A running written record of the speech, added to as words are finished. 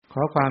ข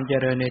อความเจ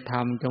ริญในธร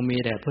รมจงมี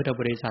แด่พุทธ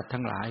บริษัท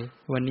ทั้งหลาย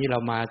วันนี้เรา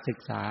มาศึก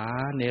ษา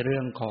ในเรื่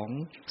องของ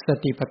ส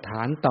ติปัฏฐ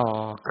านต่อ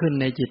ขึ้น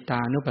ในจิตตา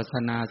นุปัสส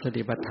นาส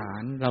ติปัฏฐา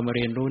นเรามาเ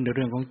รียนรู้ในเ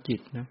รื่องของจิ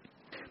ตนะ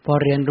พอ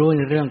เรียนรู้ใ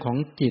นเรื่องของ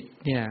จิต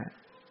เนี่ย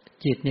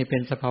จิตนี่เป็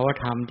นสภาว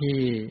ธรรมที่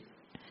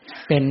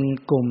เป็น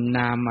กลุ่มน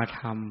ามธ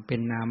รรมเป็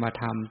นนาม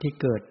ธรรมที่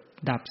เกิด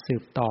ดับสื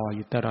บต่ออ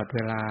ยู่ตลอดเว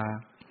ลา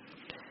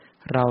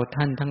เรา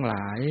ท่านทั้งหล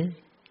าย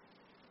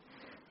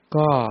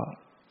ก็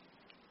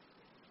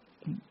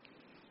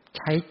ใ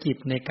ช้จิต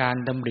ในการ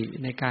ดำริ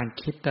ในการ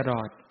คิดตล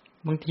อด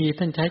บางที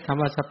ท่านใช้ค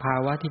ำว่าสภา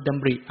วะที่ด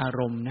ำริอา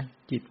รมณ์นะ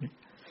จิต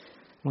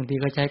บางที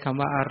ก็ใช้คำ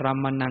ว่าอารัม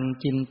มนัง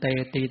จินเต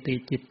ติติ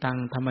จิตตัง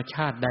ธรรมช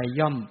าติใด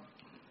ย่อม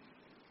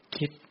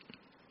คิด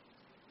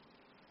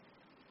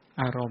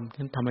อารมณ์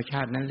ธรรมช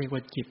าตินั้นเรียกว่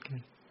าจิต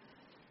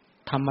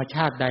ธรรมช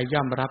าติใดย่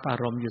อมรับอา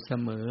รมณ์อยู่เส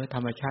มอธร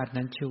รมชาติ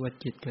นั้นชื่อว่า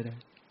จิตก็ได้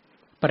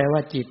แปลว่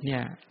าจิตเนี่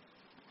ย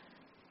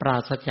ปรา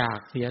ศจาก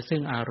เสียซึ่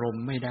งอารม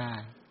ณ์ไม่ได้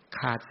ข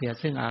าดเสีย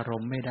ซึ่งอาร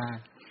มณ์ไม่ได้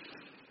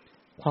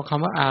พอค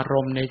ำว่าอาร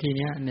มณ์ในที่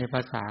นี้ในภ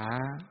าษา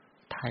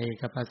ไทย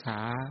กับภาษา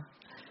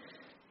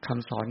ค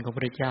ำสอนของพ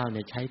ระเจ้าเ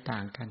นี่ยใช้ต่า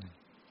งกัน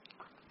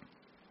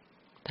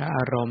ถ้าอ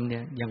ารมณ์เนี่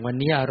ยอย่างวัน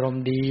นี้อารม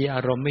ณ์ดีอ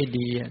ารมณ์ไม่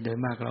ดีโดย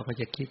มากเราก็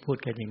จะคิดพูด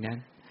กันอย่างนั้น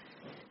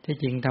ที่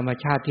จริงธรรม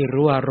ชาติที่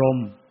รู้อารม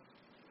ณ์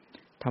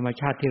ธรรม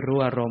ชาติที่รู้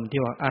อารมณ์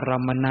ที่ว่าอารั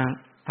ม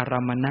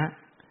มณะ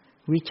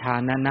วิชา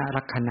นะนะ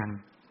ลักขณัง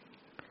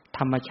ธ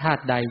รรมชา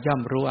ติใดย่อ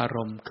มรู้อาร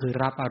มณ์คือ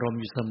รับอารมณ์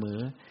อยู่เสมอ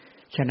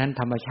ฉะนั้น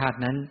ธรรมชาติ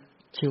นั้น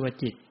ชื่อว่า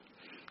จิต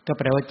ก็แ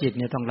ปลว่าจิตเ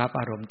นี่ยต้องรับ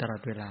อารมณ์ตลอ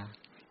ดเวลา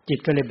จิต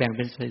ก็เลยแบ่งเ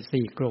ป็น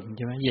4กลุ่มใ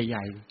ช่มั้ยให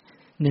ญ่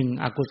ๆ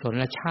1อกุศ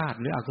ลชาติ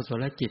หรืออกุศ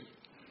ลจิต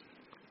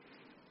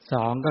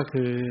2ก็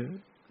คือ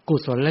กุ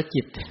ศล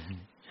จิต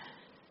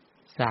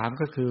3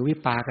ก็คือวิ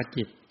ปาก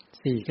จิต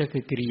4ก็คื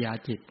อกิริยา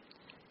จิต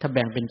ถ้าแ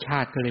บ่งเป็นชา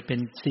ติก็เลยเป็น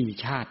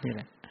4ชาตินี่แ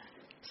หละ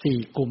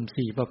4กลุ่ม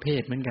4ประเภ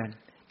ทเหมือนกัน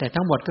แต่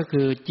ทั้งหมดก็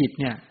คือจิต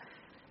เนี่ย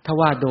ถ้า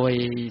ว่าโดย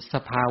ส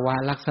ภาวะ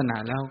ลักษณะ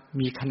แล้ว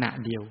มีขณะ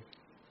เดียว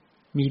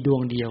มีดว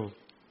งเดียว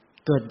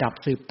เกิดดับ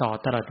สืบต่อ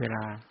ตลอดเวล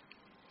า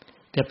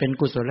จะเป็น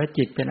กุศล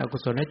จิตเป็นอกุ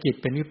ศลจิต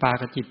เป็นวิปา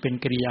กจิตเป็น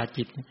กิริยา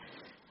จิต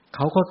เข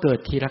าก็เกิด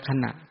ทีละข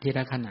ณะทีล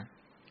ะขณะ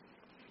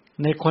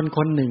ในค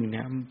นๆหนึ่งเ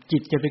นี่ยจิ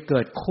ตจะไปเกิ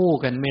ดคู่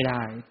กันไม่ไ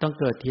ด้ต้อง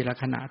เกิดทีละ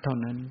ขณะเท่า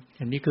นั้น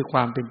อันนี้คือคว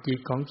ามเป็นจริง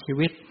ของชี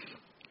วิต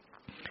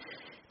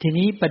ที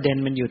นี้ประเด็น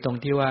มันอยู่ตรง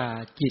ที่ว่า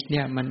จิตเ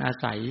นี่ยมันอา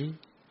ศัย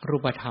รู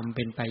ปธรรมเ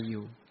ป็นไปอ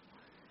ยู่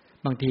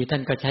บางทีท่า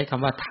นก็ใช้ค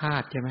ำว่าธา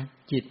ตุใช่ไหม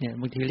จิตเนี่ย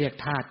บางทีเรียก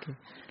ธาตุ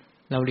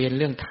เราเรียน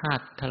เรื่องธา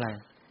ตุเท่าไหร่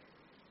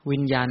วิ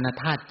ญญาณ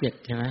ธาตุ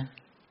7ใช่ไหม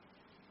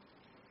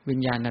วิญ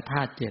ญาณธ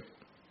าตุ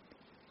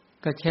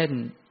7ก็เช่น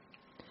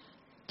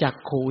จัก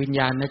ขูวิญ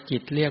ญาณจิ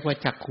ตเรียกว่า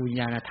จักขูวิญ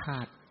ญาณธา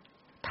ตุ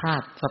ธา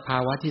ตุสภา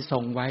วะที่ทร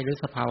งไว้หรือ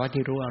สภาวะ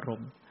ที่รู้อาร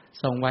มณ์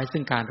ทรงไว้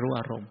ซึ่งการรู้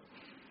อารมณ์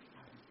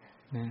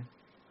นะ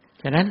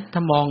ฉะนั้นถ้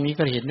ามองนี้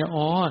ก็เห็นว่า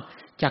อ๋อ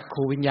จัก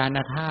ขูวิญญาณ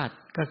ธาตุ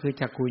ก็คือ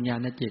จักขูวิญญา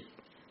ณจิต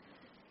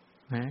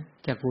นะ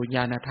จักขูวิญญ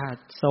าณธาตุ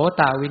โส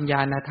ตวิญญ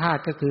าณธาตุ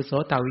ก็คือโส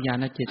ตวิญญา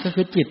ณจิตก็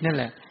คือจิตนั่น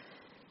แหละ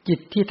จิต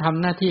ที่ท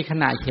ำหน้าที่ข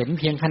ณะเห็น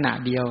เพียงขณะ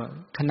เดียว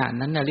ขณะ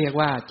นั้นน่ะเรียก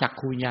ว่าจัก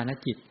ขูวิญญาณ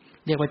จิต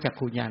เรียกว่าจัก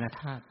ขูวิญญาณ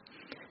ธาตุ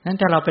นั้น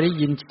ถ้าเราไปได้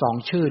ยิน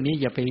2ชื่อนี้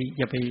อย่า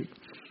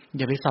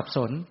ไปสับส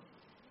น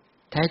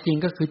แท้จริง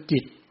ก็คือ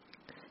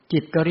จิ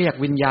ตก็เรียก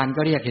วิญญาณ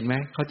ก็เรียกเห็นไหม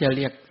เขาจะเ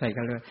รียกใส่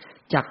กันเลย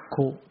จัก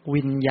ขู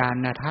วิญญาณ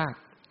ธาตุ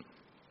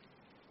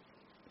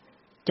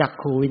จัก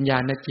ขูวิญญา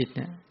ณจิตเ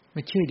นี่ยมั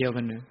นชื่อเดียว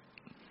กันเลย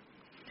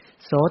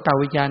โสต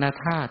วิญญาณ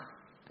ธาตุ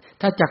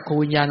ถ้าจักขู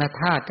วิญญาณ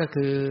ธาตุก็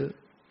คือ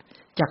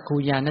จักขู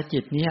วิญญาณจิ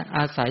ตนี้อ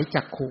าศัย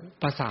จักขุ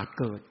ประสาท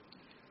เกิด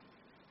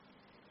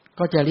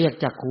ก็จะเรียก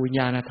จักขูวิญ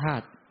ญาณธา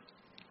ตุ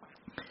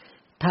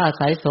ถ้าอา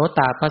ศัยโสต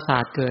ประสา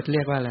ทเกิดเรี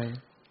ยกว่าอะไร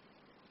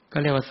ก็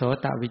เรียกว่าโส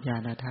ตวิญญา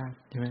ณธาตุ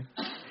ใช่ไหม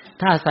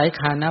ถ้าอาศัย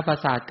คานะประ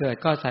สาทเกิด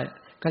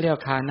ก็เรียก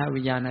คานะ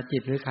วิญญาณจิ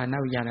ตหรือคานะ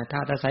วิญญาณธา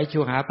ตุอาศัยชิ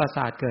วหาประส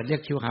าทเกิดเรีย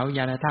กชิวหาวิญ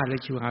ญาณธาตุหรือ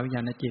ชิวหาวิญญ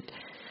าณจิต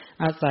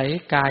อาศัย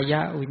ก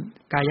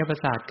ายประ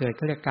สาทเกิด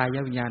ก็เรียกกาย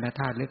วิญญาณ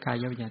ธาตุหรือกา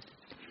ยวิญญาณ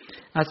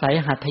อาศัย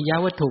หัตถย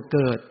วัตถุเ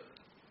กิด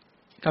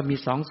ก็มี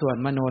2ส่วน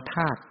มโนธ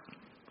าตุ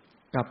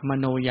กับม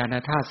โนญาณ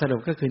ธาตุสรุ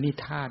ปก็คือนิ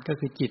ธาตุก็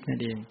คือจิตนั่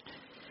นเอง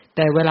แ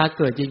ต่เวลา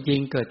เกิดจริง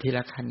ๆเกิดทีล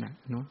ะขณะ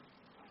เนาะ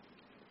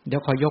เดี๋ย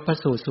วขอยกพระ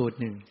สูตร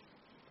หนึ่ง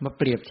มาเ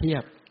ปรียบเทีย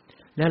บ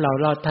แล้วเ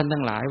ราท่านทั้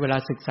งหลายเวลา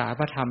ศึกษาพ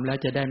ระธรรมแล้ว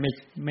จะได้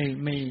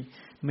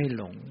ไม่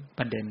หลงป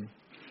ระเด็น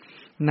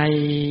ใน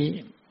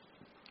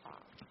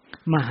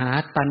มหา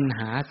ตัณห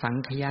าสัง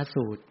ขย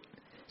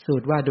สู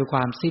ตรว่าด้วยคว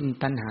ามสิ้น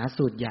ตัณหา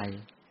สูตรใหญ่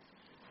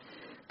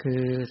คื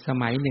อส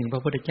มัยหนึ่งพร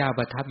ะพุทธเจ้าป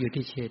ระทับอยู่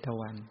ที่เชต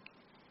วัน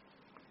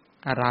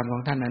อารามขอ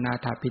งท่านอนา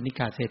ถปิณ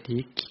กเศรษฐี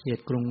เขต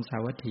กรุงสา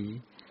วัตถี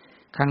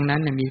ครั้งนั้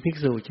นมีภิก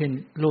ษุเช่น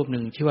รูปห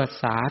นึ่งชื่อว่า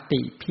สา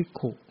ติภิก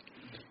ขุ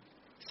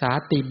สา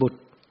ติบุต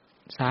ร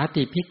สา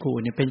ติภิกขุ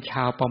เนี่ยเป็นช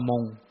าวประม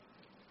ง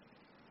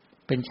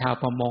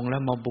แล้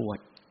วมาบวช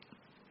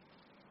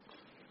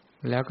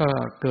แล้วก็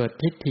เกิด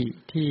ทิฏฐิ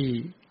ที่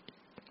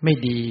ไม่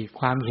ดี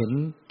ความเห็น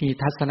มี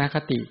ทัศนค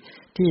ติ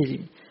ที่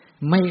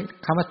ไม่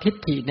คำว่าทิฏ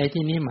ฐิใน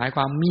ที่นี้หมายค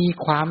วามมี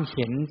ความเ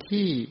ห็น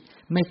ที่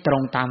ไม่ตร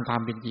งตามควา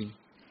มเป็นจริง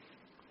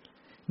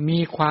มี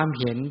ความ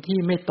เห็นที่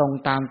ไม่ตรง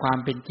ตามความ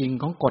เป็นจริง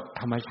ของกฎ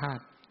ธรรมชา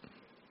ติ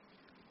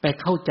ไป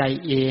เข้าใจ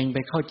เองไป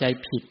เข้าใจ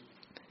ผิด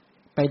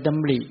ไปด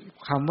ำริ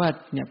คำว่า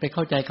เนี่ยไปเ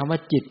ข้าใจคำว่า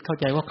จิตเข้า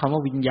ใจว่าคำว่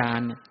าวิญญาณ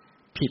เนี่ย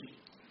ผิด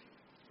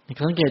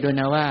สังเกตด้วย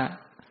นะว่า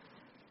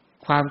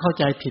ความเข้า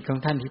ใจผิดของ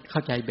ท่านเข้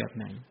าใจแบบไ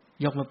หน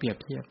ยกมาเปรียบ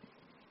เทียบ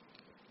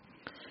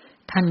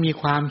ท่านมี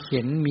ความเ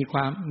ห็นมีค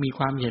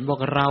วามเห็นบอ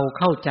กเรา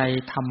เข้าใจ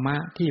ธรรมะ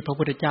ที่พระ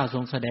พุทธเจ้าทร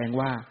งแสดง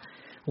ว่า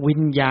วิ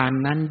ญญาณ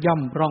นั้นย่อ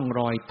มร่อง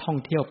รอยท่อง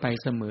เที่ยวไป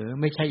เสมอ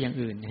ไม่ใช่อย่าง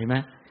อื่นเห็นไหม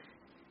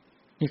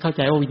นี่เข้าใ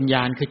จว่าวิญญ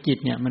าณคือจิต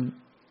เนี่ยมัน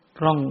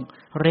ร่อง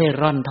เร่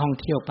ร่อนท่อง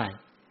เที่ยวไป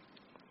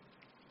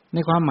ใน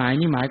ความหมาย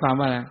นี่หมายความ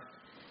ว่า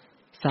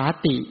สา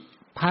ติ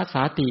พระส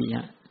าติเ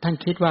นี่ยท่าน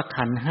คิดว่า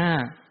ขันธ์ห้า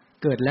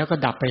เกิดแล้วก็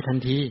ดับไปทัน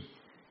ที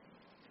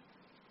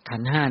ขั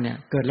นธ์ห้าเนี่ย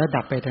เกิดแล้ว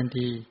ดับไปทัน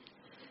ที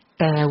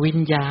แต่วิญ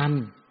ญาณ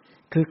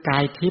คือกา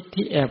ยทิพย์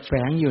ที่แอบแฝ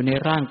งอยู่ใน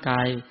ร่างก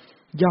าย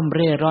ย่อมเ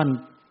ร่ร่อน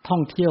ท่อ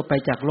งเที่ยวไป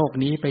จากโลก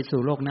นี้ไป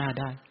สู่โลกหน้า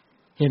ได้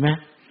เห็นไหม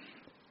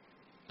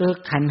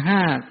ขันธ์ห้า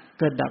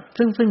เกิดดับ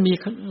ซึ่งมี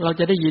เรา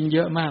จะได้ยินเย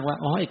อะมากว่า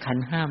อ๋อไอ้ขัน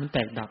ธ์ห้ามันแต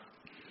กดับ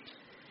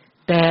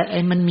แต่ไ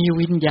อ้มันมี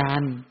วิญญา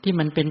ณที่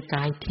มันเป็นก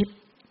ายทิพย์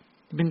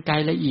เป็นกา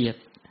ยละเอียด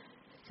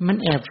มัน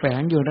แอบแฝ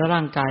งอยู่ในร่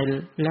างกาย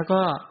แล้ว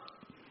ก็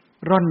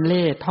ร่อนเ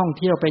ล่ท่อง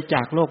เที่ยวไปจ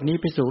ากโลกนี้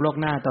ไปสู่โลก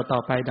หน้าต่อ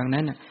ๆไปดัง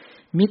นั้นน่ะ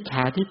มิจฉ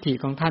าทิฏฐิ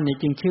ของท่านนี่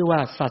จึงชื่อว่า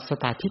สัสส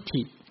ตทิฏ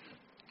ฐิ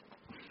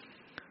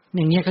อ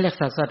ย่างนี้เขาเรียก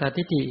สัสสต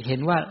ทิฏฐิเห็น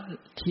ว่า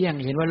เที่ยง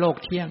เห็นว่าโลก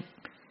เที่ยง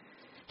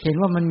เห็น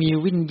ว่ามันมี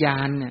วิญญา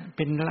ณเนี่ยเ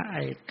ป็น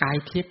กาย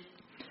ทิพย์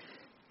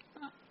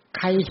ใ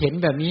ครเห็น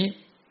แบบนี้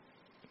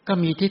ก็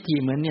มีทิฏฐิ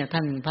เหมือนเนี่ยท่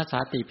านพระสา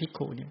ติภิก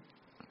ขุเนี่ย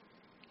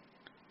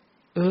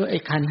ไอ้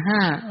ขันธ์ห้า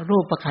รู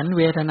ปขันธ์เ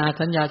วทนา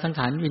สัญญาสังข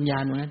ารวิญญา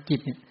ณนั้นจิต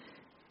เนี่ย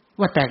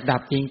ว่าแตกดั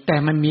บจริงแต่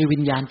มันมีวิ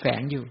ญญาณแฝ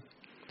งอยู่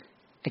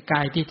ไอ้ก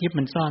ายที่ทิพย์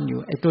มันซ่อนอยู่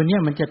ไอ้ตัวเนี้ย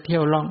มันจะเที่ย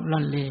วล่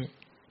อนเล่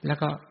แล้ว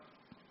ก็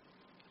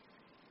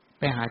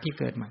ไปหาที่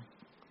เกิดใหม่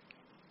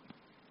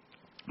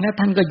แล้ว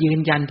ท่านก็ยืน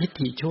ยันทิฏ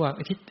ฐิชั่ว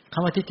ค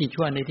ำว่าทิฏฐิ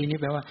ชั่วในที่นี้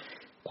แปลว่า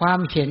ความ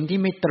เห็นที่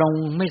ไม่ตรง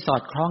ไม่สอ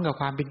ดคล้องกับ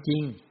ความเป็นจริ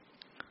ง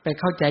ไป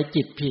เข้าใจ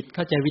จิตผิดเ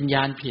ข้าใจวิญญ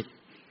าณผิด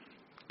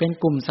เป็น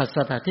กลุ่มสัสส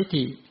ตทิฏ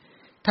ฐิ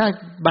ถ้า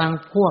บาง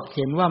พวกเ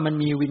ห็นว่ามัน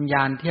มีวิญญ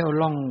าณเที่ยว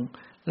ล่อ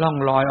ง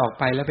ลอยออก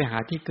ไปแล้วไปหา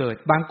ที่เกิด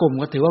บางกลุ่ม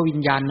ก็ถือว่าวิญ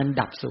ญาณมัน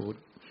ดับสูญ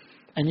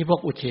อันนี้พว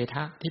กอุเฉท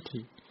ทิฏ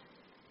ฐิ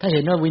ถ้าเ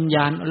ห็นว่าวิญญ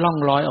าณล่อง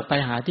ลอยออกไป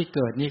หาที่เ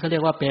กิดนี่เขาเรี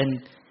ยกว่าเป็น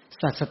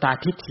สัสสต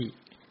ทิฏฐิ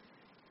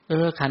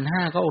ขันธ์ห้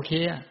าก็โอเค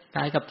ก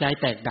ายกับใจ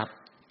แตกดับ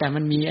แต่มั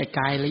นมีไอ้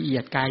กายละเอีย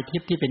ดกายทิ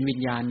พย์ที่เป็นวิญ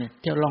ญาณเนี่ย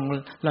เที่ยวล่อ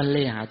นเ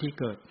ล่หาที่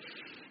เกิด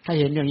ถ้า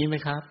เห็นอย่างนี้ไหม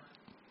ครับ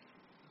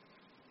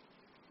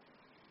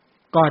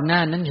ก่อนหน้า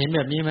นั้นเห็นแ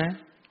บบนี้ไหม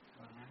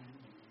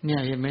เนี่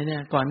ยเห็นไหมเนี่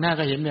ยก่อนหน้า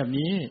ก็เห็นแบบ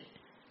นี้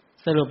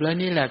สรุปแล้ว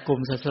นี่แหละกลุ่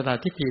มสัสสต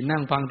ทิฏฐินั่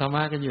งฟังธรรม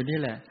ะกันอยู่นี่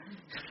แหละ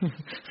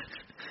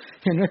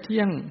เห็นว่าเที่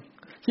ยง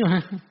ใช่ไหม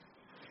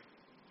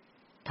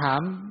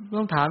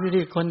ต้องถาม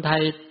ดิคนไท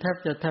ยแทบ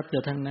จ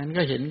ะทางนั้น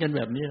ก็เห็นกันแ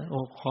บบนี้โอ้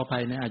ขออภั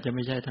ยนะอาจจะไ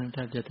ม่ใช่ทั้งแท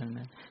บจะทาง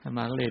นั้นม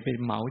าก็เลยเป็น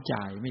เหมา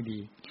จ่ายไม่ดี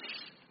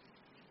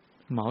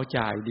เหมา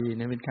จ่ายดี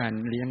นะเป็นการ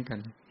เลี้ยงกัน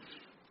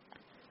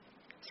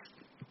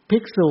ภิ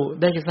กษุ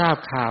ได้ทราบ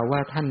ข่าวว่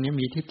าท่านนี้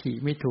มีทิฏฐิ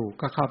ไม่ถูก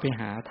ก็เข้าไป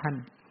หาท่าน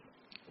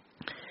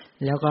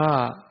แล้วก็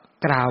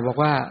กล่าวบอก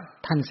ว่า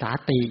ท่านสา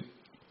ติ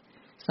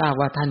ทราบ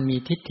ว่าท่านมี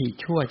ทิฏฐิ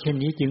ชั่วเช่น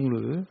นี้จริงห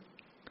รือ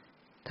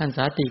ท่านส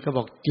าติก็บ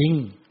อกจริง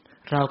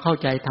เราเข้า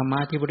ใจธรรมะ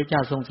ที่พระพุทธเจ้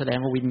าทรงแสดง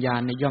ว่าวิญญา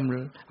ณในย่อม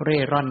เร่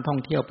ร่อนท่อง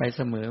เที่ยวไปเ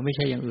สมอไม่ใ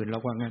ช่อย่างอื่นหรอ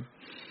กว่างั้น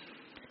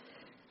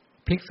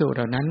ภิกษุเห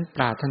ล่านั้นป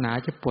รารถนา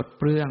จะปลด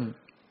เปลื้อง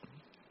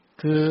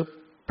คือ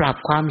ปรับ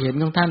ความเห็น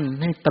ของท่าน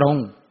ให้ตรง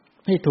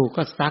ให้ถูก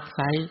ก็ซักไซ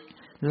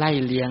ไล่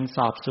เลียงส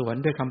อบสวน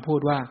ด้วยคำพูด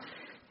ว่า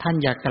ท่าน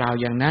อย่ากล่าว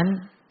อย่างนั้น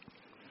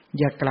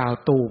อย่ากล่าว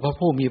ตู่พระ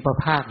ผู้มีพระ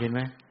ภาคเห็นไห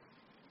ม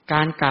ก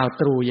ารกล่าว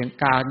ตู่อย่าง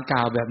การก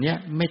ล่าวแบบนี้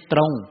ไม่ต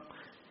รง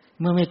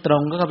เมื่อไม่ตร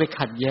งก็ไป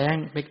ขัดแย้ง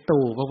ไป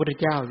ตู่พระพุทธ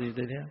เจ้าสิ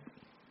เนี่ย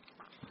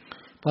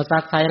พอซั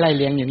กไซไล่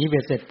เลียงอย่างนี้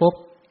เสร็จปุ๊บ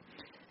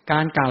กา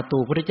รกล่าว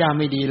ตู่พระพุทธเจ้า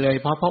ไม่ดีเลย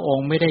เพราะพระอง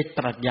ค์ไม่ได้ต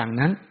รัสอย่าง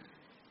นั้น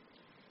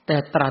แต่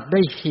ตรัสด้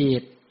วยเห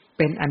ตุเ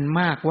ป็นอัน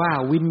มากว่า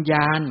วิญญ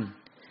าณ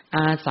อ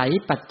าศัย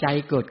ปัจจัย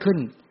เกิดขึ้น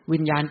วิ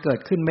ญญาณเกิด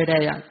ขึ้นไม่ได้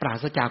ปรา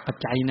ศจากปัจ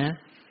จัยนะ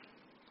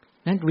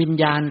นั้นวิญ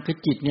ญาณคือ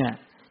จิตเนี่ย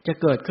จะ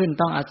เกิดขึ้น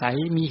ต้องอาศัย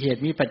มีเห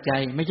ตุมีปัจจัย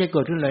ไม่ใช่เ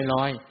กิดขึ้นล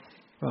อย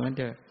ๆเพราะงั้น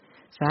เถอะ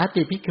สา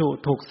ติภิกขุ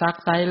ถูกซัก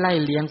ไซไล่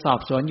เลียงสอบ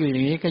สวนอยู่อย่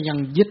างนี้ก็ยัง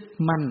ยึด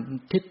มั่น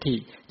ทิฏฐิ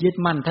ยึด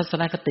มั่นทัศ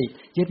นคติ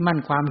ยึดมั่น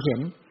ความเห็น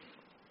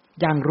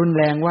อย่างรุน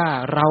แรงว่า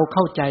เราเ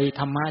ข้าใจ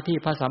ธรรมะที่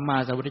พระสัมมา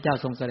สัมพุทธเจ้า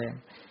ทรงแสดง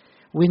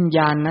วิญญ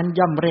าณนั้น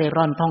ย่อมเร่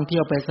ร่อนท่องเที่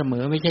ยวไปเสม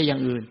อไม่ใช่อย่า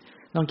งอื่น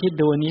ต้องคิด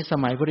ดูนี้ส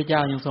มัยพระพุทธเจ้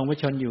ายังทรงพระ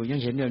ชนอยู่ยัง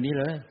เห็นอย่างนี้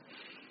เลย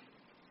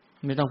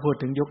ไม่ต้องพูด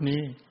ถึงยุคนี้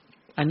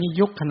อันนี้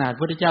ยุคขนาดพระ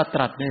พุทธเจ้าต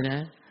รัสเลยนะ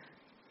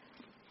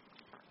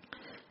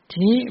ที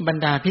นี้บรร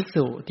ดาภิก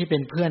ษุที่เป็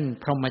นเพื่อน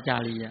พรหมจา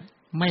รี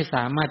ไม่ส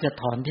ามารถจะ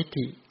ถอนทิฏ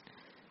ฐิ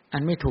อั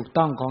นไม่ถูก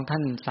ต้องของท่า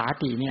นสา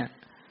ติเนี่ย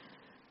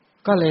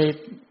ก็เลย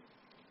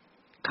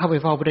เข้าไป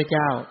เฝ้าพระพุทธเ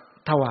จ้า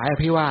ถวายอ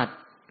ภิวาท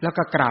แล้ว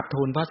ก็กราบ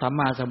ทูลพระสัม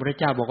มาสัมพุทธ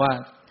เจ้าบอกว่า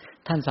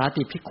ท่านสา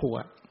ติภิกขุ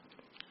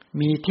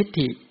มีทิฏ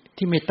ฐิ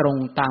ที่ไม่ตรง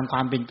ตามคว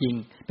ามเป็นจริง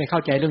ไปเข้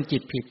าใจเรื่องจิ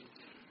ตผิด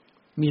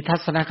มีทั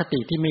ศนคติ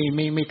ที่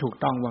ไม่ถูก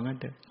ต้องว่างั้น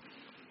เถอะ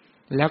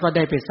แล้วก็ไ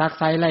ด้ไปซัก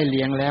ไซไล่เ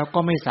ลียงแล้วก็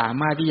ไม่สา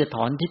มารถที่จะถ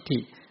อนทิฏฐิ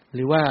ห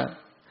รือว่า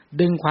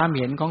ดึงความเ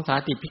ห็นของสา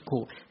ติภิกขุ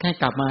ให้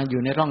กลับมาอ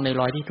ยู่ในร่องใน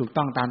รอยที่ถูก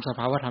ต้องตามสภ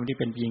าวธรรมที่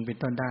เป็นจริงเป็น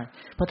ต้นได้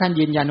เพราะท่าน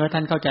ยืนยันว่าท่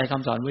านเข้าใจค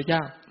ำสอนพระเจ้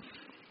า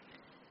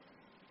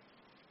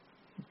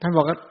ท่านบ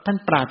อกว่าท่าน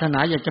ปรารถนา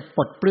อยากจะป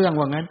ลดเปลื้อง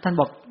ว่างั้นท่าน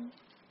บอก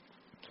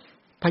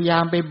พยายา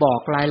มไปบอก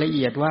รายละเ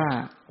อียดว่า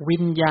วิ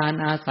ญญาณ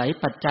อาศัย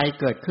ปัจจัย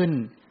เกิดขึ้น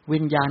วิ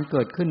ญญาณเ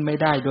กิดขึ้นไม่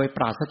ได้โดยป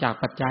ราศจาก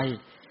ปัจจัย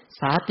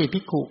สาติภิ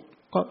กขุ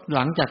ก็ห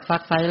ลังจากซั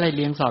กไซไล่เ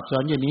ลียงสอบสว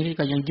นอย่างนี้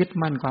ก็ยังยึด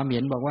มั่นความเห็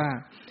นบอกว่า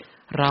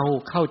เรา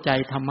เข้าใจ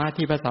ธรรมะ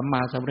ที่พระสัมม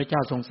าสัมพุทธเจ้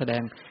าทรงแสด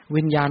ง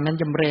วิญญาณนั้น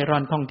ย่อมเร่ร่อ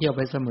นท่องเที่ยวไ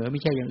ปเสมอไ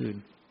ม่ใช่อย่างอื่น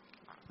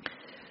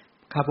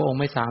ข้าพระองค์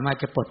ไม่สามารถ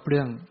จะปลดเป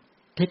ลื้อง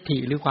ทิฏฐิ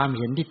หรือความเ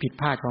ห็นที่ผิด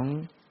พลาด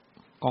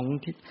ของ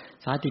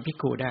สาติภิก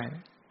ขุได้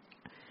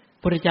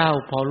พระเจ้า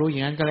พอรู้อย่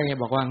างนั้นก็เลย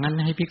บอกว่างั้น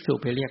ให้ภิกษุ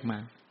ไปเรียกมา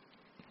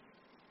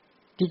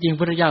ที่จริง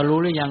พระเจ้ารู้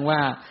หรือยังว่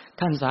า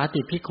ท่านสา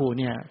ติภิกขุ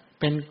เนี่ย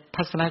เป็น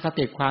ทัศนค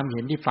ติความเห็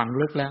นที่ฝัง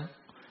ลึกแล้ว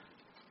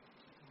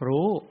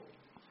รู้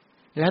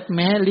และแ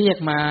ม้เรียก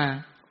มา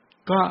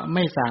ก็ไ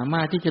ม่สาม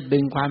ารถที่จะดึ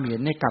งความเห็น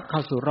ให้กลับเข้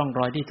าสู่ร่องร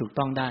อยที่ถูก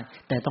ต้องได้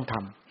แต่ต้องท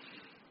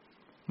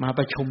ำมาป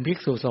ระชุมภิก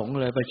ษุสงฆ์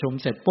เลยประชุม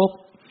เสร็จปุ๊บ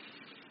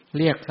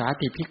เรียกสา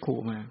ติภิกขุ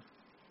มา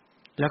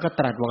แล้วก็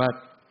ตรัสบอกว่า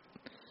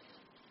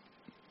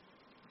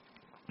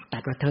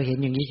เธอเห็น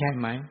อย่างนี้ใช่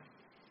ไหม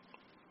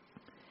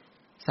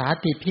สา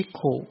ติภิก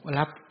ขุ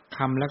รับค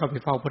ำแล้วก็ไป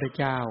เฝ้าพระ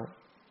เจ้า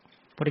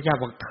พระเจ้า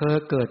บอกเธอ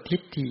เกิดทิ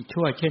ฏฐิ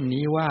ชั่วเช่น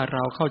นี้ว่าเร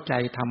าเข้าใจ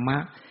ธรรมะ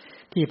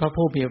ที่พระ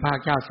ผู้มีพระภาค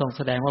เจ้าทรงแ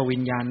สดงว่าวิ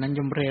ญญาณนั้น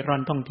ย่อมเร่ร่อ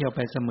นท่องเที่ยวไป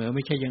เสมอไ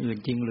ม่ใช่อย่างอื่น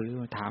จริงหรือ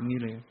ถามนี้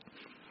เลย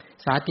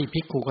สาติภิ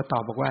กขุก็ตอ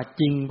บบอกว่า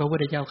จริงพระพุท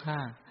ธเจ้าข้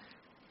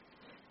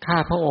า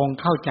พระองค์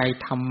เข้าใจ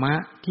ธรรมะ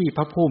ที่พ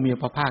ระผู้มี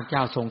พระภาคเจ้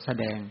าทรงแส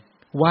ดง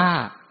ว่า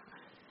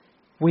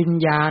วิญ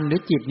ญาณหรื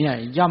อจิตเนี่ย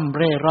ย่อมเ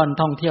ร่ร่อน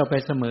ท่องเที่ยวไป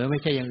เสมอไม่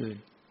ใช่อย่างอื่น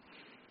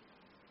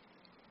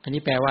อัน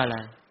นี้แปลว่าอะไร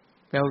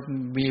แปลว่า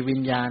มีวิ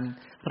ญญาณ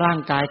ร่าง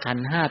กายขัน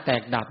ธ์ห้าแต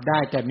กดับได้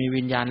แต่มี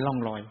วิญญาณล่อง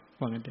ลอย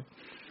ว่างั้นเถอะ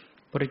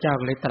พระเจ้า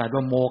ก็เลยตรัส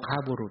ว่าโมฆะ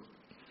บุรุษ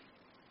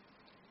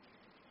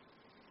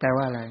แปล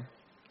ว่าอะไร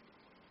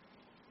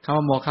คำ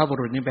ว่าโมฆะบุ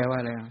รุษนี่แปลว่า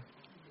อะไร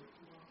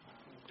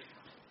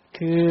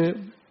คือ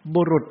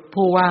บุรุษ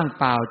ผู้ว่าง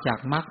เปล่าจาก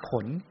มรรคผ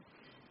ล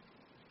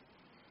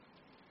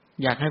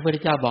อยากให้พร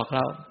ะเจ้าบอกเร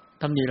า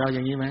ทำดีเราอ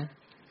ย่างนี้ไหม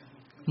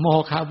โม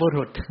ฆะบุ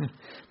รุษ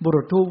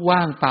ผู้ว่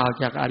างเปล่า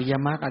จากอริย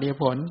มรรคอริย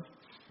ผล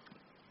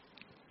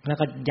แล้ว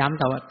ก็ย้ำ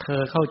แต่ว่าเธ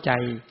อเข้าใจ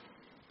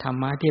ธรร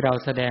มะที่เรา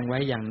แสดงไว้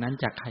อย่างนั้น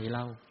จากใครเ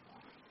ล่า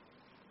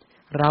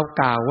เรา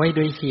กล่าวไว้โด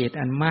ยเหตุ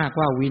อันมาก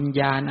ว่าวิญ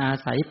ญาณอา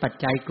ศัยปัจ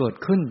จัยเกิด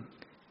ขึ้น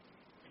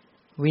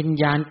วิญ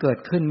ญาณเกิด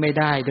ขึ้นไม่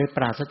ได้โดยป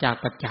ราศจาก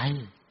ปัจจัย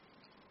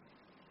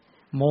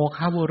โมฆ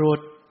ะบุรุ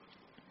ษ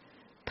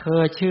เธ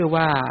อชื่อ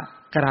ว่า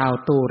กล่าว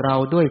ตู่เรา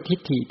ด้วยทิฏ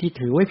ฐิที่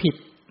ถือไว้ผิด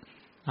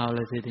เอาเล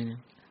ยสิทีนี้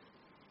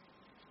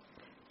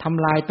ท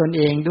ำลายตนเ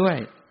องด้วย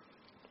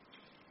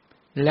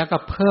แล้วก็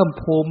เพิ่ม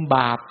ภูมิบ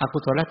าปอกุ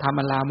ศลธรรม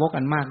ลามก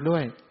อันมากด้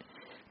วย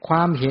คว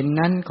ามเห็น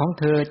นั้นของ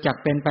เธอจัก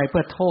เป็นไปเ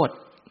พื่อโทษ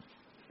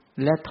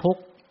และทุก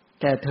ข์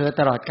แก่เธอ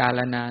ตลอดกาล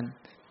นาน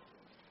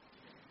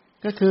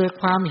ก็คือ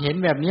ความเห็น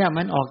แบบนี้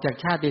มันออกจาก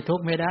ชาติทุก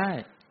ข์ไม่ได้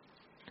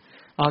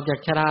ออกจาก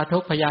ชราทุ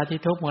กข์พยาธิ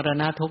ทุกข์มร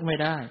ณะทุกข์ไม่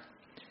ได้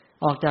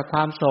ออกจากคว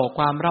ามโศก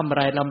ความร่ำไ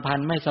รรำพัน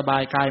ไม่สบา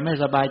ยกายไม่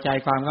สบายใจ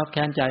ความคับแ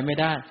ค้นใจไม่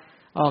ได้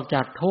ออกจ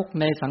ากทุกข์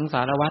ในสังส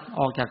ารวัฏ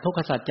ออกจากทุกข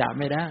สัจจะ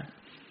ไม่ได้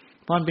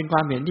เพราะมันเป็นคว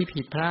ามเห็นที่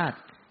ผิดพลาด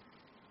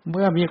เ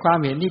มื่อมีความ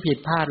เห็นที่ผิด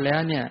พลาดแล้ว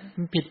เนี่ย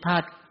มันผิดพลา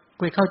ด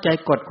คุยเข้าใจ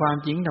กฎความ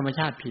จริงธรรม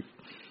ชาติผิด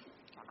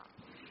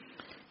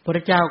พร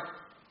ะเจ้า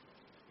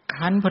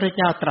คันพระเ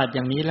จ้าตรัสอ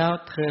ย่างนี้แล้ว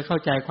เธอเข้า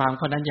ใจความ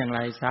ข้อนั้นอย่างไร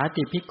สา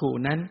ติภิกขุ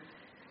นั้น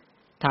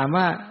ถาม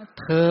ว่า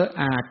เธอ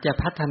อาจจะ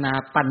พัฒนา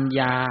ปัญ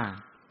ญา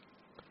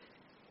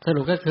ส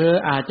รุปก็คือ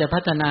อาจจะพั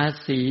ฒนา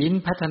ศีล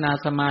พัฒนา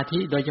สมาธิ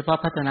โดยเฉพาะ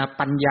พัฒนา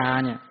ปัญญา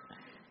เนี่ย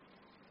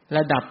ร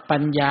ะดับปั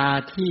ญญา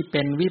ที่เ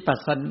ป็นวิปัส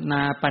สน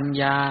าปัญ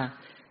ญา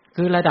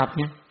คือระดับเ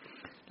นี่ย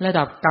ระ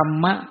ดับกรร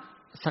ม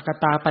สก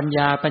ตาปัญ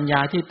ญา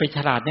ที่ไปฉ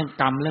ลาดเรื่อง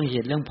กรรมเรื่องเห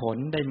ตุเรื่องผล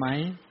ได้ไหม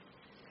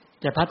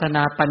จะพัฒน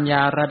าปัญญ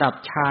าระดับ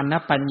ฌาน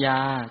ปัญญา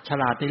ฉ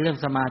ลาดในเรื่อง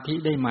สมาธิ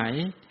ได้ไหม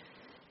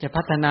จะ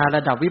พัฒนาร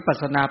ะดับวิปัส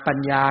สนาปัญ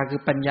ญาคื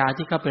อปัญญา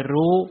ที่เข้าไป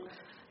รู้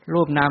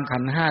รูปนามขั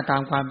นธ์ห้าตา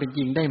มความเป็นจ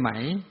ริงได้ไหม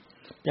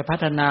จะพั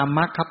ฒนาม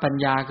รรคปัญ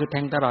ญาคือแท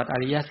งตลอดอ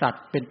ริยสัจ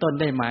เป็นต้น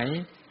ได้ไหม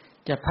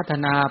จะพัฒ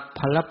นาผ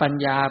ลปัญ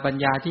ญ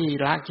าที่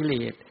ละกิเล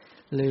ส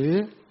หรือ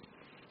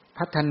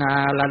พัฒนา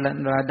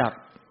ระดับ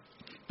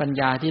ปัญ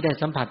ญาที่ได้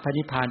สัมผัสพระ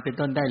นิพพานเป็น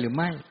ต้นได้หรือ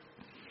ไม่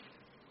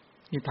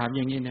นี่ถามอ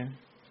ย่างนี้นะ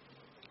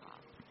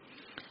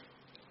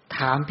ถ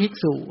ามภิก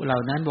ษุเหล่า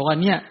นั้นบอกว่า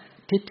เนี่ย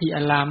ทิฏฐิ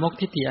อันลามก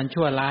ทิฏฐิอัน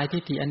ชั่วร้ายทิ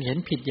ฏฐิอันเห็น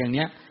ผิดอย่างเ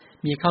นี้ย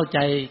มีเข้า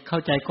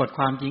ใจกฎค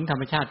วามจริงธร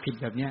รมชาติผิด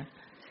แบบเนี้ย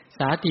ส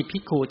าติภิ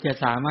กขุจะ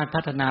สามารถ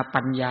พัฒนา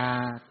ปัญญา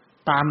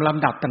ตามล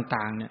ำดับ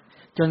ต่างๆเนี่ย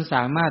จนส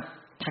ามารถ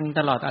แทงต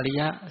ลอดอริ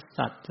ย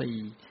สัจสี่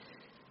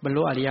บรร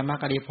ลุอริยมรร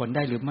คอริยผลไ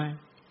ด้หรือไม่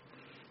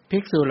ภิ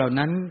กษุเหล่า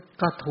นั้น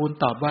ก็ทูล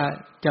ตอบว่า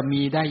จะ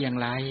มีได้อย่าง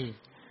ไร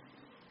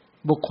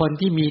บุคคล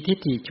ที่มีทิฏ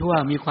ฐิชั่ว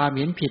มีความเ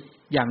ห็นผิด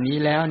อย่างนี้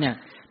แล้วเนี่ย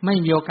ไม่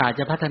มีโอกาส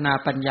จะพัฒนา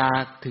ปัญญา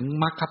ถึง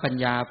มรรคปัญ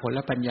ญาผล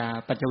ปัญญา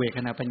ปัจเจเวคข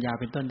ณปัญญา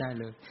เป็นต้นได้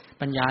เลย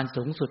ปัญญา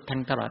สูงสุดแท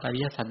งตลอดอริ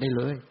ยสัจได้เ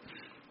ลย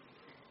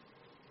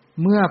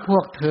เมื่อพว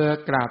กเธอ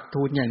กราบ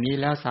ทูลอย่างนี้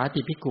แล้วสา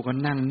ติภิกขุก็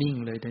นั่งนิ่ง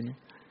เลยตอนนี้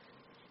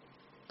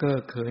เก้อ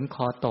เขินค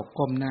อตก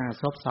ก้มหน้า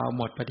ซบเซาห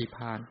มดปฏิภ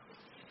าณ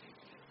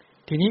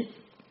ทีนี้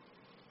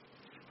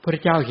พร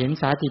ะเจ้าเห็น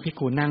สาติภิก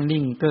ขุนั่ง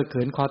นิ่งเก้อเ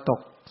ขินคอตก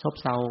ซบ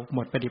เซาหม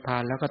ดปฏิภา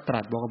ณแล้วก็ต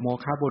รัสบอกโม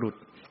ฆะบุรุษ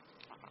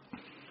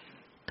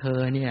เธ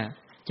อเนี่ย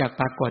จัก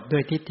ปรากฏด้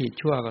วยทิฏฐิ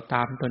ชั่วก็ต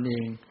ามตนเอ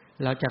ง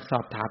เราจักสอ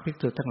บถามภิก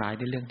ษุทั้งหลายใ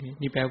นเรื่องนี้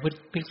นี่แปลว่า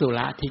ภิกษุล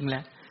ะทิ้งแ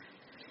ล้ว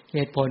เห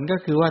ตุผลก็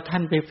คือว่าท่า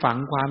นไปฝัง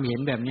ความเห็น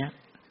แบบเนี้ย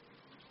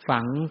ฝั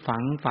ง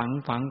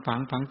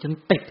จน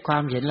ติดควา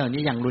มเห็นเหล่า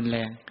นี้อย่างรุนแร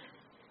ง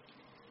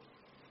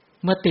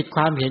เมื่อติดค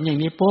วามเห็นอย่าง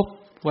นี้ปุ๊บ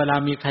เวลา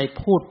มีใคร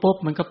พูดปุ๊บ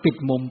มันก็ปิด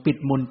มุ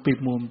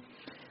ม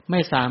ไม่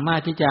สามาร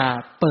ถที่จะ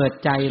เปิด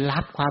ใจรั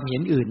บความเห็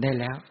นอื่นได้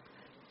แล้ว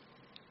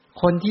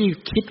คนที่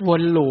คิดว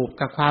นลูป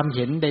กับความเ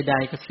ห็นใด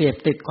ๆก็เสพ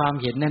ติดความ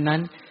เห็นนั้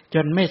นๆจ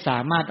นไม่สา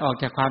มารถออก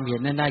จากความเห็น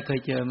นั้นได้เคย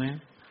เจอไหม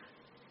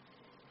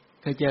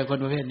เคยเจอคน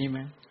ประเภทนี้ไหม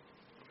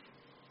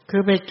คื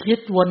อไปคิด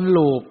วน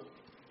ลูป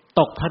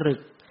ตกผลึก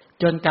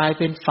จนกลาย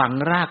เป็นฝัง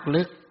ราก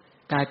ลึก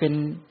กลายเป็น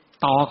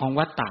ตอของ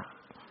วัฏฏะ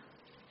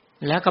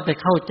แล้วก็ไป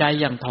เข้าใจ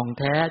อย่างถ่อง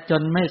แท้จ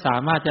นไม่สา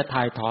มารถจะ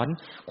ถ่ายถอน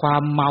ควา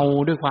มเมา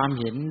ด้วยความ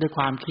เห็นด้วยค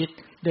วามคิด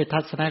ด้วยทั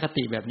ศนค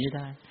ติแบบนี้ไ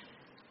ด้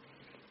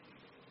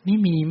นี่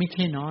มีไม่ใ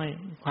ช่น้อย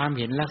ความ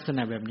เห็นลักษณ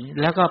ะแบบนี้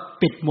แล้วก็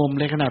ปิดมุม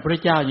เลยขนาดพร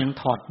ะเจ้ายัง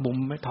ถอดมุม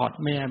ไ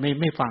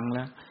ม่ฟังแ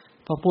ล้ว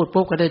พอพูด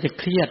ปุ๊บก็ได้จะ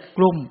เครียดก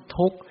ลุ้ม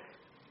ทุกข์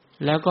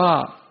แล้วก็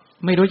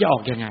ไม่รู้จะออ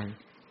กยังไง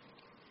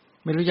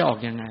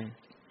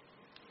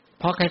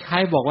เพราะคล้า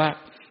ยๆบอกว่า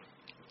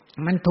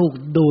มันถูก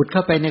ดูดเข้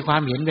าไปในควา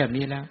มเห็นแบบ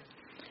นี้แล้ว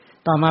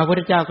ต่อมาพระพุท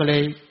ธเจ้าก็เล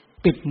ย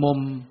ปิดมุม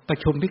ประ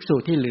ชุมภิกษุ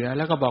ที่เหลือแ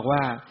ล้วก็บอกว่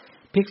า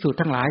ภิกษุ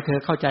ทั้งหลายเธอ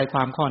เข้าใจคว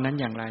ามข้อนั้น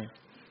อย่างไร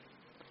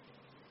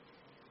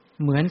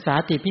เหมือนสา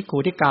ติภิกขุ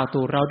ที่กล่าว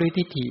ตู่เราด้วย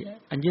ทิฏฐิ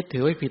อันยึดถื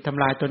อไว้ผิดท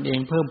ำลายตนเอง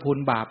เพิ่มพูน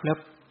บาปแล้ว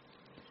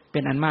เป็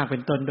นอันมากเป็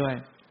นต้นด้วย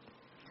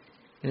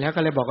แล้วก็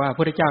เลยบอกว่าพระ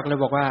พุทธเจ้าก็เลย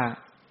บอกว่า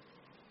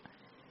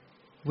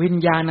วิญ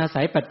ญาณอา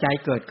ศัยปัจจัย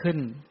เกิดขึ้น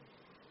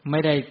ไม่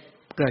ได้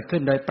เกิดขึ้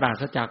นโดยปรา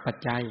ศจากปัจ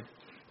จัยพ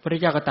ระพุทธ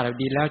เจ้าก็ตรัส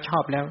ดีแล้วชอ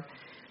บแล้ว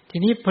ที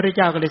นี้พระพุทธเ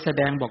จ้าก็เลยแส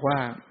ดงบอกว่า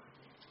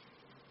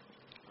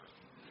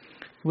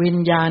วิญ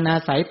ญาณอา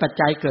ศัยปัจ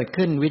จัยเกิด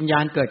ขึ้นวิญญา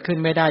ณเกิดขึ้น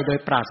ไม่ได้โดย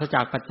ปราศจ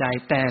ากปัจจัย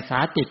แต่สา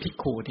ติภิก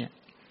ขุเนี่ย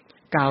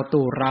กล่าว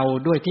ตู่เรา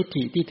ด้วยทิฏ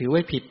ฐิที่ถือไ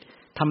ว้ผิด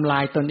ทำลา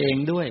ยตนเอง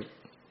ด้วย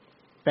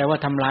แปลว่า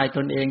ทำลายต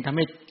นเองทำใ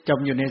ห้จม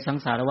อยู่ในสัง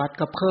สารวัฏ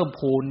ก็เพิ่ม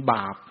พูนบ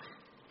าป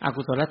อ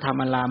กุศลธรรม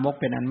อันลามก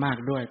เป็นอันมาก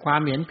ด้วยควา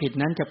มเห็นผิด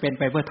นั้นจะเป็น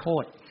ไปเพื่อโท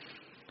ษ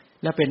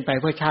และเป็นไป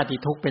เพื่อชาติ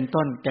ทุกข์เป็น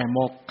ต้นแก่โม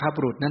ฆะบุ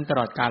รุษนั้นตล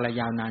อดกาล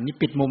ยาวนานนี่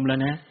ปิดมุมแล้ว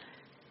นะ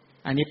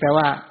อันนี้แปล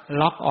ว่า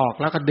ล็อกออก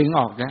แล้วก็ดึง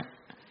ออก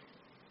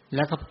แ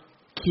ล้วก็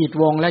ขีด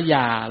วงและอ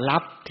ย่ารั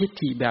บทิฏ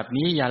ฐิแบบ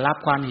นี้อย่ารับ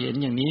ความเห็น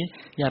อย่างนี้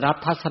อย่ารับ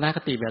ทัศนค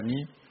ติแบบ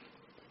นี้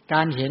ก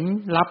ารเห็น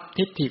รับ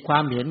ทิฏฐิควา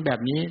มเห็นแบบ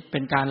นี้เป็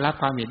นการรับ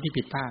ความเห็นที่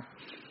ผิดพลาด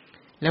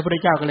แล้วพร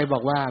ะเจ้าก็เลยบอ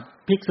กว่า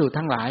ภิกษุ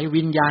ทั้งหลาย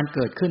วิญญาณเ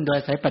กิดขึ้นโดย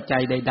อาศัยปัจจั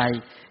ยใด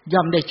ๆย่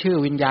อมได้ชื่อ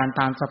วิญญาณ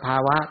ตามสภา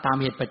วะตาม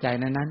เหตุปัจจัย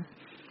นั้น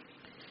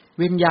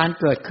ๆวิญญาณ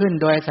เกิดขึ้น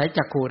โดยอาศัย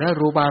จักขุและ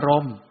รูปาร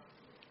มณ์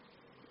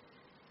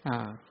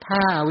ถ้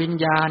าวิญ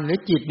ญาณหรือ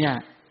จิตเนี่ย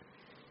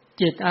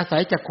จิตอาศั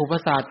ยจักขุปร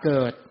ะสาทเ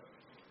กิด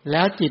แ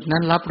ล้วจิตนั้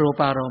นรับรู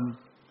ปารมณ์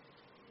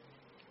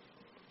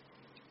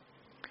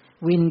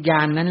วิญญ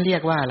าณนั้นเรีย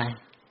กว่าอะไร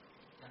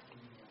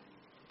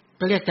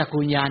ก็เรียกจักขุ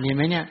วิญญาณเห็นไ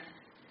หมเนี่ย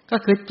ก็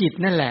คือจิต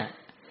นั่นแหละ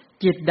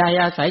จิตใด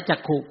อาศัยจั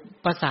กขุ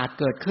ประสาท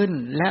เกิดขึ้น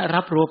และ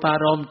รับรูปา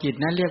รมณ์จิต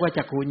นั้นเรียกว่า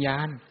จักขุวิญญา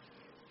ณ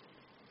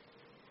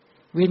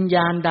วิญญ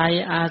าณใด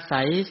อา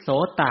ศัยโส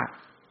ต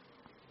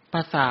ป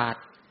ระสาท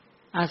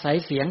อาศัย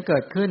เสียงเกิ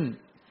ดขึ้น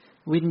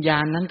วิญญา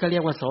ณนั้นก็เรี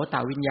ยกว่าโสต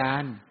วิญญา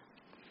ณ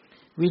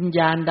วิญญ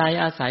าณใด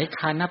อาศัยค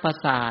านประ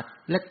สาท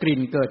และกลิ่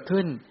นเกิด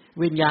ขึ้น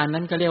วิญญาณ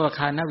นั้นก็เรียกว่า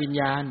คานวิญ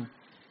ญาณ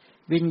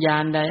วิญญา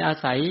ณใดอา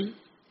ศัย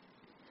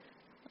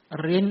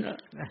ลิ้น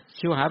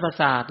ชิวหาประ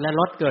สาทและ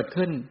รสเกิด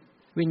ขึ้น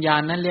วิญญา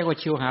ณนั้นเรียกว่า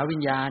ชิวหาวิ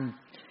ญญาณ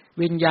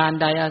วิญญาณ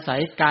ใดอาศัย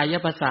กาย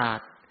ประสาท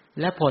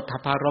และโผฏฐั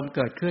พพารมณ์เ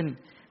กิดขึ้น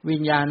วิ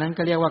ญญาณนั้น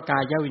ก็เรียกว่ากา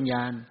ยวิญญ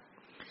าณ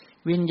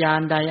วิญญาณ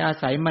ใดอา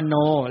ศัยมโน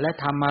และ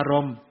ธรรมาร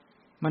มณ์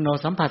มโน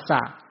สัมผัสส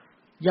ะ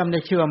ย่อมได้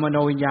ชื่อว่ามโน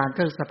วิญญาณ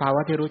ก็คือสภาว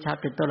ะที่รู้ชัด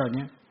เป็นต้นเหล่า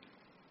นี้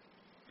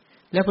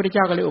แล้วพระพุทธเ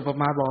จ้าก็เลยอุป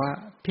มาบอกว่า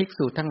ภิก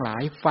ษุทั้งหลา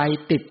ยไฟ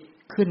ติด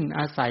ขึ้น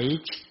อาศัย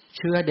เ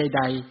ชื้อใ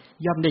ด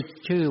ๆย่อมได้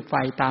ชื่อไฟ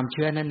ตามเ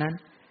ชื้อนั้น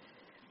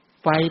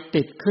ๆไฟ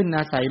ติดขึ้นอ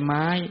าศัยไ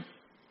ม้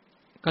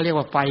ก็เรียก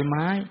ว่าไฟไ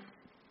ม้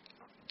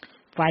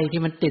ไฟ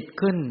ที่มันติด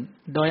ขึ้น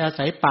โดยอา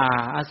ศัยป่า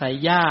อาศัย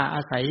หญ้าอ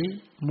าศัย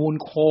มูล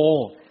โค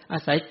อา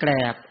ศัยแกล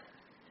บ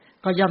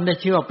ก็ย่อมได้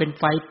ชื่อว่าเป็น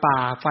ไฟป่า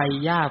ไฟ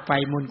หญ้าไฟ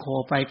มูลโค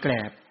ไฟแกล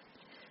บ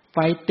ไฟ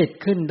ติด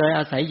ขึ้นโดยอ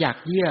าศัยหยัก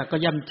เยื่อก็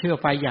ย่อมชื่อ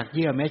ไฟหยักเ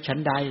ยื่อแม้ชั้น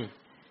ใด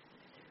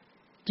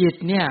จิต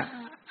เนี่ย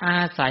อา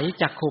ศัย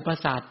จักขุประ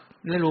สาท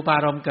และรูปา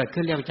รมณ์เกิด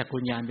ขึ้นเรียกว่าจักขุ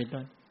วิญญาณเป็น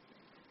ต้น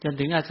จน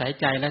ถึงอาศัย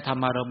ใจและธร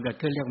รมารมณ์เกิด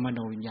ขึ้นเรียกมโน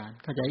วิญญาณ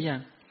เข้าใจยั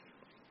ง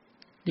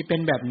ที่เป็น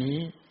แบบนี้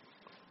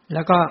แ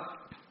ล้วก็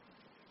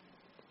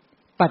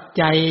ปัจ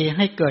จัยใ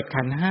ห้เกิด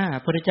ขันธ์ห้าพร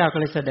ะพุทธเจ้าก็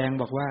เลยแสดง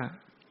บอกว่า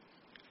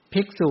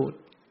ภิกษุ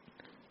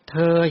เธ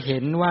อเห็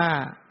นว่า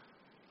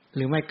ห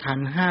รือไม่ขัน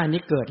ธ์ห้า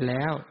นี้เกิดแ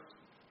ล้ว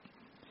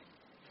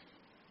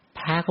พ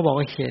ระก็บอก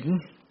ว่าเห็นพ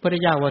ระพุทธ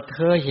เจ้าว่าเธ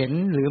อเห็น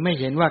หรือไม่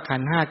เห็นว่าขั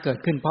นธ์ห้าเกิด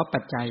ขึ้นเพราะปั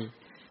จจัย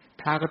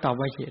พระก็ตอบ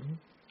ว่าเห็น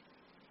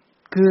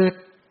คือ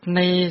ใน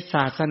ศ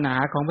าสนา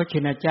ของพระชิ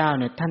นเจ้า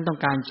เนี่ยท่านต้อง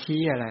การ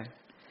ชี้อะไร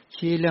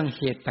ชี้เรื่องเ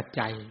หตุปัจ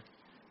จัย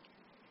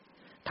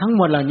ทั้งห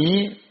มดเหล่านี้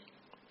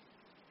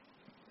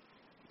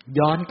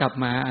ย้อนกลับ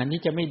มาอันนี้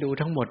จะไม่ดู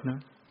ทั้งหมดนะ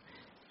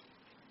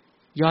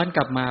ย้อนก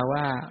ลับมา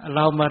ว่าเร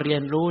ามาเรีย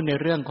นรู้ใน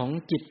เรื่องของ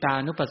จิตตา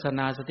นุปัสสน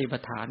าสติปั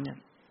ฏฐานเนี่ย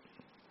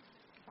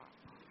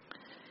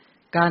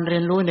การเรี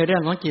ยนรู้ในเรื่อ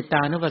งของจิตต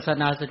านุปัสส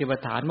นาสติปัฏ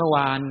ฐานเมื่อว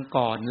าน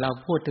ก่อนเรา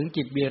พูดถึง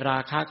จิตมีรา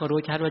คะก็รู้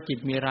ชัดว่าจิต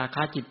มีราค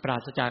ะจิตปรา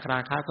ศจากรา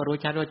คะก็รู้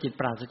ชัดว่าจิต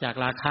ปราศจาก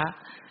ราคะ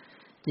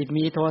จิต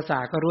มีโทสะ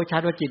ก็รู้ชั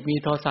ดว่าจิตมี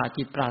โทสะ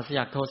จิตปราศจ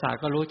ากโทสะ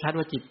ก็รู้ชัด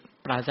ว่าจิต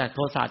ปราศจากโท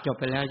สะจบ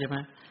ไปแล้วใช่ไหม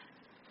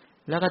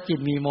แล้วก็จิต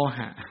มีโมห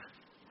ะ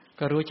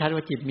ก็รู้ชัด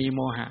ว่าจิตมีโ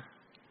มหะ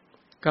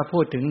ก็พู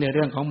ดถึงในเ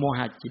รื่องของโมห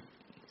ะจิต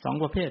สอง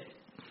ประเภท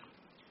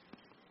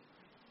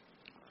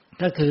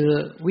ก็คือ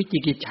วิจิ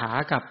กิจฉา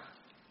กับ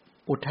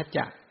อุทธัจจ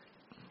ะ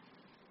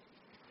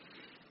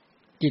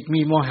จิต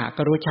มีโมหะ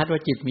ก็รู้ชัดว่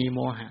าจิตมีโม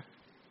หะ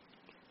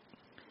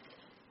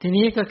ที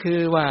นี้ก็คือ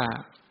ว่า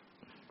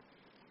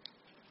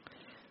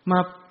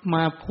ม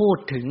าพูด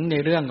ถึงใน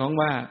เรื่องของ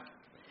ว่า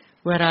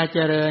เวลาเจ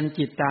ริญ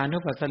จิตตานุ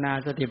ปัสสนา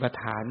สติปัฏ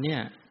ฐานเนี่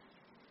ย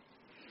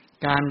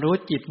การรู้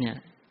จิตเนี่ย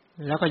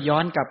แล้วก็ย้อ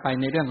นกลับไป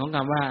ในเรื่องของค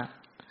ำว่า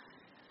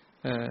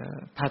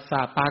ผัสส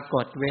ะปราก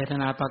ฏเวท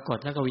นาปรากฏ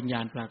แล้วก็วิญญ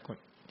าณปรากฏ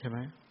ใช่ไหม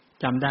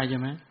จำได้ใช่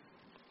ไหม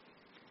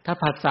ถ้า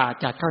ผัสสะ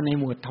จัดเข้าใน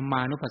หมวดธรรม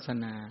านุปัสส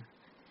นา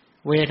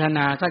เวทน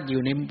าก็อ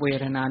ยู่ในเว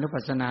ทนานุ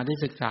ปัสสนาที่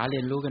ศึกษาเรี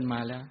ยนรู้กันมา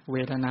แล้วเว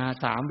ทนา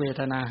3เว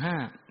ทนา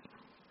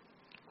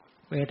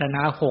5เวทน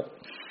า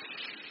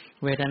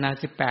6เวทนา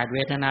18เว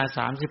ทนา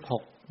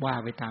36ว่า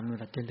ไปตามนู้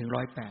นจนถึง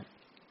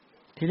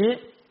108ทีนี้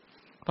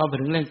พอมา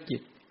ถึงเรื่องจิ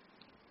ต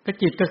ก็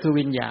จิตก็คือ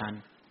วิญญาณ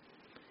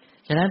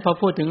ฉะนั้นพอ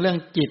พูดถึงเรื่อง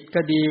จิต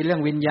ก็ดีเรื่อ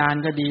งวิญญาณ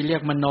ก็ดีเรีย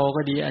กมโน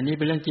ก็ดีอันนี้เ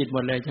ป็นเรื่องจิตหม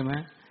ดเลยใช่ไหม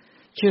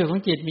ชื่อของ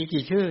จิตมี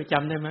กี่ชื่อจ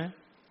ำได้ไหม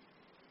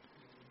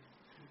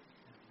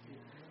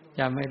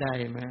จำไม่ได้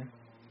ไหม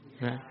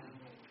นะ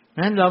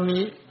นั้นเรา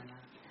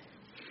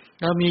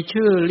มี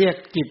ชื่อเรียก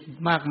จิต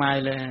มากมาย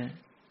เลย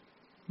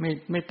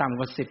ไม่ต่ำ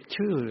กว่า10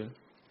ชื่อ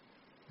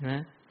น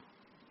ะ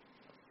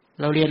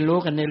เราเรียนรู้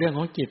กันในเรื่องข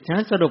องจิตฉะ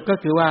นั้นสรุปก็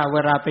คือว่าเว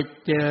ลาไป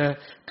เจอ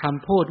ค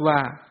ำพูดว่า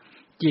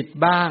จิต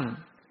บ้าง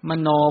ม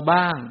โน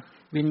บ้าง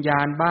วิญญา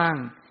ณบ้าง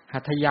หั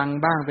ตถยัง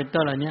บ้างเป็น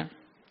ต้นเหล่านี้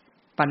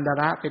ปันด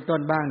ระเป็นต้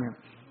นบ้างเนี่ย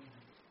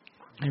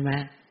เห็นไหม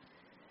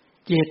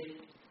จิต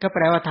ก็แป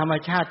ลว่าธรรม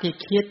ชาติที่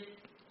คิด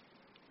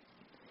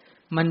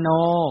มโน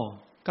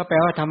ก็แปล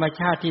ว่าธรรม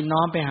ชาติที่น้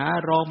อมไปหาอ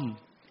ารมณ์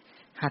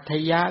หัตถ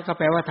ยะก็แ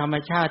ปลว่าธรรม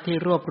ชาติที่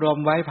รวบรวม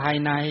ไว้ภาย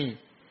ใน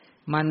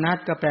มนัส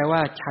ก็แปลว่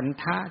าฉัน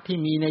ทะที่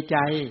มีในใจ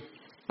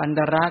ปันด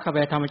ระก็แป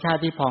ลธรรมชาติ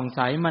ที่ผ่องใส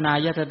มนา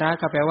ยตนะ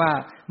ก็แปลว่า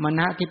ม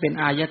นะที่เป็น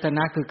อายตน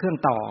ะคือเครื่อง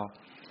ต่อ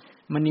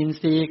มนิน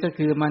ทรีย์ก็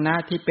คือมนะ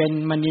ที่เป็น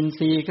มนินท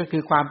รีย์ก็คื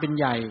อความเป็น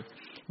ใหญ่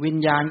วิญ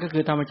ญาณก็คื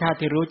อธรรมชาติ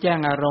ที่รู้แจ้ง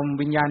อารมณ์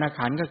วิญญาณ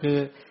ขันธ์ก็คือ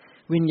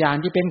วิญญาณ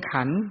ที่เป็น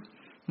ขันธ์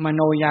มโ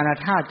นญาณ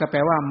ธาตุก็แปล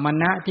ว่าม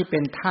นะที่เป็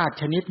นธาตุ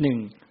ชนิดหนึ่ง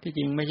ที่จ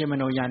ริงไม่ใช่ม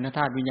โนญาณธ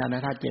าตุวิญญาณ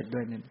ธาตุ7ด้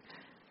วยนั่น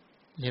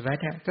เห็นไหม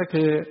เนี่ยก็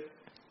คือ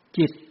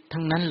จิต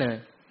ทั้งนั้นเลย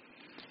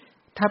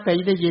ถ้าไป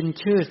ได้ยิน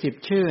ชื่อ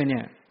10ชื่อเนี่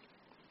ย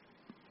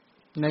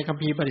ในคัม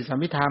ภีร์ปฏิสัม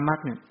ภิธามรรค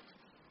เนี่ย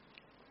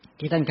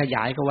ที่ท่านขย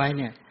ายเอาไว้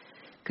เนี่ย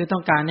คือต้อ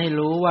งการให้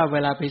รู้ว่าเว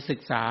ลาไปศึ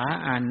กษา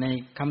อ่านใน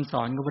คำส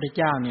อนของพระพุทธ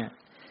เจ้าเนี่ย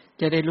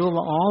จะได้รู้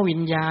ว่าอ๋อวิ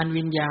ญญาณ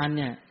เ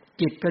นี่ย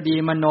จิตก็ดี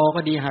มโน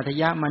ก็ดีหัตถ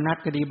ยะมนัส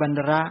ก็ดีบันด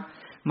ระ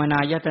มนา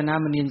ยตนะ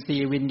มนินทรี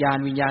ย์วิญญา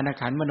ณ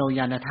ขันธ์มโนญ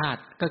าณธาตุ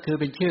ก็คือ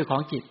เป็นชื่อขอ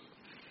งจิต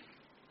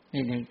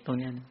นี่ตรง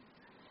นี้นะ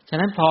ฉะ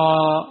นั้นพอ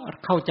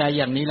เข้าใจ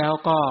อย่างนี้แล้ว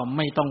ก็ไ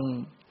ม่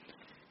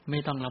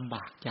ต้องลำบ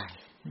ากใจ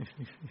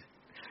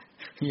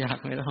อยาก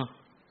ไหมล่ะ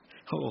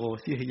โอ้โห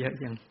ชื่อเยอะ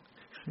อย่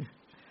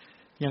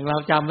างเรา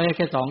จำไว้แ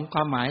ค่2คว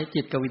ามหมาย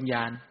จิตกับวิญญ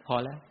าณพอ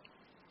แล้ว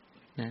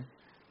นะ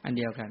อันเ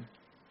ดียวกัน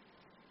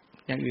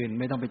อย่างอื่น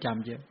ไม่ต้องไปจ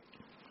ำเยอะ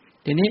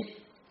ทีนี้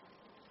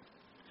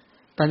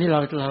ตอนนี้เ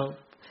รา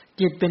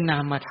จิตเป็นน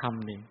ามธรรม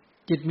นี่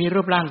จิตมี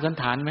รูปร่างสัน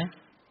ฐานไหม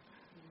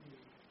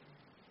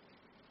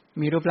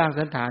มีรูปร่าง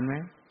สันฐานไหม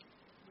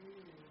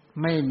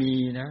ไม่มี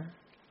นะ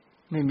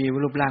ไม่มี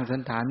รูปร่างสั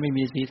นฐานไม่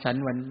มีสีสัน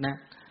วันนะ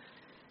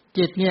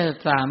จิตเนี่ย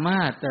สาม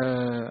ารถ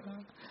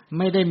ไ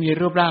ม่ได้มี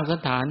รูปร่างสัน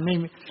ฐานไม่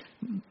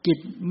จิต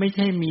ไม่ใ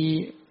ช่มี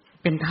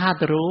เป็นธาตุ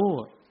รู้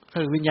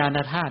คือวิญญาณ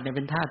ธาตุเนี่ยเ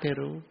ป็นธาตุที่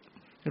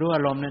รู้อ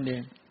ารมณ์นั่นเอ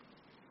ง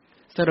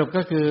สรุป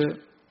ก็คือ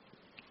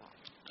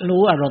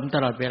รู้อารมณ์ต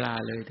ลอดเวลา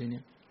เลยที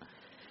นี้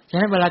ฉะ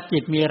นั้นเวลาจิ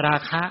ตมีรา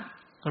คะ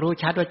รู้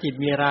ชัดว่าจิต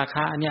มีราค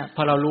ะเนี่ยพ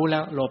อเรารู้แล้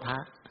วโลภะ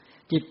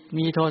จิต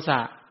มีโทสะ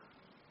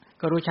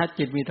ก็รู้ชัด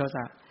จิตมีโทส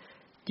ะ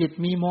จิต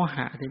มีโมห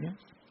ะทีนี้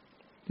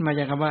มาจ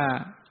ากคำว่า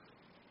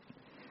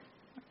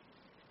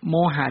โม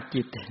หะ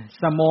จิต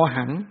สโม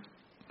หัง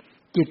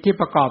จิตที่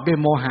ประกอบด้วย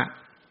โมหะ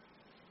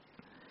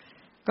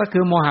ก็คื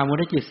อโมหะมู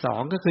ลจิต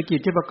2ก็คือจิต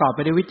ที่ประกอบไป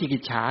ด้วยวิจิกิ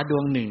จฉาด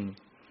วง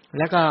1แ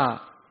ล้วก็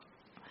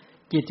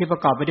จิตที่ปร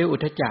ะกอบไปด้วยอุ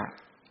ทธัจจะ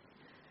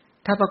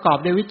ถ้าประกอบ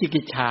ด้วยวิจิ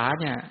กิจฉา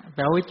เนี่ยแป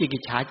ลว่าวิจิกิ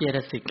จฉาเจต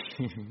สิก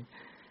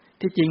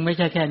ที่จริงไม่ใ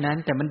ช่แค่นั้น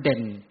แต่มันเ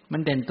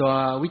ด่นตัว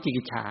วิจิ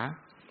กิจฉา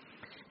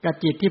กับ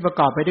จิตที่ประ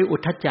กอบไปด้วยอุ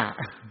ทธัจจะ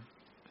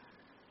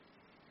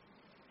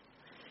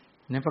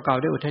นั้นประกอบ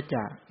ด้วยอุทธัจจ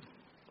ะ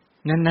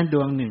นั้นด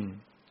วง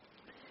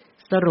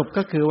1สรุป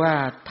ก็คือว่า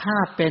ถ้า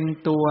เป็น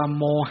ตัว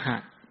โมหะ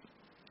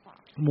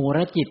มูล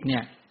จิตเนี่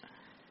ย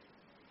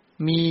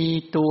มี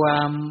ตัว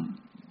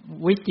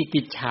วิจิ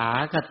กิจฉา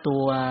กับตั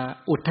ว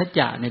อุทธัจจ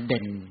ะเนี่ยเ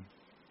ด่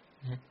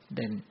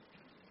น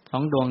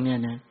2ดวงเนี่ย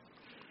นะ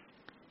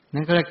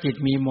นั่นก็เรียกจิต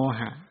มีโมห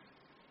ะ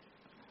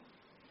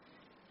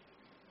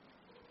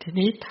ที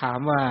นี้ถาม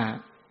ว่า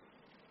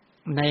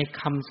ใน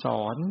คำส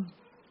อน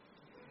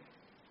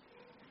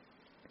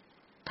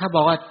ถ้าบ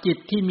อกว่าจิต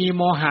ที่มี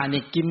โมหะเ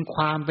นี่ยกินค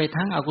วามไป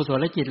ทั้งอกุศ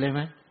ลจิตเลยไห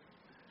ม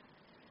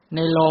ใน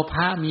โลภ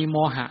ะมีโม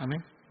หะไหม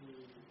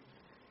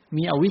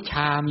มีอวิชช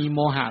ามีโม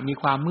หะมี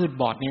ความมืด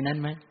บอดในนั้น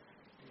ไหม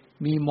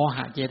มีโมห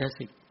ะเจต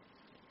สิก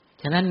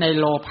ฉะนั้นใน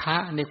โลภะ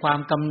ในความ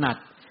กำหนัด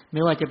ไ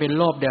ม่ว่าจะเป็น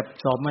โลภแบบ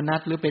โสมนั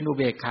สหรือเป็นอุ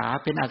เบกขา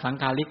เป็นอสัง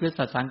ขาริกหรือ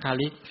สัสสังขา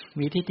ริก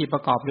มีทิฏฐิปร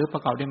ะกอบหรือปร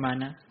ะกอบด้วยมา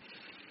นะ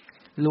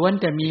ล้วน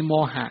แต่มีโม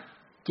หะ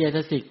เจต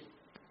สิก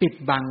ปิด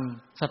บัง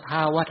สภ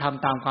าวะธรรม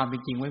ตามความเป็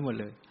นจริงไว้หมด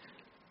เลย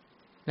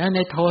แล้วใน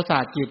โทสะ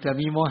จิตจะ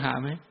มีโมหะ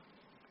ไหม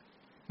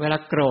เวลา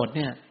โกรธเ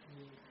นี่ย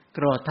โก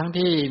รธทั้ง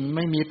ที่ไ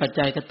ม่มีปัจ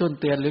จัยกระตุ้น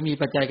เตือนหรือมี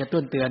ปัจจัยกระ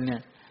ตุ้นเตือนเนี่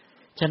ย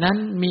ฉะนั้น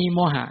มีโม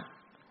หะ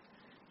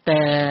แ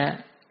ต่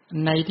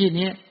ในที่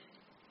นี้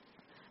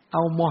เอ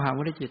าโมหะ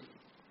มูลจิต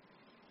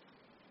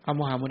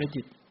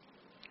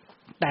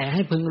แต่ใ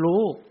ห้พึง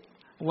รู้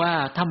ว่า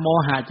ถ้าโม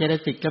หะเจต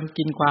สิกกำ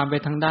กินความไป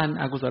ทางด้าน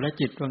อกุศล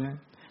จิตว่างั้น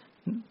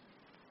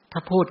ถ้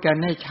าพูดกัน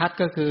ให้ชัด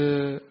ก็คือ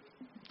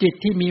จิต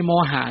ที่มีโม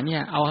หะเนี่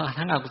ยเอา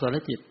ทั้งอกุศล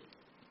จิต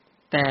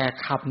แต่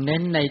ขับเน้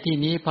นในที่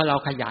นี้เพราะเรา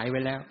ขยายไว้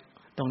แล้ว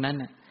ตรงนั้น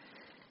น่ะ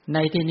ใน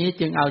ที่นี้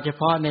จึงเอาเฉ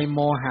พาะในโม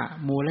หะ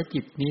มูลจิ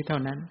ตนี้เท่า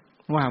นั้น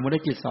โมหะมูล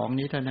จิต2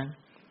นี้เท่านั้น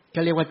ก็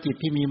เรียกว่าจิต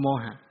ที่มีโม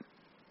หะ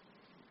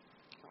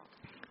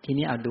ที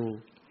นี้เอาดู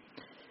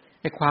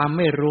ไอ้ความไ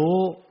ม่รู้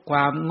คว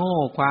ามโง่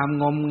ความ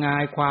งมงา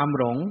ยความ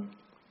หลง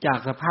จาก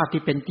สภาพ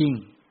ที่เป็นจริง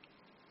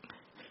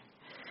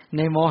ใ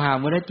นโมหะ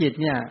มูลจิต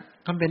เนี่ย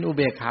ก็เป็นอุเ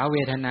บกขาเว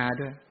ทนา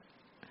ด้วย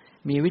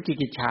มีวิจิ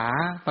กิจฉา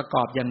ประก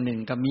อบอย่างหนึ่ง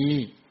กับมี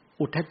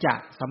อุทธัจจะ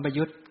สัมป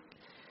ยุต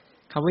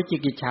คำวิจิ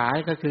กิจฉา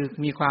ก็คือ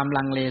มีความ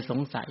ลังเลส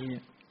งสัย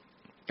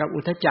กับอุ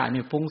ทธัจจะเ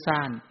นี่ยฟุ้งซ่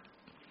าน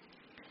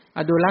เอ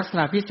าดูลักษณ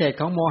ะพิเศษ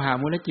ของโมหะ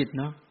มูลจิต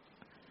เนาะ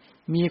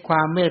มีคว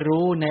ามไม่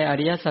รู้ในอ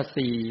ริยสัจ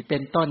สี่เป็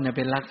นต้นเนี่ยเ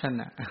ป็นลักษ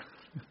ณะ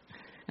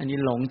อันนี้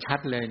หลงชัด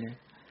เลยเนี่ย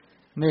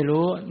ไม่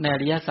รู้ในอ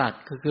ริยสัจ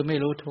คือไม่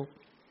รู้ทุกข์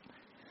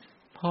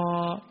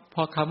พ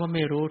อคำว่าไ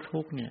ม่รู้ทุ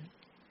กข์เนี่ย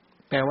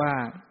แปลว่า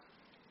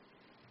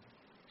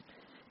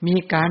มี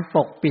การป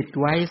กปิด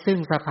ไว้ซึ่ง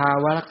สภา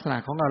วะลักษณะ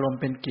ของอารมณ์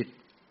เป็นกิจ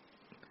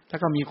แล้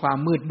วก็มีความ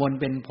มืดมน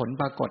เป็นผล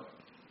ปรากฏ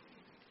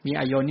มี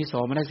อโยนิโส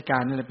มนสิกา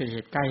รนั่นแหละเป็นเห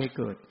ตุใกล้ให้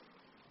เกิด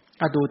เ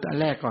อาดูอัน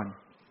แรกก่อน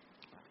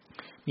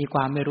มีคว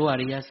ามไม่รู้อ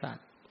ริยสัจ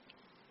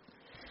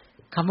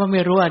คำว่าไ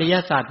ม่รู้อริย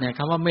สัจเนี่ยค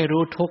ำว่าไม่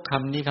รู้ทุกข์ค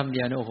ำนี้คำเดี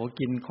ยวเนี่ยโอ้โห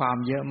กินความ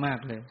เยอะมาก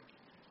เลย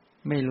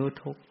ไม่รู้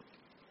ทุกข์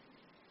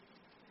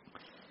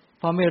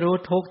พอไม่รู้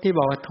ทุกข์ที่บ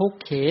อกว่าทุกข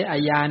เขอา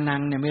ยานั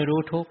งเนี่ยไม่รู้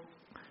ทุกข์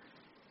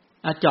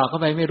เจาะเข้า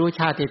ไปไม่รู้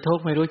ชาติทุก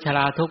ข์ไม่รู้ชร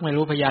าทุกข์ไม่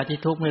รู้พยาธิ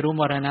ทุกข์ไม่รู้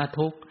มรณะ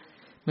ทุกข์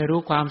ไม่รู้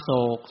ความโศ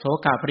กโศ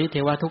กปริเท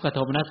วทุกขโท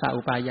มนัสสะ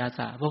อุปายาส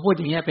ะพอพูด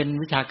อย่างเงี้ยเป็น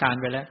วิชาการ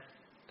ไปแล้ว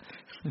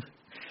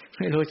ไ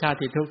ม่รู้ชาติ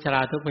ทุกข์ชร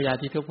าทุกข์พยา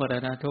ธิทุกข์มร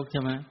ณะทุกข์ใ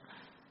ช่ไหม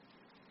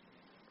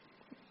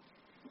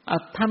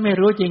ถ้าไม่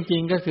รู้จริ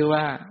งๆก็คือ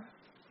ว่า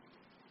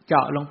เจ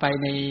าะลงไป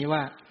ในว่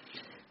า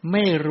ไ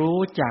ม่รู้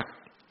จัก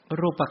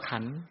รูปขั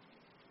นธ์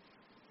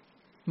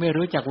ไม่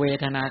รู้จักเว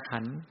ทนาขั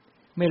นธ์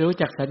ไม่รู้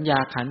จักสัญญา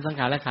ขันธ์สัง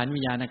ขารขันธ์วิ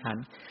ญญาณขัน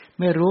ธ์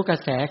ไม่รู้กระ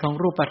แสของ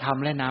รูปธรรม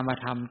และนาม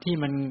ธรรมที่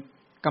มัน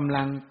กำ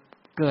ลัง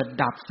เกิด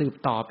ดับสืบ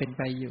ต่อเป็นไ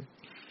ปอยู่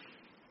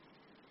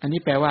อันนี้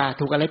แปลว่า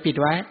ถูกอะไรปิด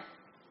ไว้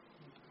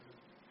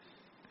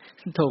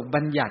ถูก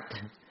บัญญัติ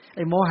ไ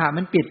อ้โมหะ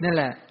มันปิดนั่น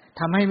แหละ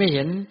ทำให้ไม่เ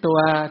ห็นตัว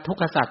ทุก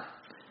ขสัจ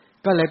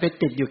ก็เลยไป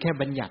ติดอยู่แค่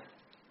บัญญัติ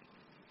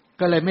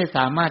ก็เลยไม่ส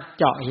ามารถ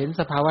เจาะเห็น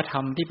สภาวธร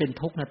รมที่เป็น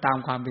ทุกข์ตาม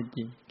ความเป็นจ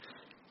ริง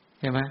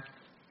เห็นไหม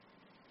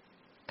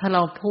ถ้าเร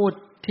าพูด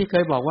ที่เค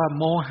ยบอกว่า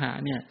โมหะ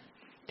เนี่ย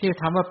ที่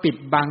ทำว่าปิด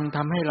บังท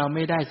ำให้เราไ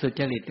ม่ได้สุ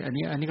จริตอัน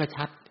นี้ก็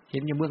ชัดเห็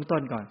นอยู่เบื้องต้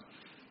นก่อน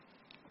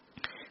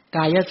ก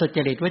ายสุจ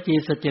ริตวจี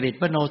สุจริต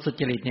มโนสุ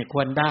จริตเนี่ยค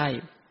วรได้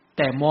แ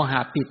ต่โมหะ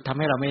ปิดทำใ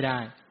ห้เราไม่ได้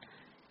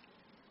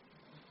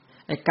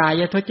ไอ้กา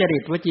ยทุจริ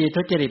ตวจี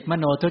ทุจริตม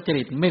โนทุจ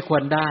ริตไม่คว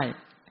รได้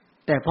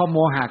แต่พอโม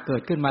หะเกิ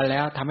ดขึ้นมาแล้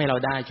วทำให้เรา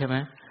ได้ใช่ไหม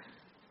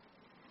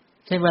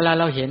เช่นเวลา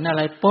เราเห็นอะไ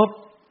รปุ๊บ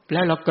แล้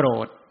วเราโกร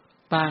ธ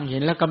บ้างเห็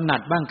นแล้วกำหนั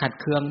ดบ้างขัด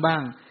เคืองบ้า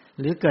ง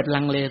หรือเกิดลั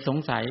งเลสง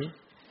สัย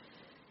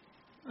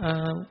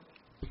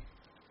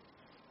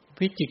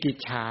วิจิกิจ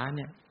ฉาเ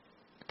นี่ย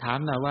ถาม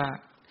หน่อยว่า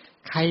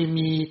ใคร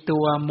มีตั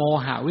วโม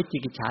หะวิจิ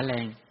กิจฉาแร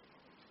ง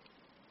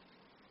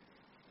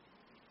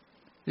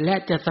และ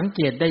จะสังเ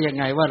กตได้ยัง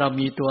ไงว่าเรา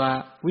มีตัว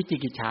วิจิ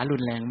กิจฉารุ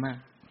นแรงมาก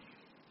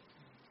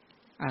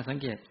สัง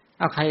เกต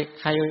เอาใ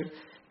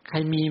คร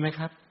มีไหม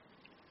ครับ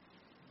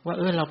ว่า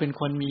เราเป็น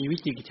คนมีวิ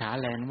จิกิจฉา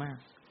แรงมาก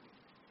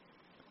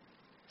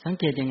สัง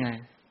เกตยังไง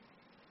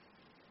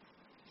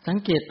สัง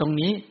เกตตรง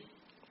นี้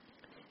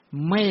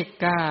ไม่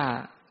กล้า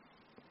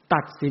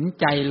ตัดสิน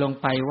ใจลง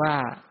ไปว่า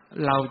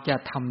เราจะ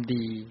ทำ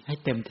ดีให้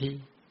เต็มที่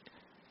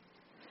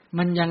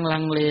มันยังลั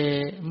งเล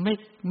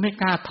ไม่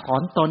กล้าถอ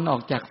นตนออ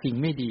กจากสิ่ง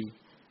ไม่ดี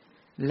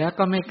แล้ว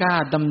ก็ไม่กล้า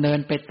ดำเนิน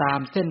ไปตาม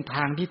เส้นท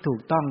างที่ถูก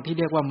ต้องที่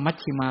เรียกว่ามัช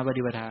ฌิมาป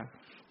ฏิปทา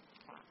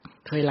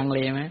เคยลังเล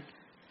ไหม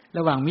ร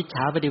ะหว่างมิจฉ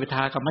าปฏิปท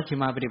ากับมัชฌิ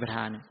มาปฏิปท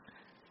าเนี่ย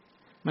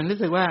มันรู้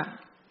สึกว่า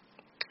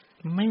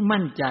ไม่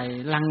มั่นใจ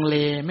ลังเล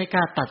ไม่ก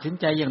ล้าตัดสิน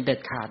ใจอย่างเด็ด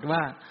ขาดว่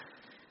า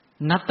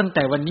นับตั้งแ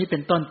ต่วันนี้เป็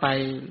นต้นไป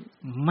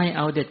ไม่เ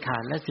อาเด็ดขา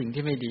ดและสิ่ง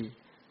ที่ไม่ดี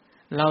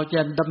เราจ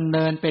ะดำเ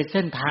นินไปเ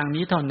ส้นทาง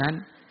นี้เท่านั้น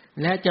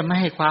และจะไม่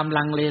ให้ความ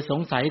ลังเลส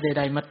งสัยใ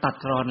ดๆมาตัด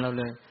รอนเรา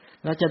เลย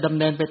เราจะดำ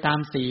เนินไปตาม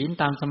ศีล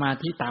ตามสมา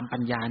ธิตามปั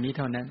ญญานี้เ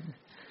ท่านั้น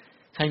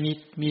ใคร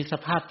มีส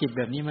ภาพจิตแ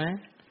บบนี้ไหม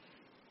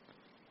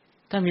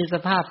ถ้ามีส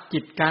ภาพจิ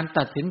ตการ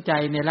ตัดสินใจ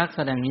ในลักษ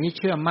ณะนี้เ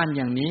ชื่อมั่นอ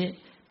ย่างนี้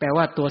แปล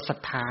ว่าตัวศรัท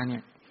ธาเนี่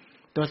ย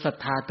ตัวศรัท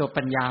ธาตัว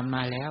ปัญญาม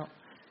าแล้ว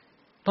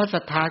เพราะศรั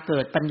ทธาเกิ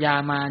ดปัญญา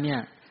มาเนี่ย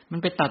มัน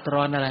ไปตัดร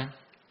อนอะไร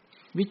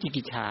วิจิ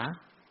กิจฉา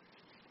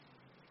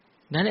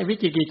นั้นไอ้วิ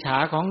จิกิจฉา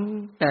ของ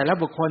แต่ละ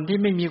บุคคลที่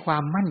ไม่มีควา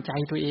มมั่นใจ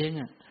ตัวเอง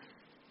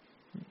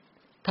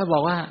ถ้าบอ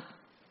กว่า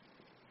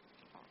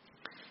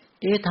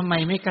ทำไม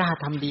ไม่กล้า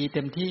ทำดีเ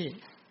ต็มที่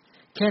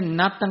เช่น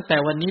นับตั้งแต่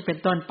วันนี้เป็น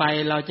ต้นไป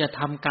เราจะ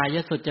ทำกาย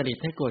สุจริต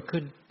ให้เกิด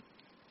ขึ้น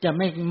จะ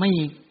ไม่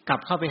กลับ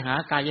เข้าไปหา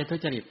กายทุ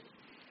จริต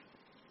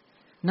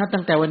นับ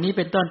ตั้งแต่วันนี้เ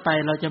ป็นต้นไป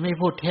เราจะไม่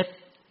พูดเท็จ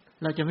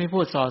เราจะไม่พู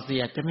ดส่อเสี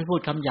ยดจะไม่พูด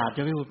คำหยาบจ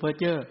ะไม่พูดเพ้อ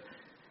เจ้อ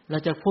เรา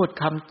จะพูด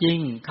คำจริง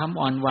คำ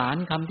อ่อนหวาน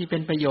คำที่เป็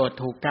นประโยชน์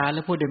ถูกกาลแล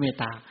ะพูดด้วยเมต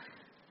ตา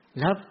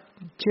แล้ว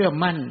เชื่อ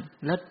มั่น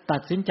และตั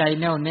ดสินใจ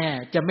แน่วแน่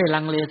จะไม่ลั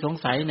งเลสง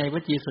สัยในว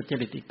จีสุจ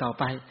ริตอีกต่อ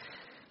ไป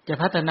จะ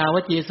พัฒนาว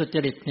จีสุจ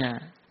ริตเนี่ย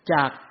จ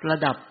ากระ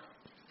ดับ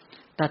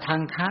ตทั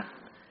งคะ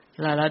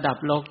ระดับ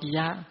โลกิย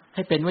ะใ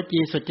ห้เป็นวจี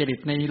สุจริต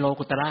ในโล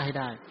กุตระให้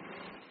ได้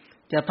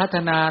จะพัฒ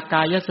นาก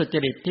ายสุจ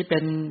ริตที่เป็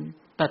น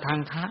ตทัง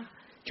คะ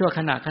ชั่วข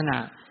ณะ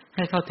ใ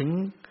ห้เข้าถึง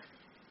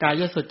กา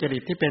ยสุจริ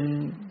ตที่เป็น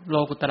โล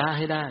กุตระใ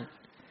ห้ได้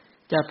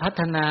จะพั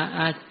ฒนา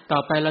ต่อ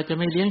ไปเราจะ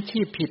ไม่เลี้ยงชี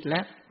พผิดแล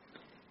ะ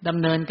ด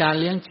ำเนินการ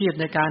เลี้ยงชีพ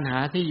ในการหา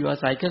ที่อยู่อา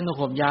ศัยเครื่องนุ่ง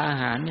ห่มยาอา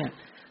หารเนี่ย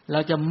เรา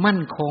จะมั่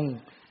นคง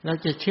เรา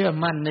จะเชื่อ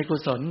มั่นในกุ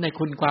ศลใน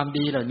คุณความ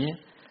ดีเหล่านี้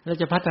เรา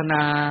จะพัฒน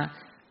า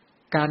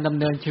การดำ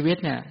เนินชีวิต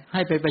เนี่ยใ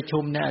ห้ไปประชุ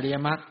มในอริย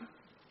มรรค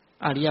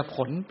อริยผ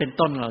ลเป็น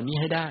ต้นเหล่านี้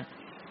ให้ได้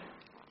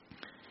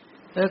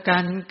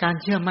การ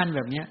เชื่อมั่นแบ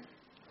บนี้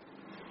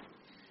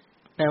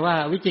แปลว่า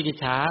วิจิกิจ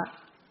ฉา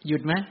หยุ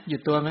ดไหมหยุ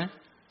ดตัวไหม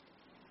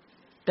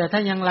แต่ถ้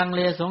ายังลังเ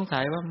ลสงสั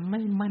ยว่าไ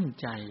ม่มั่น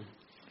ใจ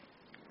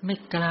ไม่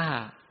กล้า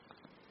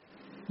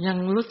ยัง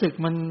รู้สึก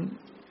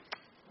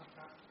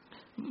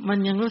มัน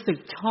ยังรู้สึก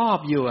ชอบ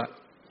อยู่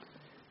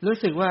รู้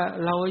สึกว่า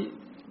เ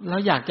รา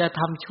อยากจะ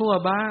ทำชั่ว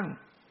บ้าง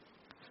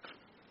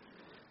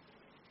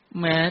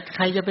แม้ใค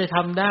รจะไปท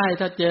ำได้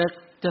ถ้าเจอ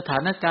สถา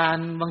นการ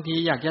ณ์บางที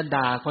อยากจะ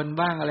ด่าคน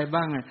บ้างอะไร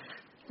บ้าง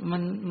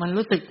มัน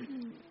รู้สึก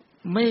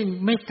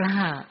ไม่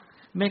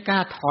กล้า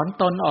ถอน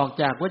ตนออก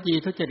จากวจี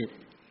ทุจริต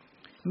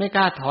ไม่ก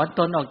ล้าถอน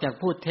ตนออกจาก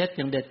พูดเท็จอ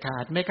ย่างเด็ดขา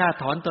ดไม่กล้า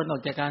ถอนตนออ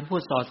กจากการพู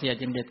ดส่อเสียด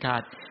อย่างเด็ดขา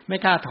ดไม่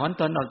กล้าถอน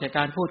ตนออกจากก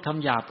ารพูดค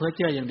ำหยาบเพ้อเ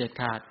จ้ออย่างเด็ด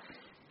ขาด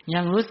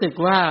ยังรู้สึก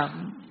ว่า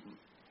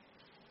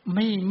ไ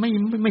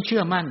ม่เชื่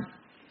อมั่น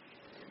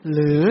ห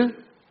รือ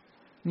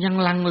ยัง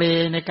ลังเล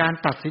ในการ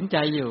ตัดสินใจ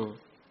อยู่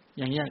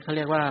อย่างนี้เขาเ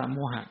รียกว่าโม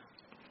หะ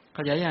เข้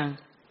าใจยัง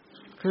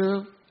คือ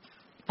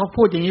พอ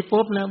พูดอย่างนี้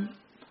ปุ๊บแล้ว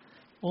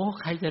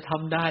ใครจะท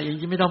ำได้อย่าง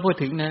นี้ไม่ต้องพูด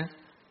ถึงนะ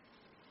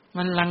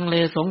มันลังเล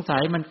สงสั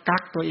ยมันกั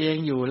กตัวเอง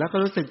อยู่แล้วก็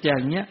รู้สึกอย่า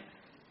งเงี้ย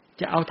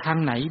จะเอาทาง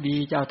ไหนดี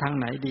จะเอาทาง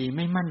ไหนดีไ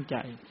ม่มั่นใจ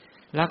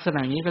ลักษณะ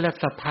นี้ก็เรียก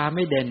ศรัทธาไ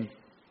ม่เด่น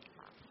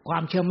ควา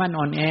มเชื่อมั่น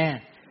อ่อนแอ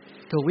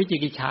ถูกวิจิ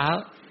กิจฉา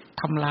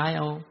ทำร้ายเ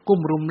อากุ้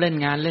มรุมเล่น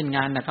งาน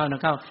นะเข้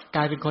าก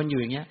ลายเป็นคนอยู่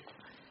อย่างเงี้ย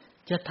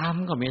จะท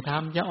ำก็ไม่ท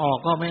ำจะออก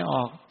ก็ไม่อ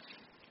อก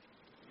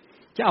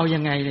จะเอายั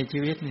งไงในชี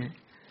วิตเนี่ย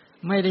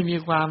ไม่ได้มี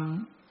ความ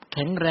แ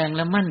ข็งแรงแ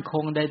ละมั่นค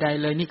งใด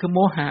ๆเลยนี่คือโม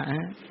หะ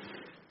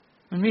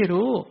มันไม่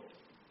รู้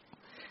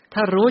ถ้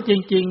ารู้จ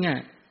ริง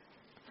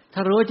ๆถ้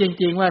ารู้จ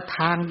ริงๆว่าท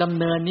างดำ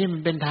เนินนี้มั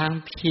นเป็นทาง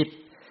ผิด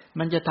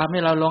มันจะทำให้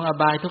เราลงอ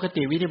บายทุกข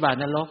ติวินิบาต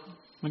นรก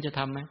มันจะท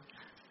ำไหม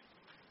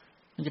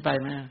มันจะไป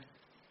ไหม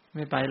ไ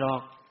ม่ไปหรอ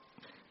ก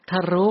ถ้า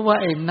รู้ว่า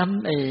ไอ้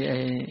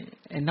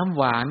น้ำ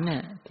หวานเนี่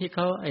ยที่เข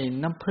าไอ้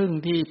น้ำผึ้ง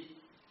ที่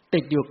ติ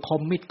ดอยู่ค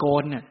มมีดโก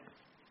นเนี่ย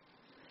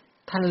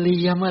ถ้าเลี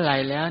ยเมื่อไหร่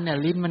แล้วเนี่ย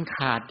ลิ้นมันข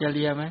าดจะเ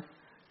ลียไหม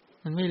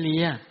มันไม่เลี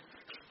ย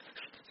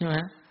ใช่ไหม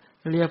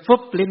เลียปุ๊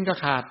บลิ้นก็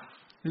ขาด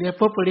เลีย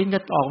ปุ๊บลิ้นก็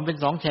ออกเป็น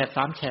2 แฉก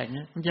 3 แฉกเ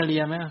นี่ยมันจะเลี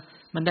ยไหม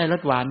มันได้ร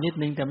สหวานนิด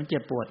นึงแต่มันเจ็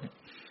บปวด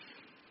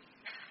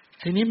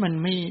ทีนี้มัน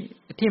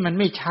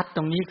ไม่ชัดต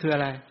รงนี้คืออ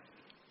ะไร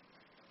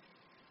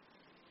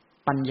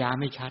ปัญญา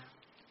ไม่ชัด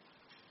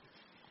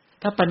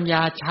ถ้าปัญญ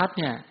าชัด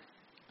เนี่ย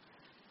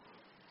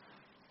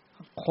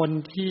คน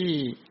ที่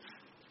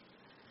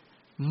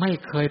ไม่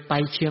เคยไป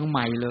เชียงให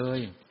ม่เลย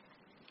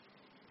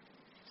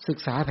ศึก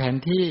ษาแผน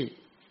ที่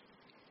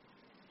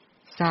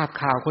ทราบ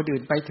ข่าวคนอื่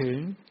นไปถึง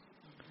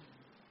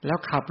แล้ว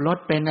ขับรถ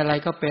เป็นอะไร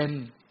ก็เป็น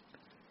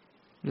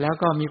แล้ว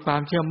ก็มีควา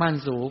มเชื่อมั่น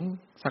สูง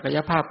ศักย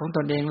ภาพของต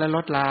นเองและร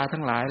ถลาทั้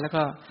งหลายแล้ว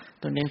ก็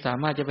ตนเองสา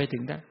มารถจะไปถึ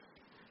งได้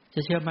จะ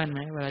เชื่อมั่นไหม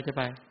เวลาจะไ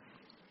ป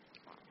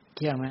เ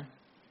ชื่อไหม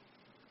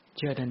เ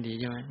ชื่อทันที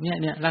ใช่ไหมเ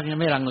นี่ยรักยัง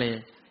ไม่ลังเล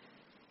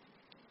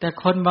แต่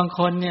คนบางค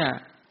นเนี่ย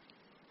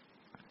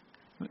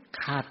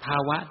ขาดภา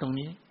วะตรง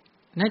นี้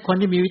ในคน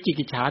ที่มีวิจิ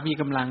กิจฉามี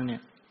กำลังเนี่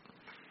ย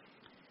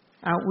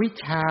เอาวิ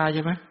ชาใ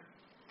ช่ไหม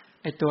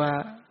ไอตัว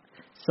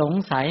สง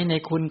สัยใน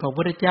คุณของพระ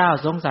พุทธเจ้า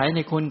สงสัยใน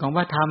คุณของพ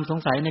ระธรรมสง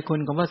สัยในคุณ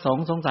ของพระสง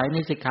ฆ์สงสัยใน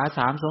สิกขาส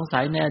ามสงสั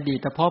ยในอดี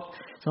ตภพ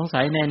สง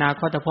สัยในอนา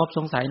คตภพส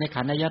งสัยใน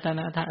ขันธ์อายตน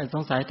ะส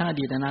งสัยทั้งอ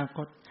ดีตอนาค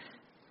ต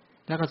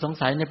แล้วก็สง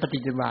สัยในปฏิ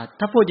จจสมุปบาท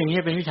ถ้าพูดอย่างนี้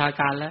เป็นวิชา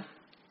การแล้ว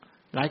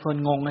หลายคน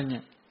งงกันเนี่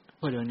ย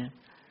พูดเดี๋ยวนี้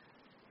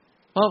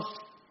เพราะ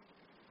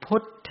พุ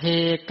ทเท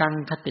กัง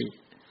คติ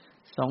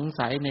สง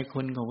สัยใน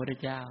คุณของพระพุทธ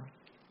เจ้า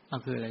เอา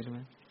คืออะไรรู้ไหม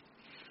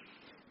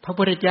พระ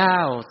พุทธเจ้า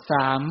ส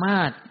าม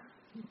ารถ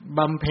บ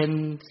ำเพ็ญ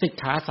สิก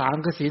ขาสาม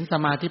คือศีลส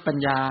มาธิปัญ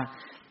ญา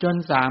จน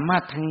สามาร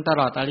ถแทงต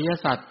ลอดอริย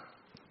สัจ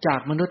จาก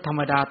มนุษย์ธรร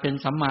มดาเป็น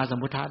สัมมาสัม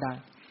พุทธะได้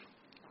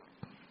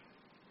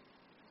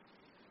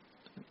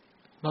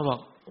เราบอก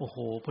โอ้โห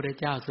พระพุทธ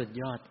เจ้าสุด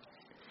ยอด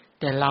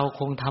แต่เรา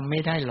คงทำไม่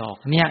ได้หรอก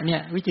เนี่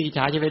ยวิจิกิจฉ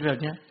าจะเป็นแบบ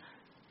นี้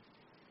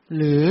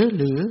ห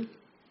รือ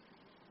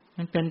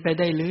มันเป็นไป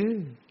ได้หรือ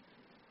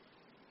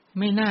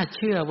ไม่น่าเ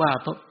ชื่อว่า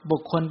บุ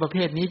คคลประเภ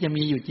ทนี้จะ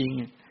มีอยู่จริง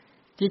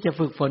ที่จะ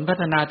ฝึกฝนพั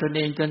ฒนาตนเ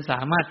องจนส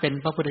ามารถเป็น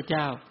พระพุทธเ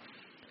จ้า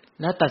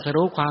และตรัส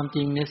รู้ความจ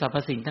ริงในสรรพ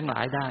สิ่งทั้งหล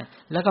ายได้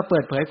แล้วก็เปิ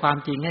ดเผยความ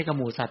จริงให้กับ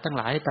หมู่สัตว์ทั้งห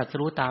ลายให้ตรัส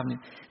รู้ตามเนี่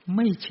ยไ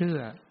ม่เชื่อ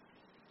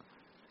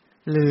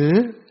หรือ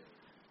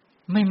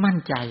ไม่มั่น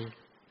ใจ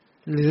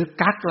หรือ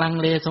กักลัง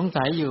เลสง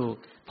สัยอยู่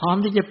พร้อม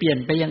ที่จะเปลี่ยน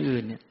ไปอย่าง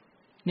อื่นเ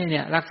นี่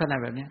ยลักษณะ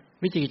แบบนี้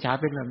วิจิกิจฉา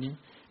เป็นแบบนี้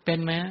เป็น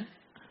ไหม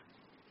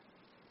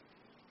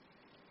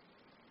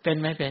เป็น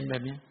แบ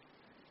บนี้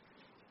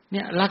เ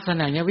นี่ยลักษ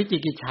ณะเนี้ยวิจิ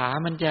กิจฉา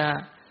มั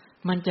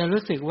นจะ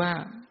รู้สึกว่า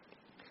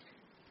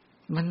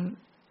มัน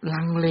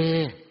ลังเ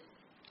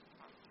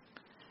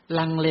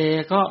ล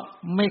ก็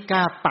ไม่ก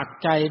ล้าปัก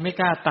ใจไม่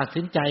กล้าตัด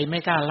สินใจไม่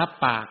กล้ารับ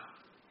ปาก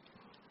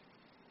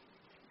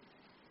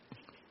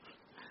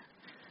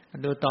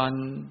ดูตอน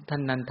ท่า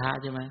นนันทะ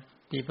ใช่ไหม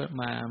ที่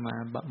ม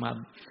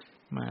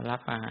ารั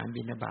บอาหาร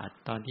บิณฑบาต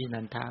ตอนที่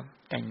นันทะ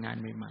แต่งงาน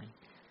ใหม่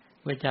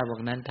ๆพระเจ้าบอ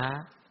กนันทะ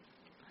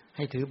ใ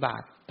ห้ถือบา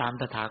ตรตาม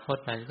ตถาคต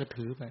ไปก็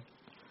ถือไป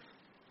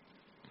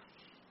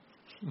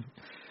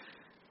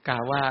กล่า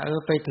วว่า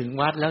ไปถึง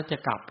วัดแล้วจะ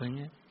กลับอย่างเ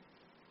งี้ย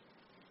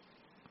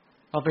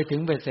พอไปถึง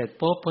เบ็ดเสร็จ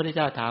ปุ๊บพระพุทธเ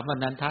จ้าถามว่า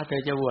นันทะเธ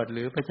อจะบวชห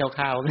รือพระเจ้า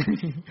ข้าว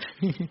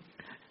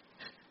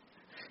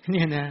เ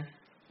นี่ยนะ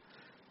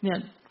เนี่ย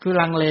คือ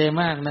ลังเล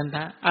มากนันท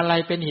ะอะไร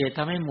เป็นเหตุท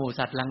ำให้หมู่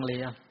สัตว์ลังเล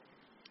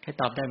ใคร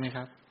ตอบได้ไหมค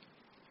รับ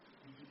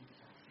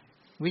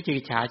วิจิ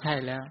กิจฉาใช่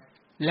แล้ว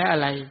และอะ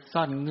ไร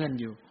ซ่อนเงื่อน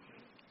อยู่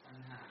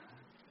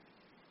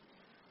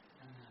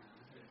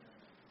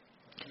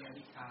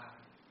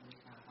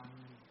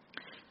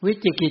วิ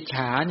จิกิจฉ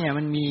าเนี่ย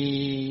มัน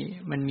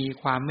มี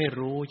ความไม่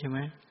รู้ใช่ไหม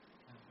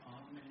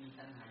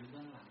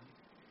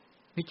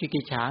วิจิ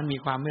กิจฉามี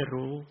ความไม่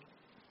รู้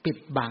ปิด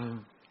บัง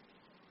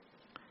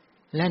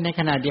และใน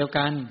ขณะเดียว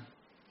กัน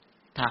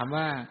ถาม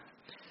ว่า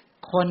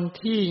คน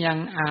ที่ยัง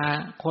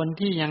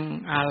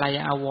อาลัย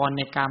อาวรณ์ใ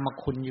นกาม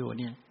คุณอยู่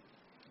เนี่ย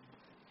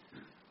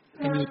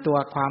มีตัว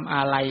ความอ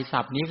าลัย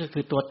ศัพท์นี้ก็คื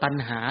อตัวตัณ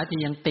หาที่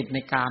ยังติดใน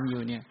กามอ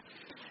ยู่เนี่ย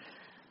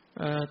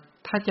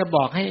ถ้าจะบ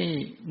อกให้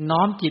น้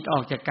อมจิตอ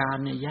อกจากกาม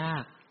เนี่ยยา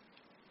ก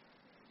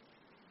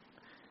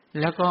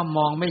แล้วก็ม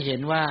องไม่เห็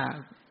นว่า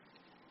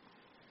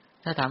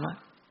ถ้าถามว่า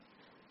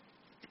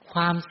คว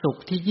ามสุข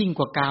ที่ยิ่ง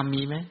กว่ากาม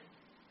มีไหม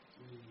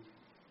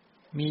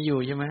มีอยู่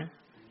ใช่ไหม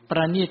ปร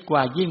ะณีตกว่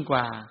ายิ่งก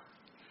ว่า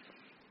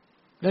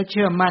แล้วเ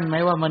ชื่อมั่นไหม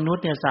ว่ามนุษ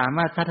ย์เนี่ยสาม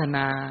ารถพัฒน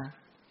า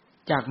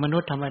จากมนุ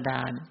ษย์ธรรมดา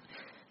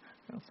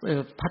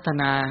พัฒ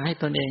นาให้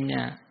ตนเองเ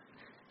นี่ย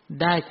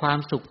ได้ความ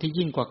สุขที่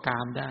ยิ่งกว่ากา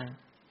มได้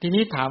ที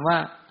นี้ถามว่า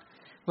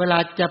เวลา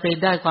จะไป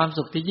ได้ความ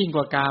สุขที่ยิ่งก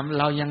ว่ากาม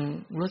เรายัง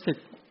รู้สึก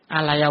อ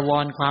ะไรอาว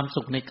รณ์ความ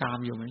สุขในกาม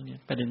อยู่ไหมเนี่ย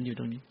ประเด็นอยู่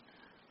ตรงนี้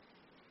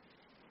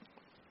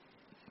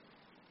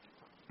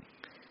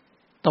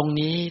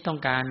ต้อง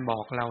การบอ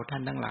กเราท่า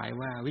นทั้งหลาย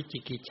ว่าวิจิ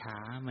กิจฉา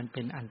มันเ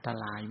ป็นอันต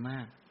รายมา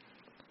ก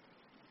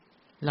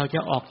เราจะ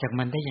ออกจาก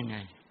มันได้ยังไง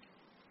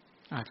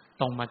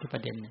ตรงมาที่ปร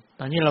ะเด็นเนี่ย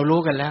ตอนนี้เรารู้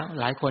กันแล้ว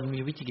หลายคนมี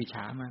วิจิกิจฉ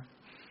ามา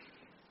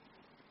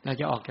เรา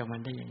จะออกจากมั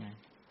นได้ยังไง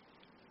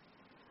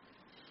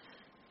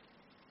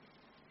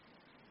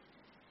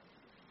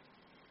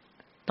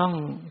ต้อง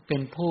เป็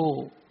นผู้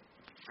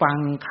ฟัง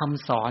ค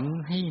ำสอน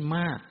ให้ม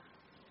าก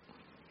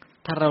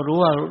ถ้าเรารู้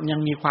ว่ายัง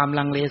มีความ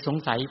ลังเลสง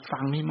สัยฟั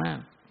งให้มาก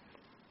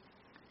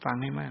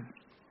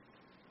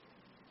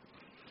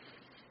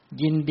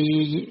ยินดี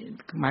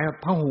หมายว่า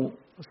พหู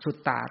สุต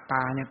ตาต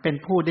าเนี่ยเป็น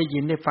ผู้ได้ยิ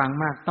นได้ฟัง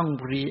มากต้อง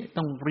เรียน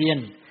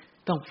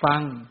ต้อง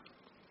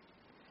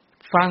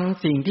ฟัง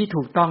สิ่งที่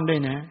ถูกต้องด้วย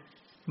นะ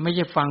ไม่ใ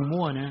ช่ฟัง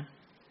มั่วนะ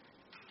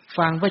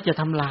ฟังเพื่อจะ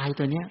ทำลาย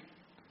ตัวเนี้ย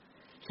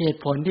เหตุ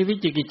ผลที่วิ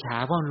จิกิจฉา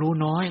เพราะรู้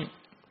น้อย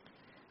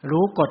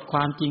รู้กฎคว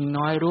ามจริง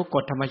น้อยรู้ก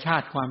ฎธรรมชา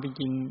ติความเป็น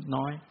จริง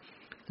น้อย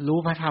รู้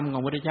พระธรรมขอ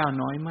งพระพุทธเจ้า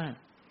น้อยมาก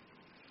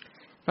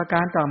ประกา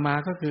รต่อมา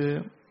ก็คือ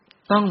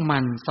ต้องห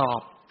มั่นสอ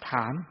บถ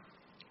าม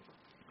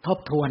ทบ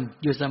ทวน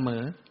อยู่เสม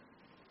อ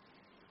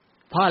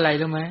เพราะอะไร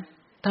รู้ไหม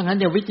ถ้างั้น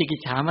เดี๋ยววิจิกิจ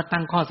ฉามา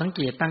ตั้งข้อสังเ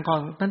กตตั้งข้อ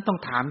ท่านต้อง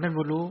ถามท่าน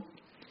ผู้รู้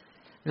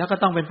แล้วก็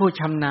ต้องเป็นผู้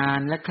ชำนาญ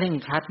และเคร่ง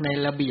ครัดใน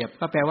ระเบียบ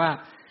ก็แปลว่า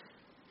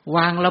ว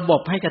างระบ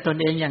บให้กับตน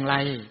เองอย่างไร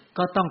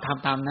ก็ต้องท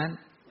ำตามนั้น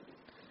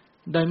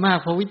โดยมาก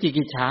พอวิจิ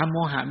กิจฉาโม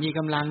หะมีก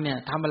ำลังเนี่ย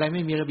ทำอะไรไ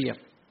ม่มีระเบียบ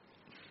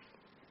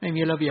ไม่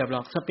มีระเบียบหร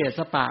อกสเปะส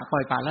ปะปล่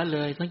อยปละละเล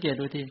ยสังเกต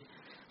ดูที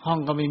ห้อง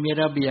ก็ไม่มี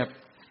ระเบียบ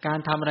การ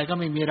ทำอะไรก็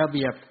ไม่มีระเ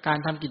บียบการ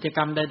ทำกิจกร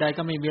รมใดๆ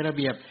ก็ไม่มีระเ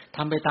บียบท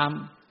ำไป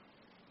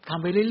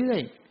เรื่อ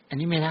ยๆอัน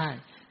นี้ไม่ได้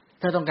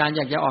ถ้าต้องการอ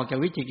ยากจะออกจาก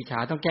วิจิกิจฉา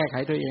ต้องแก้ไข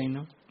ตัวเองเน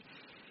าะ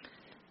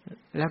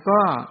แล้วก็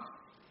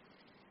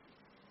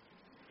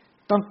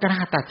ต้องกล้า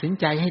ตัดสิน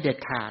ใจให้เด็ด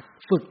ขาด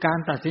ฝึกการ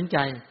ตัดสินใจ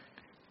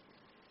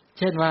เ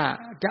ช่นว่า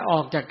จะออ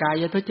กจากกา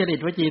ยทุจริต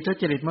วจีทุ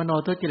จริตมโน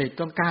ทุจริต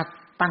ต้องกล้า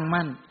ตั้ง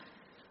มั่น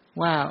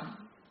ว่า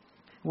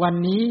วัน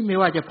นี้ไม่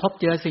ว่าจะพบ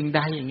เจอสิ่งใ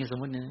ดอย่างนี้สม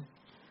มตินะ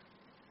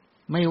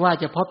ไม่ว่า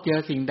จะพบเจอ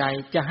สิ่งใด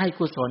จะให้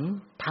กุศล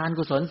ทาน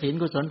กุศลศีล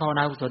กุศลภาวน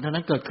ากุศลเท่า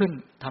นั้นเกิดขึ้น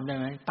ทำได้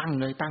ไหมตั้ง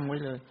เลยตั้งไว้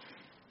เลย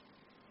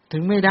ถึ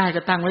งไม่ได้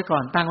ก็ตั้งไว้ก่อ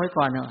นตั้งไว้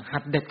ก่อนเนาะหั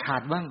ดเด็ดขา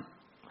ดบ้าง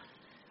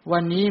วั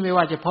นนี้ไม่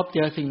ว่าจะพบเจ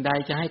อสิ่งใด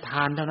จะให้ท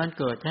านเท่านั้น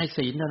เกิดจะให้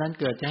ศีลเท่านั้น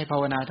เกิดจะให้ภา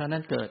วนาเท่านั้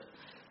นเกิด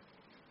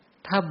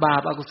ถ้าบา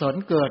ปอกุศล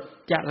เกิด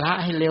จะละ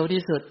ให้เร็ว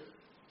ที่สุด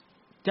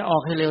จะออ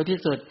กให้เร็วที่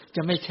สุดจ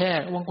ะไม่แช่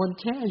บางคน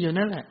แช่อยู่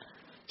นั่นแหละ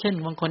เช่น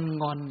บางคน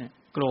งอนเนี่ย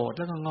โกรธแ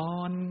ล้วก็งอ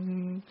น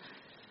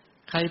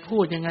ใครพู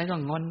ดยังไงก็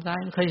งอนซ้าย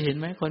เคยเห็น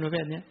ไหมคนประเภ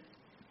ทนี้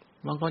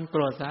บางคนโก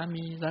รธสา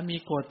มี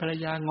โกรธภรร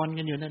ยางอน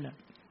กันอยู่นั่นแหละ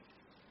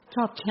ช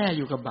อบแช่อ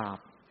ยู่กับบาป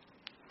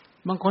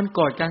บางคนโก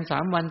รธกัน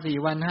3วัน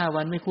4วัน5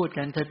วันไม่พูด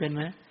กันเคยเป็นไ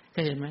หมเค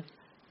ยเห็นไหม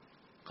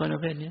คนปร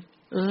ะเภทนี้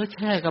แ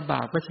ช่กับบ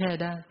าปก็แช่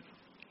ได้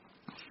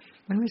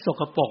มันไม่ส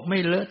กปรกไม่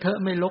เลอะเทอะ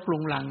ไม่รกรุ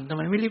งรังทำไ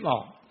มไม่รีบอ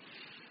อก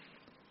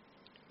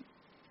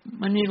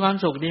มันมีความ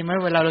สุขดีไหม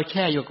เวลาเราแ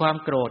ช่อยู่ความ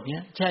โกรธเ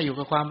นี้ยแช่อยู่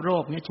กับความโล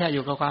ภเนี้ยแช่อ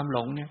ยู่กับความหล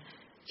งเนี้ย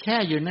แช่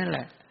อยู่นั่นแห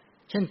ละ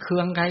เช่นเคื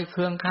องใครเ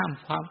คืองข้าม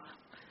ความ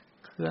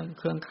เคื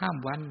องข้าม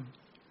วัน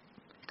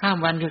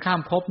คือข้า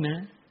มภพเนี้ย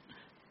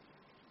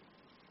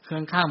เคือ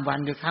งข้ามวัน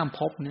คือข้าม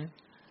ภพเนี้ย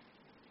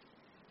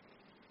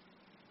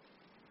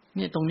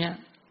นี่ตรงเนี้ย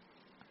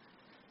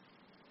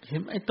เห็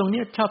นไอ้ตรงเนี้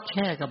ยชอบแ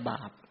ช่กับบ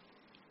าป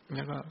แ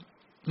ล้วก็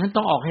นั้น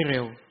ต้องออกให้เ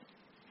ร็ว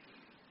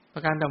ปร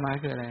ะการต่อมา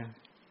คืออะไร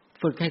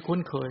ฝึกให้คุ้น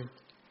เคย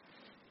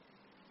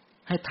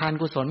ให้ทาน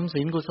กุศล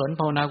ศีลกุศล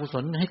ภาวนากุศ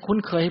ลให้คุ้น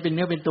เคยให้เป็นเ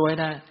นื้อเป็นตัว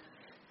ได้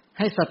ใ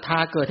ห้ศรัทธา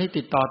เกิดให้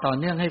ติดต่อ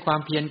เนื่องให้ความ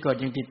เพียรเกิด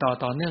อย่างติด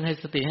ต่อเนื่องให้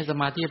สติให้ส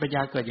มาธิปัญญ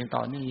าเกิดอย่างต่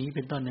อเนื่องอย่างนี้เ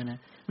ป็นต้นเนี่ยนะ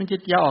มันจ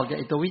ะออกจาก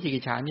ไอ้ตัววิจิ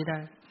กิจฉานี้ได้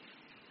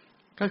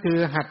ก็คือ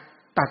หัด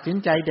ตัดสิน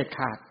ใจเด็ดข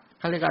าดเ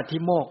ขาเรียกอธิ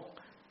โมก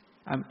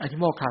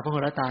ข์ขาดพระโห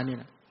ราตานี่แ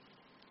หละ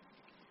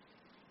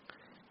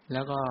แ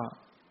ล้วก็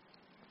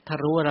ถ้า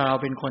รู้ว่าเรา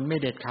เป็นคนไม่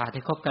เด็ดขาดใ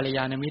ห้คบกัลย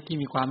าณมิตรที่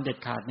มีความเด็ด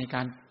ขาดในก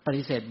ารป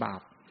ฏิเสธบา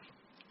ป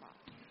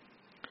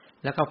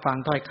แล้วก็ฟัง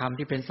ถ้อยคำ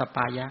ที่เป็นสัปป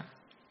ายะ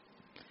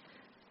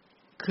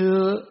คือ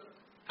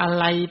อะ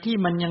ไรที่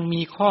มันยัง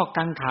มีข้อ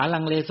กังขาลั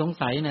งเลสง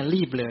สัยน่ะ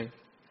รีบ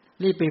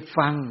ไป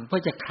ฟังเพื่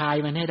อจะคลาย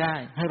มันให้ได้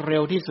ให้เร็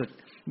วที่สุด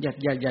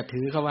อย่า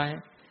ถือเข้าไว้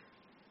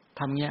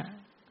ทำเงี้ย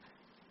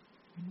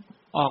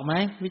ออกไหม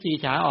วิจิกิ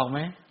จฉาออกไหม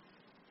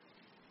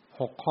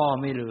6ข้อ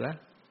ไม่เหลือ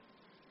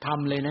ท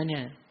ำเลยนะเนี่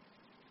ย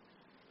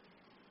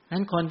นั้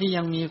นคนที่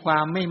ยังมีควา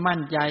มไม่มั่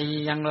นใจ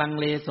ยังลัง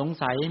เลสง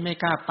สัยไม่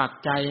กล้าปัก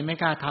ใจไม่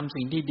กล้าทำ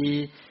สิ่งที่ดี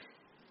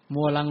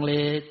มัวลังเล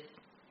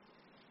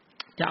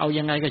จะเอา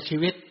ยังไงกับชี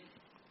วิต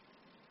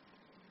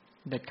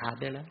เด็ดขาด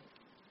ได้แล้ว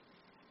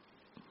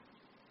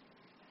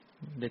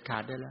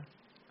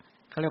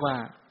เขาเรียกว่า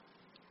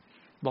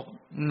บอก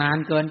นาน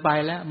เกินไป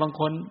แล้วบาง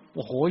คนโ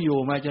อ้โหอยู่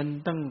มาจน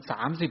ตั้ง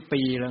30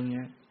ปีแล้วเ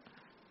งี้ย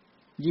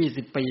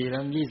20ปีแล้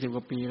ว20ก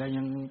ว่าปีแล้ว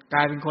ยังกล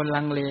ายเป็นคน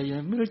ลังเลอยู่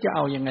ไม่รู้จะเอ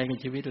ายังไงกับ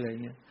ชีวิตเลย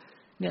เ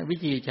นี่ยวิ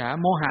จิกิจฉา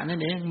โมหะนั่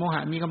นเองโมห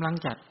ะมีกำลัง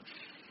จัด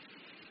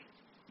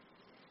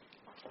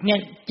เนี่ย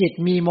จิต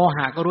มีโมห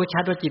ะก็รู้ชั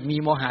ดว่าจิตมี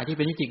โมหะที่เ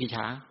ป็นวิจิกิจฉ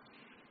า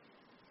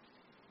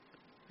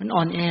มันอ่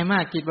อนแอมา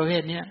กจิตประเภ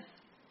ทเนี้ย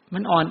มั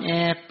นอ่อนแอ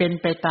เป็น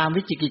ไปตาม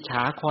วิจิกิจฉ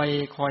า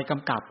คอยก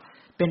ำกับ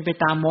เป็นไป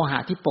ตามโมหะ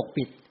ที่ปก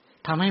ปิด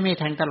ทำให้ไม่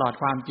แทงตลอด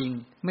ความจริง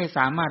ไม่ส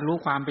ามารถรู้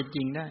ความเป็นจ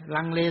ริงได้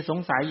ลังเลสง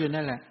สัยอยู่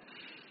นั่นแหละ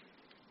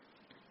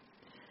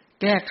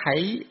แก้ไข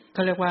เข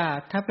าเรียกว่า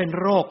ถ้าเป็น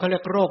โรคเขาเรี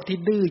ยกโรคที่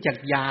ดื้อจาก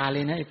ยาเล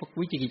ยนะไอ้พวก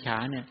วิจิกิจฉา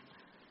เนี่ย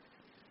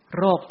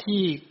โรค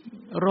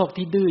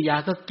ที่ดื้อยา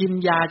ก็กิน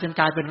ยาจน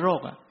กลายเป็นโร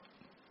คอ่ะ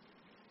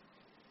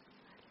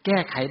แก้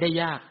ไขได้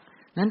ยาก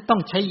นั้นต้อ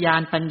งใช้ญา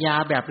ณปัญญา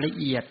แบบละ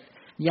เอียด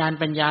ญาณ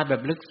ปัญญาแบ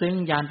บลึกซึ้ง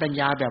ญาณปัญ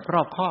ญาแบบร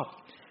อบคอบ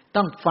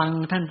ต้องฟัง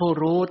ท่านผู้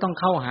รู้ต้อง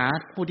เข้าหา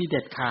ผู้ที่เ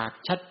ด็ดขาด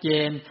ชัดเจ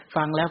น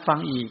ฟังแล้วฟัง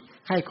อีก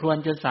ให้ครวญ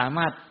จนสาม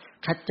ารถ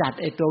ขจัด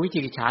ไอ้ตัววิจิ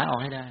กิจฉาออ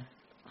กให้ได้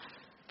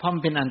เพราะมั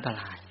นเป็นอันต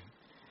ราย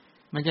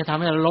มันจะทำใ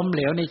ห้เราล้มเห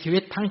ลวในชีวิ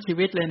ตทั้งชี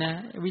วิตเลยนะ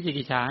วิจิ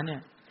กิจฉาเนี่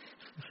ย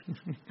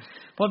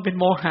ราะเป็น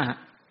โมหะ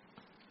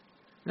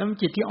แล้วมัน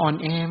จิตที่อ่อน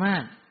แอมา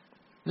ก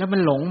แล้วมัน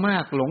หลงมา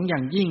กหลงอย่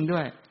างยิ่งด้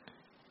วย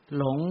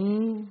หลง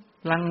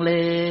ลังเล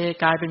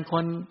กลายเป็นค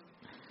น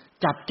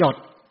จับจด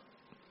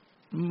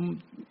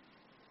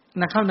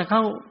นักเข้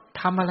า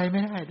ทำอะไรไ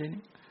ม่ได้เลย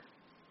นี่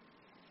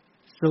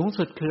สูง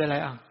สุดคืออะไร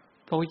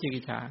พระวิจิ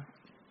กิจฉา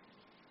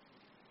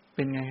เ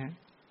ป็นไงฮะ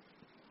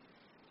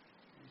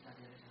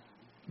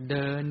เ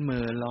ดินเห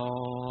ม่อลอ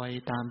ย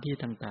ตามที่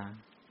ต่าง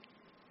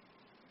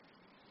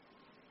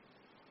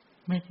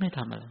ๆไม่ท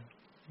ำอะไร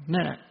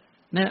นั่น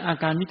อา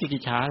การวิจิกิ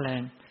จฉาแร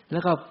งแล้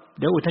วก็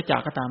เดี๋ยวอุทธัจจะ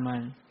ก็ตามมา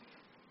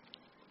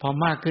พอ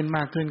มาก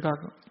ขึ้นก็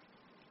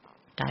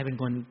กลายเป็น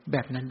คนแบ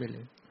บนั้นไปเล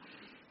ย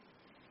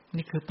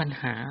นี่คือปัญ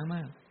หาม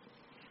าก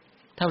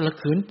ถ้าเรา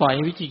ขืนปล่อย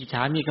วิจิกิจฉ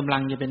ามีกำลั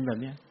งจะเป็นแบบ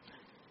นี้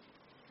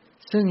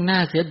ซึ่งน่า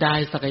เสียดาย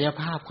ศักย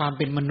ภาพความเ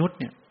ป็นมนุษย์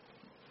เนี่ย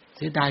เ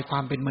สียดายควา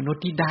มเป็นมนุษ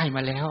ย์ที่ได้ม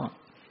าแล้ว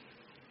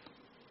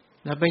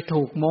แล้วไป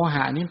ถูกโมห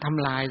ะนี่ท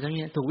ำลายซะเ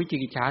งี้ยถูกวิจิ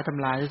กิจฉาท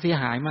ำลายเสีย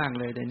หายมาก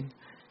เลยเดี๋ยวนี้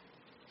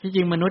ที่จ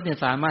ริงมนุษย์เนี่ย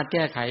สามารถแ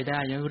ก้ไขได้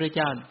อย่างพระพุทธเ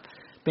จ้า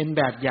เป็นแ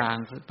บบอย่าง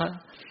พระ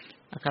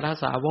อัคร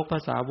สาวกพร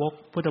ะสาวก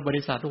พุทธบ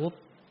ริษัททุก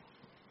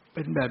เ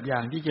ป็นแบบอย่า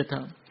งที่จะท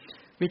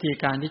ำวิธี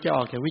การที่จะอ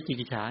อกจากวิจิ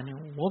กิจฉาเนี่ย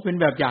โอ้เป็น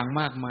แบบอย่าง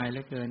มากมายเหลื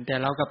อเกินแต่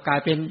เรากลับกลาย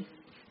เป็น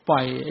ปล่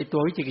อยไอ้ตั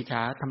ววิจิกิจฉ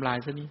าทำลาย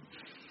ซะนี่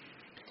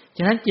ฉ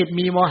ะนั้นจิต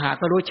มีโมหะ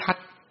ก็รู้ชัด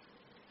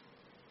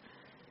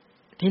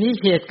ทีนี้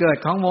เหตุเกิด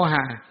ของโมห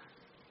ะ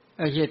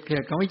เหตุเกิ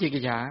ดของวิจิ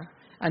กิจฉา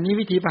อันนี้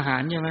วิธีประหา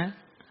รใช่ไหม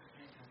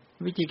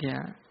วิจิกิจฉา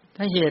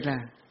ถ้าเหตุล่ะ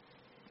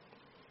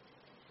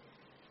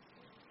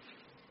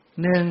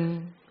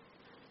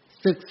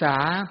1ศึกษา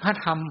พระ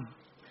ธรรม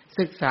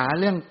ศึกษา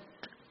เรื่อง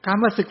ค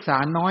ำว่าศึกษา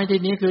น้อยที่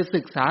นี้คือ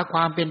ศึกษาคว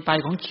ามเป็นไป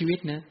ของชีวิต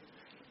นะ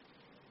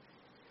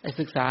ไอ้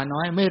ศึกษาน้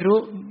อยไม่รู้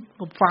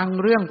ฟัง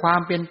เรื่องควา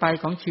มเป็นไป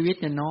ของชีวิต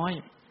เนี่ยน้อย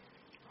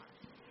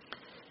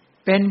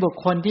เป็นบุค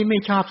คลที่ไม่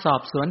ชอบสอ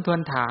บสวนทว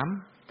นถาม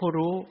ผู้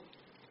รู้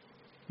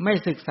ไม่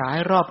ศึกษาใ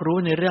ห้รอบรู้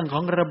ในเรื่องข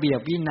องระเบียบ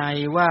วินัย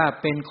ว่า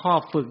เป็นข้อ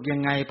ฝึกยั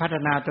งไงพัฒ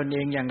นาตนเอ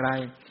งอย่างไร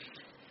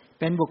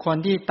เป็นบุคคล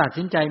ที่ตัด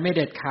สินใจไม่เ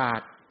ด็ดขา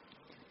ด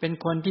เป็น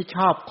คนที่ช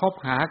อบคบ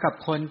หากับ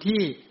คน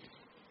ที่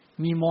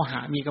มีโมหะ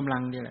มีกำลั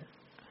งนี่แหละ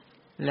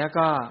แล้ว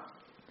ก็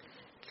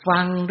ฟั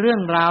งเรื่อ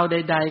งราวใ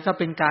ดๆก็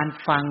เป็นการ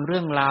ฟังเรื่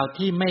องราว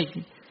ที่ไม่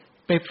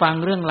ไปฟัง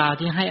เรื่องราว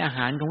ที่ให้อาห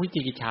ารของวิ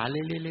จิกิจฉาเ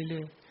รื่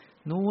อยๆ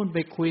ๆนู่นไป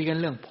คุยกัน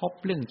เรื่องภพ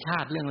เรื่องชา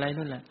ติเรื่องอะไร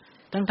นู่นแหละ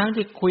ทั้งๆ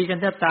ที่คุยกัน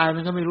แทบตายมั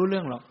นก็ไม่รู้เรื่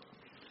องหรอก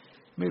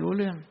ไม่รู้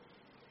เรื่อง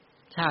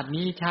ชาติ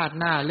นี้ชาติ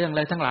หน้าเรื่องอะไ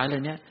รทั้งหลายเล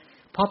ยเนี่ย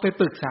เพราะไป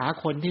ปรึกษา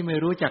คนที่ไม่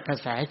รู้จักกระ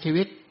แสชี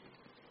วิต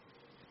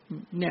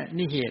เนี่ย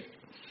นี่เห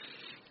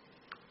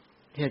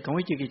ตุของ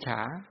วิจิกิจฉา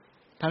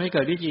ทำให้เ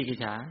กิดวิจิกิจ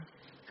ฉา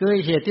คือ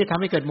เหตุที่ท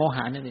ำให้เกิดโมห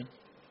ะนั่นเอง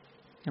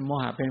โม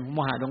หะเป็นโม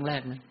หะดวงแร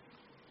กนะ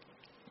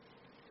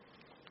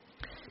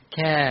แ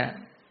ค่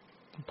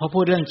พอพู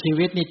ดเรื่องชี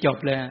วิตนี่จบ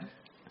เลย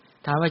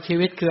ถามว่าชี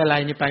วิตคืออะไร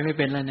นี่ไปไม่เ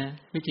ป็นแล้วนะ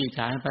วิจิกิจฉ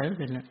าไปไม่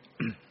เป็นแล้ว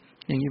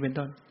อย่างนี้เป็น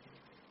ต้น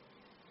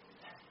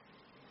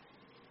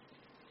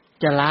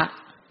จะละ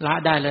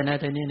ได้เลยนะ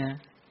แต่นี้นะ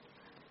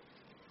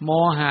โม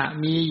หะ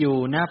มีอยู่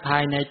นะภา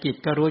ยในจิต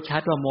ก็รู้ชั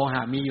ดว่าโมห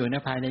ะมีอยู่น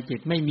ะภายในจิต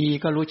ไม่มี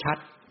ก็รู้ชัด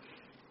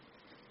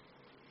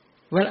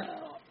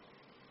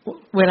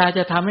เวลาจ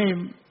ะทำให้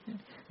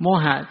โม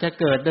หะจะ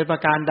เกิดโดยปร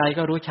ะการใด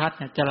ก็รู้ชัด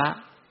จะละ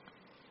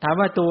ถาม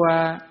ว่าตัว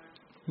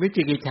วิ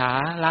จิกิจฉา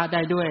ละไ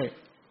ด้ด้วย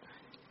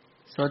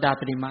โสดา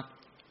ปัตติมรรค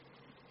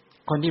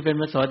คนที่เป็น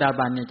พระโสดา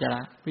บันเนี่ยจะล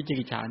ะวิจิ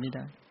กิจฉานี่ไ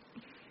ด้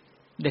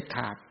เด็ดข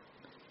าด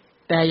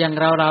แต่อย่าง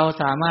เรา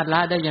สามารถล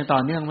ะได้อย่างต่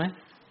อเนื่องไหม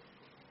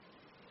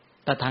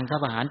แต่ทางข้า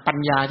ประหารปัญ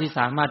ญาที่ส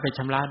ามารถไปช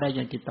ำระได้อ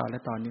ย่างติดต่อแล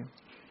ะต่อเนื่อง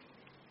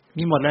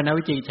มีหมดแล้วนะ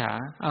วิจิกิจฉา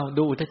เอา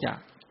ดูอุทธัจจะ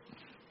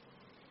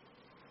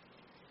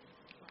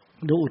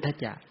ดูอุทธัจ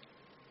จะ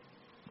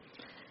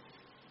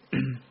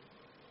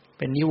เ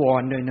ป็นนิว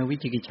รณ์โดยในวิ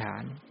จิกิจฉา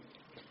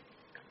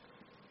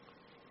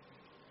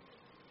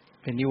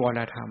เป็นนิวร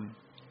ธรรม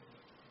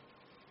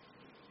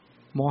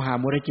โมหะ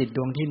มูลจิตด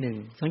วงที่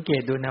1สังเก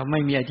ตดูนะไม่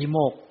มีอธิโม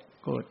กข์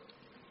โกรธ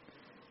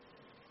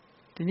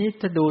ทีนี้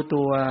ถ้าดู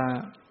ตัว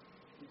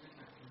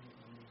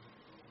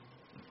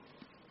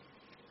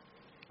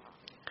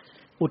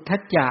อุทธั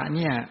จจะเ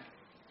นี่ย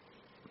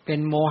เป็น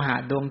โมหะ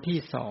ดวงที่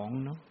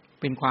2เนาะ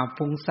เป็นความ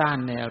ฟุ้งซ่าน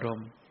ในอารม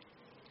ณ์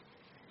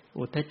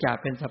อุทธัจจะ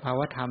เป็นสภาว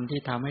ธรรมที่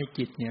ทำให้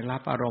จิตเนี่ยรั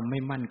บอารมณ์ไ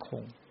ม่มั่นค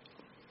ง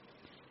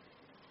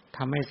ท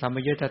ำให้สัมป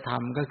ยุตธรร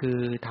มก็คือ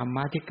ธรรม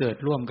ะที่เกิด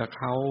ร่วมกับ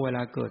เขาเวล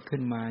าเกิดขึ้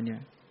นมาเนี่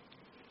ย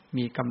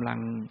มีกำลัง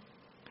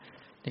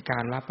ในกา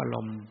รรับอาร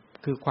มณ์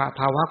คือ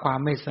ภาวะความ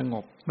ไม่สง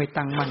บไม่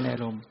ตั้งมั่นในอ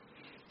ารมณ์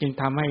จึง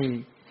ทำให้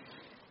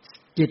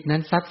จิตนั้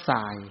นซัดส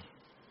า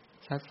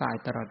ย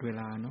ตลอดเว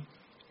ลาเนาะ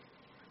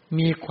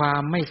มีควา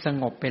มไม่ส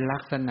งบเป็นลั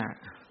กษณะ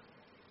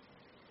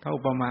ถ้าอุ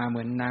ปมาเห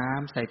มือนน้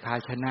ำใส่ภา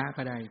ชนะ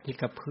ก็ได้ที่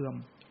กระเพื่อม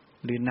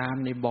หรือน้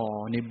ำในบ่อ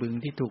ในบึง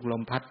ที่ถูกล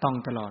มพัดต้อง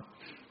ตลอด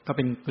ก็เ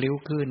ป็นกลิ้ว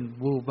ขึ้น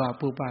วูบวาบ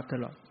วูบวาบต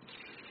ลอด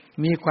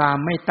มีความ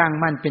ไม่ตั้ง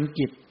มั่นเป็น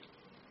จิต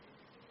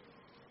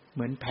เห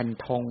มือนแผ่น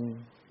ธง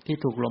ที่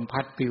ถูกลม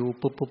พัดปลิว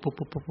ปุ๊บปุ๊บปุ๊บ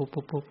ปุ๊บปุ๊บ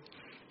ปุ๊บปุ๊บ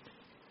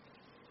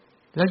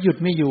แล้วหยุด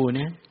ไม่อยู่เ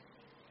นี่ย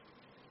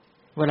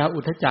เวลาอุ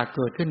ทธัจจะเ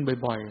กิดขึ้น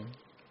บ่อย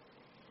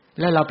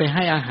แล้วเราไปใ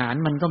ห้อาหาร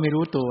มันก็ไม่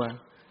รู้ตัว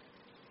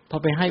พอ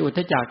ไปให้อุท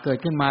ธัจจะเกิด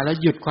ขึ้นมาแล้ว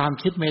หยุดความ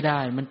คิดไม่ได้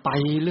มันไป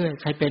เรื่อย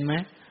ใครเป็นไหม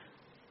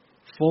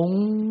ฟุ้ง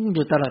อ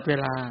ยู่ตลอดเว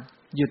ลา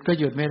หยุดก็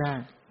หยุดไม่ได้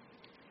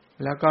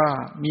แล้วก็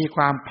มีค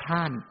วามพ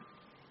ล่า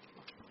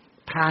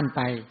นไ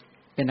ป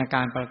เป็นอาก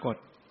ารปรากฏ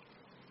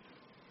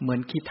เหมือน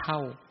ขี้เถ้า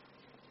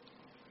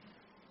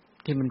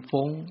ที่มัน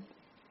ฟุ้ง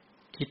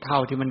ขี้เถ้า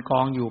ที่มันก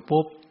องอยู่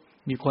ปุ๊บ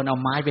มีคนเอา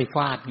ไม้ไปฟ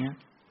าดเงี้ย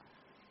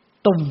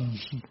ตุ้ม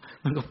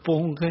มันก็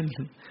ฟุ้งขึ้น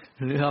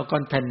หรือเอาก้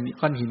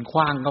อนหินข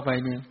ว้างเข้าไป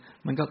เนี่ย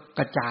มันก็ก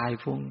ระจาย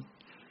ฟุ้ง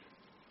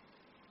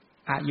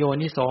อโย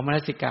นิโสมน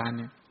สิการเ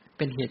นี่ยเ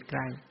ป็นเหตุใก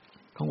ล้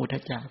ของอุทธั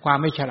จจะความ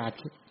ไม่ฉลาด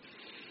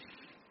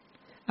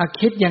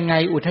คิดยังไง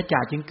อุทธัจจะ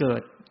จึงเกิ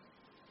ด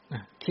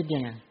คิดยั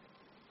งไง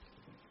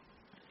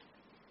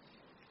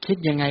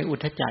อุท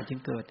ธัจจะจึง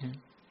เกิด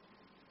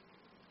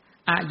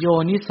อโย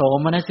นิโส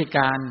มนสิก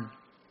าร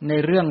ใน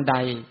เรื่องใด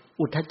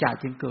อุทธัจจะ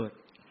จึงเกิด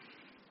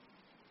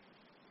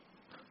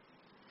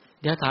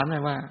เดี๋ยวถามหน่อ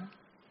ยว่า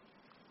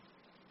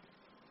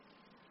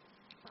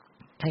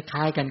ค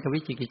ล้ายๆกันกับวิ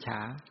จิกิจฉา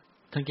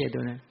สังเกตดู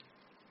นะ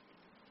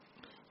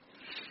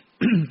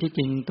ที่จ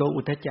ริงตัว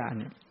อุทธัจจะ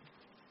เนี่ย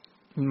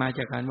มันมาจ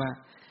ากการว่า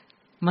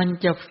มัน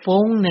จะ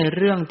ฟุ้งในเ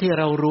รื่องที่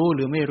เรารู้ห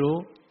รือไม่รู้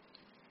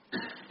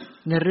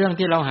ในเรื่อง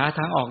ที่เราหาท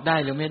างออกได้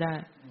หรือไม่ได้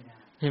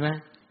เห็นไหม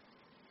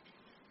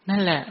นั่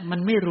นแหละมัน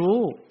ไม่รู้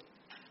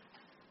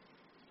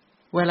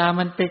เวลา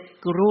มันไป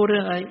รู้เรื่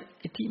องอะไร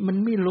ที่มัน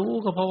ไม่รู้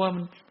ก็เพราะว่า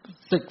มัน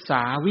ศึกษ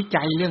าวิ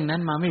จัยเรื่องนั้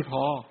นมาไม่พ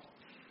อ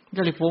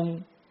ก็เลยฟุ้ง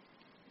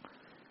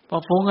พอ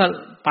ฟุ้งก็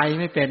ไป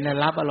ไม่เป็นเลย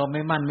รับอารมณ์ไ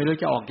ม่มั่นไม่รู้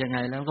จะออกยังไง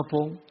แล้วก็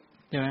ฟุ้ง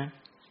ใช่ไหม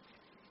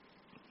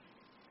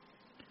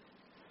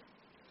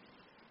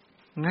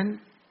งั้น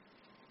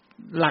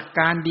หลักก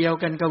ารเดียว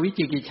กันกับวิ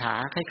จิกิจฉา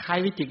คล้าย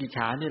ๆวิจิกิจฉ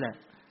านี่แหละ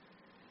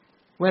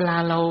เวลา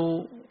เรา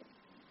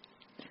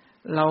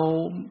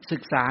ศึ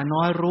กษา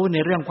น้อยรู้ใน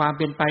เรื่องความ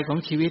เป็นไปของ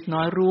ชีวิตน้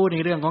อยรู้ใน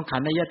เรื่องของขั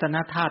นธ์อายตน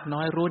ะธาตุน้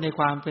อยรู้ในค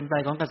วามเป็นไป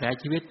ของกระแส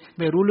ชีวิตไ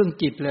ม่รู้เรื่อง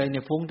จิตเลยเนี่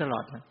ยฟุ้งตลอ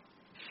ด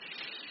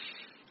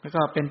แล้ว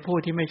ก็เป็นผู้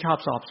ที่ไม่ชอบ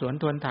สอบสวน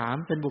ทวนถาม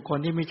เป็นบุคคล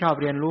ที่ไม่ชอบ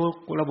เรียนรู้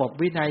ระบบ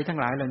วินัยทั้ง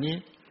หลายเหล่านี้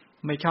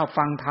ไม่ชอบ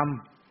ฟังธรรม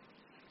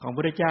ของพระ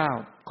พุทธเจ้า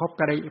คบ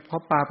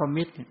ปาป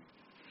มิตร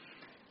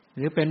ห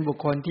รือเป็นบุค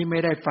คลที่ไม่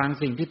ได้ฟัง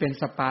สิ่งที่เป็น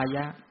สปาย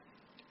ะ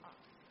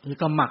หรือ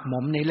ก็หมักหม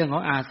มในเรื่องข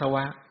องอาสว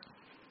ะ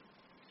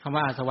คำว่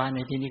าอาสวะใน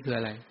ที่นี้คืออ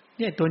ะไรเ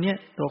นี่ยตัวเนี้ย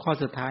ตัวข้อ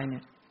สุดท้ายเนี่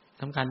ย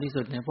สำคัญที่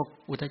สุดเนี่ยพวก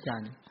อุทธัจจะ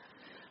เนี่ย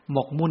หม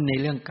กมุ่นใน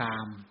เรื่องกา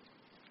ม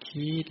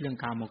คิดเรื่อง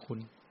กามคุณ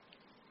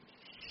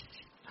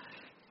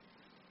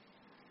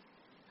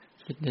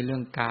คิดในเรื่อ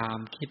งกาม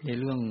คิดใน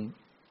เรื่อง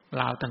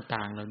ราว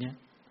ต่างๆเหล่านี้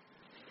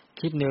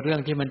คิดในเรื่อง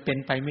ที่มันเป็น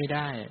ไปไม่ไ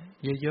ด้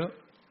เยอะๆ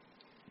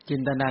จิ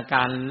นตนาก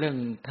ารเรื่อง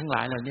ทั้งหล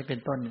ายเหล่านี้เป็น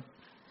ต้น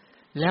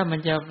แล้วมัน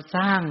จะส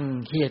ร้าง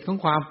เหตุของ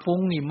ความฟุ้ง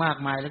นี่มาก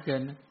มายเหลือเกิ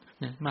นน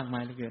ะมากมา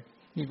ยเหลือเกิน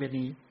นี่เป็น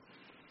นี้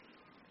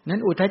นั้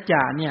นอุทธัจจ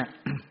ะเนี่ย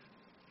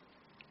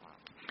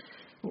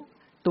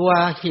ตัว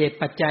เหตุ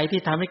ปัจจัย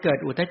ที่ทำให้เกิด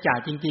อุทธัจจะ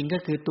จริงๆก็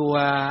คือตัว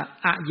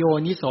อโย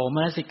นิโสม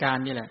นสิการ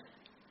นี่แหละ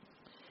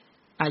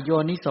อโย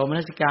นิโสมน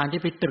สิการ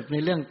ที่ไปตรึกใน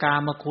เรื่องกา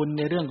มคุณใ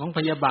นเรื่องของพ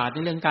ยาบาทใน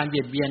เรื่องการเบี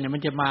ยดเบียนเนี่ยมั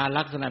นจะมา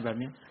ลักษณะแบบ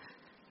นี้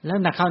แล้ว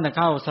หนักเ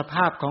ข้าสภ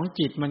าพของ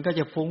จิตมันก็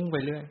จะฟุ้งไป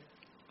เรื่อย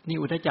นี่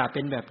อุทธัจจะเ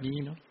ป็นแบบนี้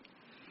เนาะ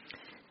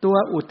ตัว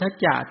อุทธัจ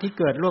จะที่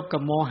เกิดร่วมกั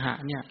บโมหะ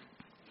เนี่ย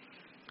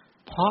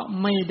เพราะ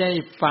ไม่ได้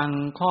ฟัง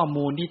ข้อ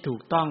มูลที่ถู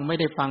กต้องไม่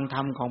ได้ฟังธร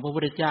รมของพระพุ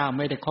ทธเจ้าไ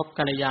ม่ได้คบ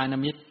กัลยาณ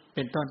มิตรเ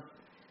ป็นต้น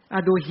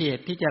ดูเห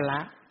ตุที่จะละ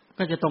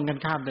ก็จะตรงกัน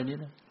ข้ามตัวนี้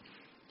เลย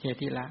เหตุ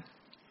ที่ละ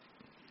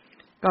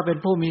ก็เป็น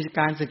ผู้มี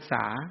การศึกษ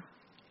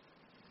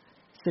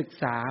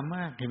าม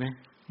ากเห็นไหม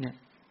เนี่ย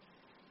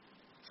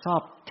ช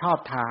อบ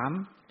ถาม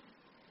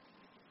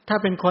ถ้า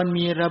เป็นคน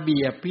มีระเ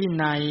บียบวิ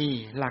นัย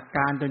หลักก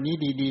ารตัวนี้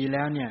ดีๆแ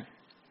ล้วเนี่ย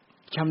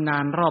ชำนา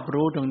ญรอบ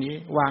รู้ตรงนี้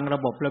วางระ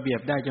บบระเบียบ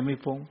ได้จะไม่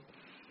ฟุ้ง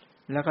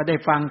แล้วก็ได้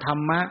ฟังธร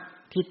รมะ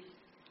ที่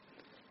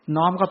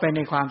น้อมเข้าไปใน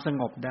ความส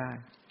งบได้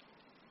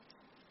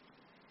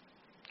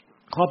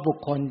ข้อบุค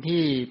คล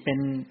ที่เป็น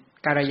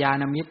กัลยา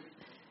ณมิตร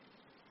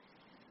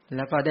แ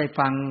ล้วก็ได้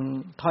ฟัง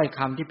ถ้อยค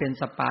ำที่เป็น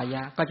สปาย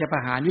ะก็จะปร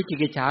ะหารวิจิ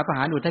กิจฉาประห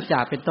ารอุทธัจจะ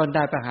เป็นต้นไ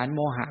ด้ประหารโม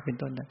หะเป็น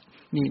ต้นได้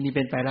นี่เ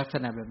ป็นไปลักษ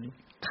ณะแบบนี้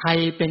ใคร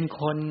เป็น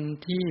คน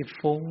ที่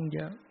ฟุ้งเย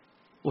อะ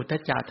อุทธั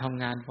จจะท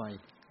ำงานบ่อย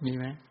มี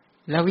ไหม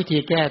แล้ววิธี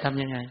แก้ท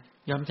ำยังไง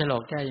ยอมฉลอ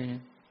งแก้ยังไง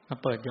มา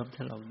เปิดยอมฉ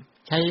ลอง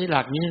ใช้ห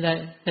ลักนี้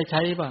ได้ใช้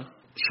ป่ะ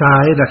ใช้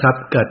นะครับ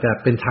เกิดแต่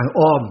เป็นทาง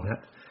อ้อมน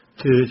ะ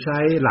คือใช้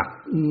หลัก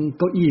เ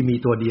ก้าอี้มี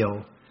ตัวเดียว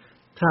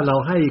ถ้าเรา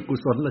ให้กุ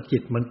ศลจิ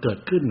ตมันเกิด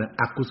ขึ้น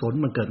อกุศล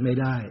มันเกิดไม่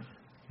ได้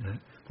นะ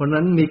เพราะ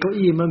นั้นมีเก้า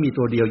อี้เมื่อมี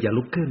ตัวเดียวอย่า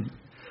ลุกขึ้น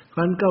เพรา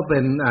ะนั้นก็เป็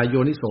นโย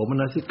นิโสม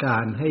นสิกา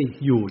รให้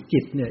อยู่จิ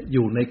ตเนี่ยอ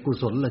ยู่ในกุ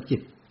ศลจิ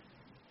ต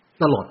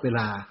ตลอดเวล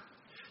า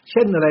เ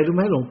ช่นอะไรรู้ไห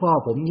มหลวงพ่อ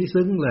ผมนี่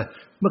ซึ้งเลย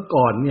เมื่อ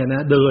ก่อนเนี่ยน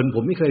ะเดินผ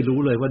มไม่เคยรู้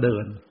เลยว่าเดิ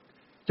น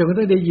จนกระ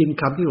ทั่งได้ยิน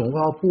คำที่หลวง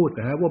พ่อพูดน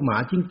ะฮะว่าหมา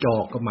จิ้งจอ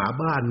กกับหมา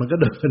บ้านมันก็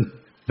เดิน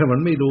แต่มัน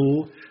ไม่รู้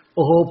โ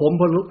อ้โหผม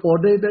พอ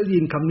ได้ยิ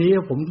นคำนี้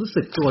ผมรู้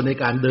สึกตัวใน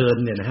การเดิน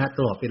เนี่ยนะฮะต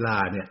ลอดเวลา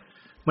เนี่ย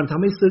มันท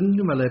ำให้ซึ้ง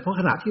ขึ้นมาเลยเพราะ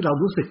ขณะที่เรา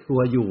รู้สึกตัว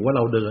อยู่ว่าเ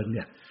ราเดินเ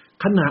นี่ย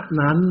ขณะ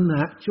นั้นน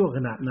ะช่วงข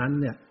ณะนั้น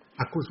เนี่ยอ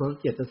อกุศล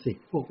เจตสิก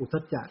พวกอุทธั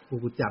จจะกุ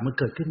กุจจะมัน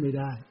เกิดขึ้นไม่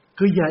ได้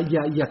คืออ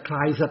ย่าคล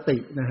ายสติ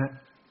นะฮะ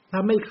ถ้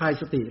าไม่คลาย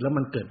สติแล้ว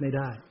มันเกิดไม่ไ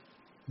ด้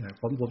นะ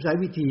ผมใช้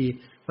วิธี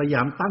พยาย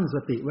ามตั้งส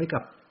ติไว้กั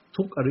บ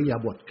ทุกอริย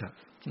บทครับ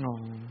อ๋อ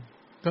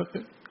ก็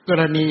ก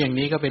รณีอย่าง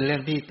นี้ก็เป็นเรื่อ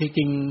งที่จ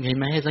ริงเห็นไ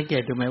หมให้สังเก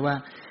ตดูไหมว่า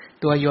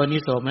ตัวโยนิ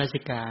โสมน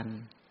สิการ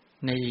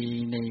ใ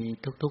น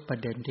ทุกๆประ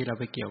เด็นที่เรา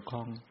ไปเกี่ยวข้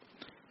อง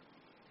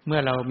เมื่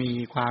อเรามี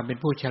ความเป็น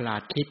ผู้ฉลา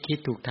ดคิด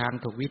ถูกทาง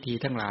ถูกวิธี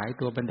ทั้งหลาย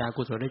ตัวบรรดา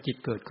กุศลจิต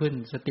เกิดขึ้น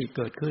สติเ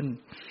กิดขึ้น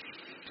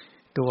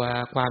ตัว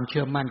ความเ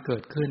ชื่อมั่นเกิ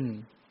ดขึ้น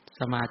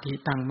สมาธิ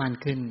ตั้งมั่น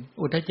ขึ้น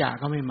อุทธัจจะ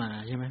ก็ไม่มา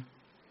ใช่ไหม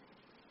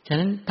ฉะ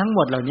นั้นทั้งหม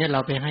ดเหล่านี้เร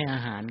าไปให้อา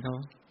หารเขา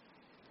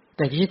แ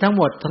ต่ที่ทั้งห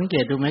มดสังเก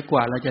ตดูไหมก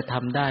ว่าเราจะท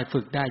ำได้ฝึ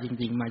กได้จ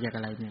ริงๆมาจากอ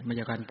ะไรเนี่ยมา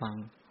จากการฟัง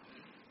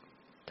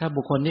ถ้า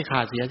บุคคลที่ข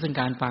าดเสียซึ่ง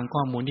การฟังข้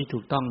อมูลที่ถู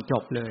กต้องจ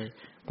บเลย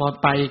พอ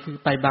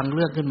ไปบางเ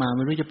รื่องขึ้นมาไ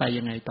ม่รู้จะไป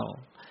ยังไงต่อ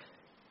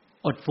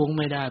อดฟุ้ง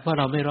ไม่ได้เพราะ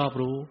เราไม่รอบ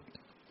รู้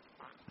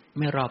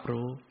ใ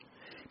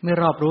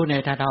น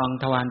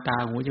ทวารตา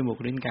หูจมูก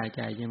ลิ้นกายใ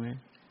จใช่ไหม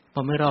พ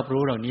อไม่รอบ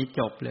รู้เหล่านี้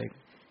จบเลย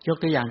ยก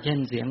ตัวอย่างเช่น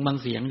เสียงบาง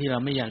เสียงที่เรา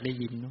ไม่อยากได้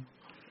ยิน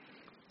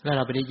แล้วเร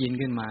าไปได้ยิน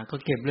ขึ้นมาก็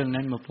เก็บเรื่อง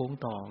นั้นมาฟุ้ง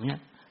ต่อเนี่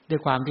ยด้วย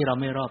ความที่เรา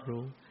ไม่รอบ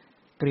รู้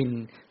กลิ่น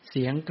เ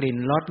สียงกลิ่น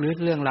รสหรือ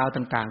เรื่องราว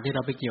ต่างๆที่เร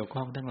าไปเกี่ยวข้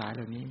องทั้งหลายเห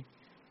ล่านี้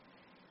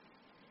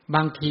บ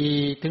างที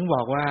ถึงบ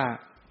อกว่า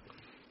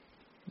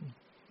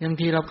บาง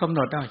ทีเรากำหน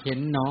ดเห็น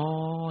หนอ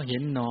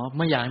ไ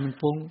ม่อยากให้มัน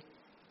ฟุ้ง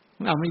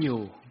เอาไม่อยู่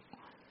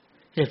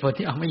เหตุผล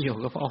ที่เอาไม่อยู่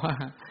ก็เพราะว่า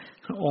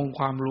องค์ค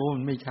วามรู้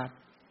มันไม่ชัด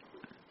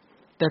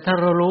แต่ถ้า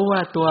เรารู้ว่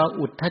าตัว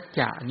อุทธัจ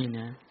จะนี่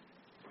นะ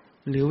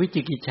หรือวิ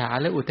จิกิจฉา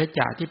และอุทธัจจ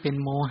ะที่เป็น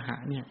โมหะ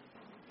เนี่ย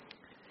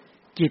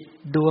จิต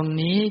ดวง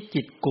นี้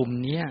จิตกลุ่ม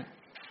นี้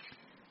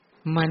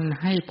มัน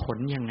ให้ผล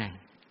ยังไง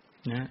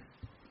นะ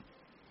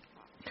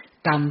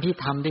กรรมที่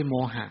ทำด้วยโม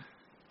หะ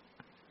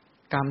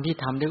กรรมที่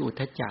ทำด้วยอุท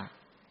ธัจจะ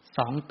ส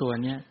องตัว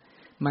เนี้ย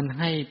มัน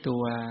ใ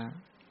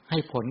ห้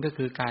ผลก็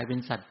คือกลายเป็น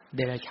สัตว์เด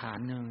รัจฉาน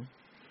เนี่ย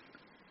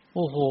โ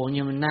อ้โหเ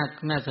นี่ยมัน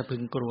น่าสะพึ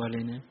งกลัวเล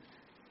ยนะ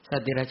สั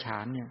ตว์เดรัจฉา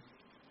นเนี่ย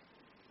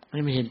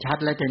ไม่เห็นชัด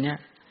แล้วแต่เนี้ย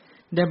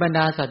ในบรรด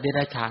าสัตว์เด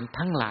รัจฉาน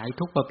ทั้งหลาย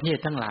ทุกประเภท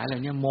ทั้งหลายเหล่า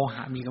นี้โมห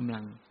ะมีกำลั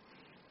ง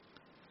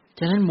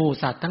ฉะนั้นหมู่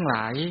สัตว์ทั้งหล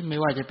ายไม่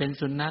ว่าจะเป็น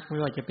สุนัขไม่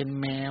ว่าจะเป็น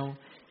แมว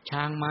ช้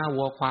างม้า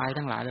วัวควาย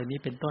ทั้งหลายเหล่านี้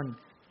เป็นต้น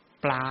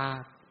ปลา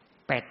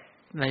เป็ด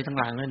อะไรทั้ง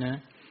หลายเลยนะ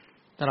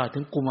ตลอดถึ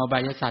งกลุ่มอบา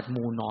ยสัตว์ห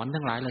มู่หนอน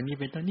ทั้งหลายเหล่านี้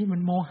เป็นต้นนี่มั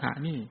นโมหะ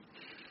นี่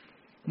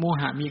โม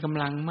หะมีก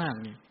ำลังมาก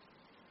เนี่ย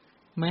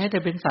แม้แต่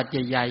เป็นสัตว์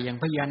ใหญ่ๆอย่าง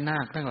พญานา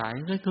คทั้งหลาย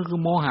ก็คือ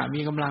โมหะ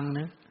มีกำลัง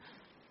นะ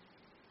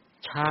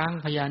ช้าง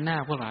พญานา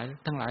คพวกหลาย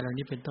ทั้งหลายเหล่า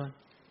นี้เป็นต้น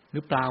หรื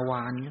อปลาว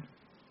าฬเนี่ย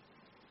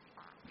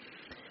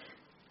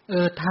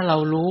ถ้าเรา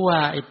รู้ว่า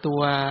ไอ้ตั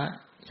ว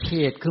เห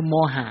ตุคือโม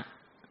หะ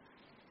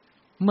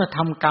เมื่อท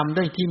ำกรรม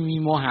ด้วยที่มี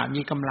โมหะ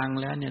มีกำลัง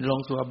แล้วเนี่ยลง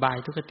สู่อบาย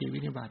ทุกขติวิ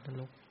นิบาตน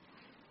รก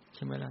ใ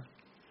ช่ไหมล่ะ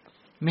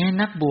แม้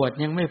นักบวช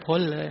ยังไม่พ้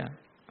นเลย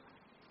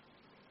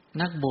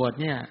นักบวช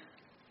เนี่ย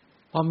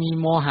พอมี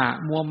โมหะ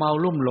มัวเมา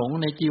ลุ่มหลง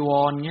ในจีว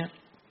รเงี้ย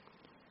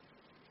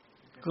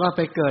ก็ไ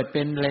ปเกิดเ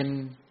ป็นเลน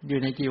อยู่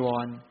ในจีว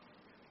ร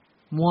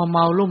มัวเม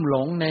าลุ่มหล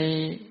ง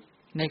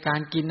ในการ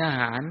กินอาห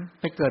าร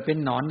ไปเกิดเป็น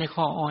หนอนใน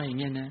ข้ออ้อยอย่าง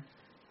เงี้ยนะ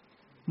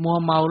มัว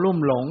เมาลุ่ม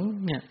หลง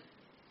เนี่ย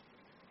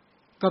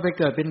ก็ไป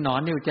เกิดเป็นหนอน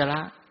ในอุจจาระ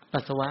ปั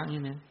สสาวะอย่างเ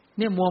งี้ยนะเ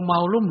นี่ยมัวเมา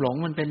ลุ่มหลง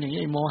มันเป็นอย่างนี้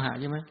ไอ้โมหะ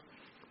ใช่ไหม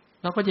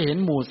เราก็จะเห็น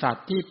หมู่สัต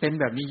ว์ที่เป็น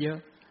แบบนี้เยอะ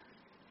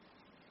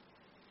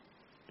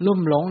ลุ่ม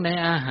หลงใน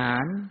อาหา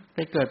รไป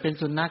เกิดเป็น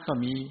สุนัขก็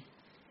มี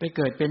ไปเ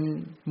กิดเป็น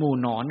หมู่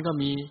หนอนก็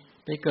มี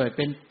ไปเกิดเ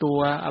ป็นตัว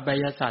อบา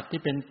ยสัตว์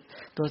ที่เป็น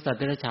ตัวสัตว์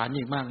เดรัจฉาน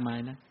อีกมากมาย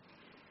นะ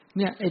เ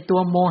นี่ยไอ้ตัว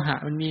โมหะ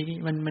มัน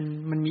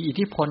มีอิท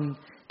ธิพล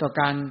ต่อ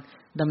การ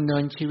ดำเนิ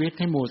นชีวิต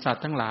ให้หมู่สัต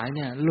ว์ทั้งหลายเ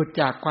นี่ยหลุด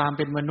จากความเ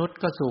ป็นมนุษย์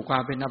ก็สู่ควา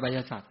มเป็นอบาย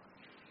สัตว์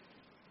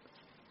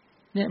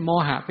เนี่ยโม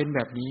หะเป็นแบ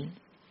บนี้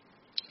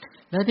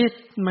แล้วที่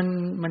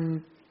มัน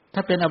ถ้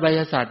าเป็นอบาย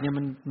สัตว์เนี่ย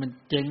มัน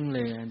เจ๊งเล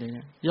ยอะไรเ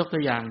งี้ยยกตั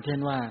วอย่างเช่น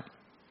ว่า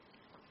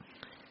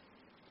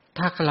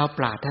ถ้าเรา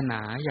ปรารถนา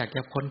อยากจ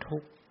ะพ้นทุ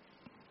กข์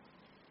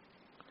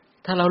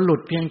ถ้าเราหลุ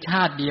ดเพียงช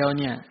าติเดียว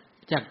เนี่ย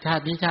จากชา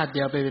ตินี้ชาติเ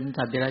ดียวไปเป็น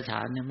สัตว์เดรัจฉา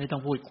นเนี่ยไม่ต้อ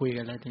งพูดคุย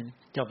กันแล้วทีนี้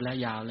จบแล้ว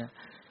ยาวแล้ว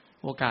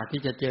โอกาส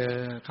ที่จะเจอ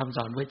คำส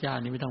อนพระเจ้า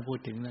นี่ไม่ต้องพูด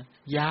ถึงแล้ว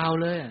ยาว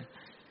เลย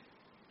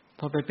พ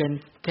อไปเป็น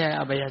แค่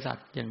อบายสัต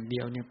ว์อย่างเดี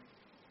ยวเนี่ย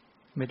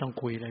ไม่ต้อง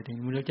คุยอะไรที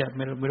นี้ไม่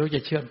รู้จ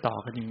ะเชื่อมต่อ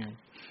กันยังไง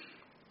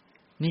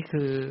นี่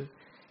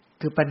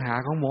คือปัญหา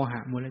ของโมหะ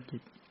มูลจิ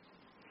ต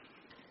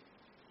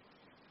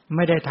ไ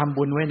ม่ได้ทำ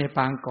บุญไว้ในป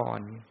างก่อน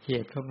เห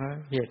ตุของ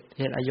เ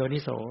หตุอโยนิ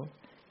โส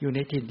อยู่ใน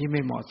ถิ่นที่ไ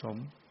ม่เหมาะสม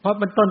เพราะ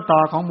มันต้นตอ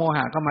ของโมห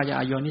ะก็มาจาก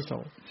อโยนิโส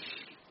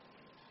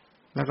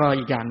แล้วก็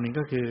อีกอย่างหนึ่ง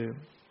ก็คือ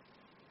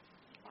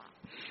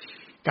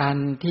การ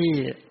ที่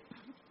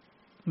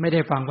ไม่ได้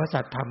ฟังพระ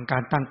สัทธรรมกา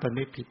รตั้งตนไ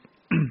ม่ผิด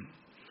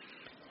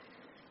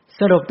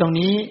สรุปตรง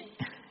นี้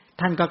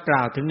ท่านก็กล่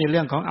าวถึงในเ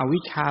รื่องของอวิ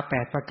ชชา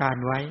8ประการ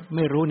ไว้ไ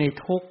ม่รู้ใน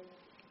ทุกข์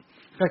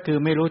ก็คือ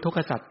ไม่รู้ทุกข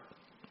สัจ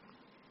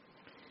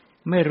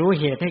ไม่รู้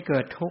เหตุให้เกิ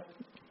ดทุกข์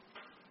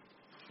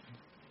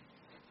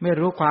ไม่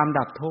รู้ความ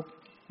ดับทุกข์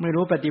ไม่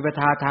รู้ปฏิป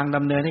ทาทางด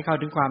ำเนินให้เข้า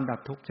ถึงความดับ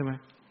ทุกข์ใช่ไหม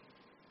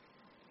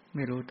ไ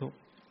ม่รู้ทุกข์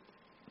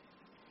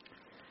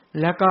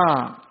แล้วก็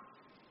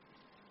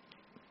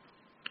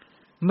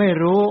ไม่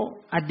รู้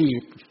อดี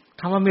ต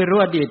คำว่าไม่รู้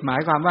อดีตหมา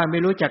ยความว่าไม่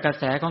รู้จักกระ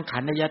แสของขั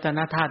นธ์อายตน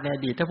ะธาตุในอ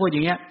ดีตถ้าพูดอย่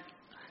างเงี้ย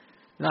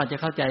เราอาจจะ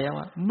เข้าใจ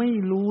ว่าไม่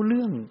รู้เ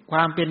รื่องคว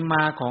ามเป็นม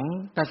าของ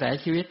กระแส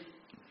ชีวิต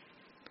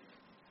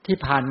ที่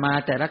ผ่านมา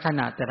แต่ละข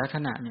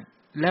ณะเนี่ย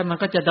แล้วมัน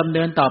ก็จะดำเ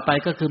นินต่อไป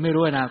ก็คือไม่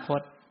รู้อนาค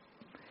ต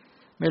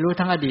ไม่รู้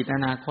ทั้งอดีตอ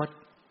นาคต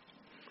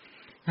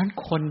นั้น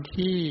คน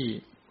ที่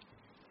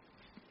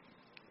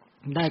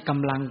ได้ก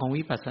ำลังของ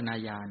วิปัสสนา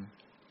ญาณ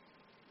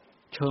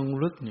เชิง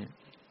ลึกเนี่ย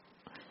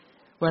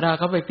เวลาเ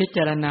ขาไปพิจ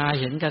ารณา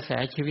เห็นกระแส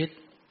ชีวิต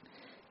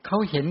เขา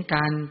เห็นก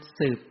าร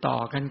สืบต่อ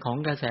กันของ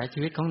กระแสชี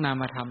วิตของนา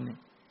มธรรมเนี่ย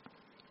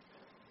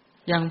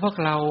อย่างพวก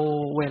เรา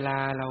เวลา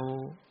เรา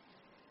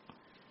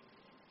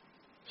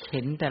เ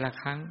ห็นแต่ละ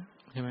ครั้ง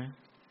ใช่ไหม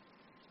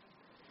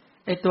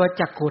ไอ้ตัว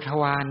จักขุท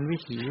วาร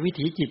วิ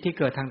ถีจิตที่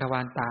เกิดทางทวา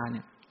รตาเ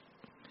นี่ย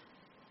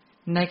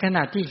ในขณ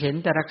ะที่เห็น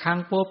แต่ละครั้ง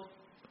ปุ๊บ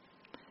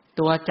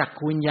ตัวจัก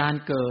ขุวิญญาณ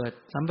เกิด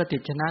สัมปติ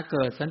ชนะเ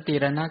กิดสันติ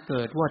รณะเ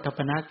กิดโวทัปป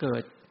นะเกิ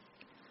ด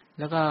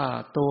แล้วก็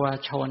ตัว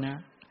โชนะ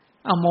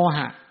โมห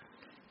ะ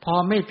พอ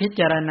ไม่พิ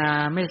จารณา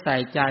ไม่ใส่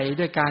ใจ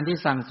ด้วยการที่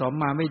สั่งสม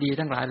มาไม่ดี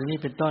ทั้งหลายเหล่านี้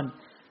เป็นต้น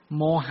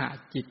โมหะ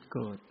จิตเ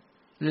กิด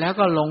แล้ว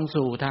ก็ลง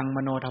สู่ทางม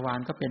โนทวาร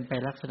ก็เป็นไป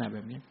ลักษณะแบ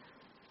บนี้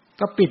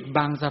ก็ปิด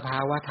บังสภา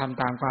วะธรรม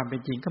ตามความเป็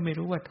นจริงก็ไม่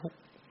รู้ว่าทุกข์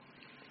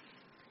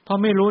พอ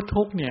ไม่รู้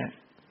ทุกข์เนี่ย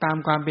ตาม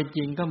ความเป็นจ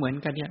ริงก็เหมือน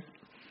กันเนี่ย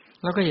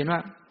เราก็เห็นว่า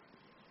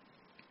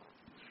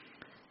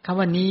คำ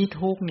ว่านี้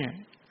ทุกข์เนี่ย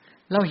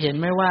เราเห็น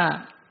ไหมว่า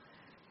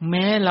แ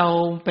ม้เรา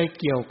ไป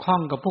เกี่ยวข้อ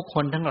งกับผู้ค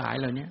นทั้งหลาย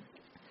เหล่านี้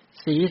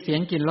สีเสียง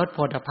กลิ่นรสโผ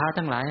ฏฐัพพะ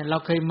ทั้งหลายเรา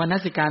เคยมน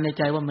สิการใน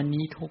ใจว่ามัน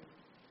นี้ทุกข์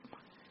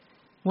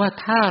ว่า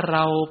ถ้าเร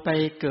าไป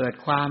เกิด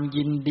ความ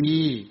ยินดี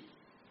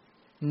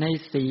ใน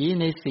สี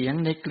ในเสียง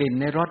ในกลิ่น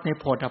ในรสใน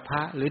โผฏฐัพพ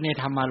ะหรือใน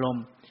ธรรมารม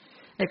ณ์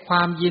ไอ้คว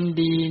ามยิน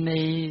ดี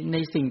ใน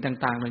สิ่ง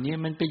ต่างๆเหล่านี้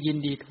มันไปยิน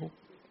ดีทุกข์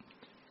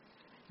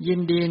ยิน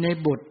ดีใน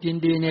บุตรยิน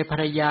ดีในภร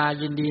รยา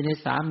ยินดีใน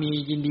สามี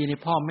ยินดีใน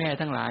พ่อแม่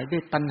ทั้งหลายด้ว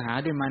ยตัณหา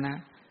ด้วยมานะ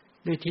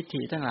ด้วยทิฏ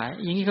ฐิทั้งหลาย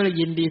อย่างนี้เขาเลย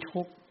ยินดี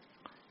ทุกข์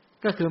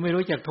ก็คือไม่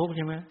รู้จักทุกข์ใ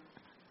ช่ไหม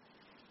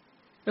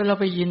แล้วเรา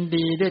ไปยิน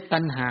ดีด้วยตั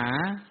ณหา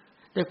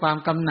ด้วยความ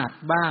กำหนัด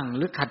บ้างห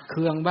รือขัดเ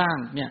คืองบ้าง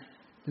เนี่ย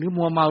หรือ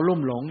มัวเมาลุ่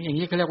มหลงอย่าง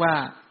นี้เขาเรียกว่า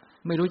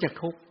ไม่รู้จัก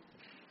ทุกข์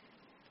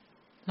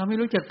เราไม่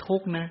รู้จักทุ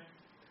กข์นะ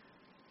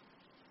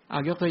เอา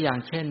ยกตัวอย่าง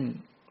เช่น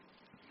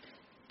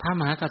พระ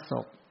มหากษั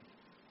ตริย์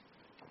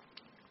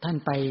ท่าน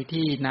ไป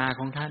ที่นา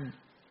ของท่าน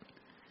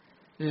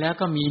แล้ว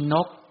ก็มีน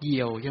กเห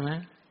ยี่ยวใช่ไหม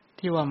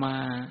ที่ว่าม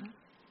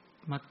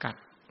ากัด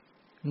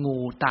งู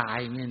ตาย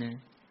อย่างเงี้ยนะ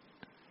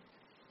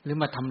หรือ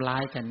มาทำร้า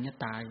ยกันเนี่ย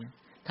ตาย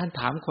ท่าน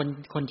ถาม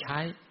คนใช้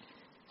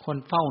คน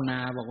เฝ้านา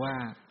บอกว่า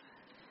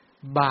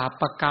บา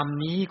ปกรรม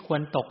นี้คว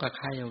รตกกับ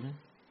ใครเอานะ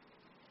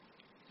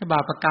บา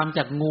ปกรรมจ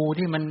ากงู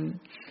ที่มัน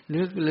ห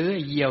รือ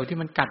เหยี่ยวที่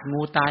มันกัด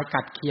งูตาย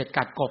กัดเขียด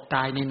กัดกบต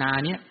ายในนา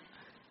เนี้ย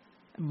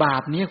บา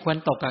ปนี้ควร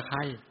ตกกับใคร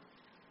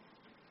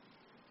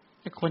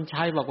คนใ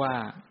ช้บอกว่า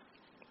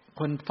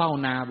คนเฝ้า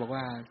นาบอก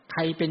ว่าใค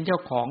รเป็นเจ้า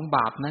ของบ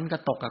าปนั้นก็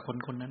ตกกับ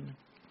คนนั้น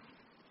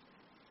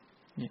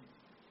นี่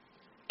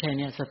แค่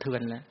นี้สะเทือ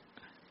นแล้ว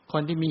ค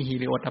นที่มีหิ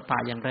ริโอตตัปปะ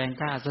อย่างแรง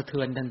กล้าสะเทื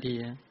อนทันที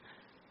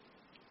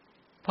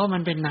เพราะมั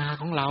นเป็นนา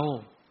ของเรา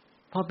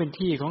เพราะเป็น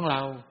ที่ของเร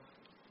า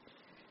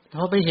พ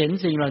อไปเห็น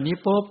สิ่งเหล่านี้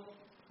ปุ๊บ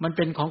มันเ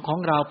ป็นของ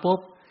เราปุ๊บ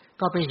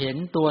ก็ไปเห็น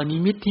ตัวนิ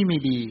มิตที่ไม่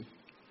ดี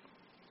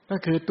ก็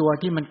คือตัว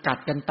ที่มันกัด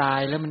กันตาย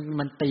แล้ว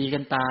มันตีกั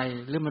นตาย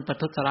หรือมันประ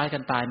ทุษร้ายกั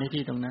นตายใน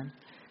ที่ตรงนั้น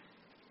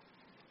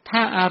ถ้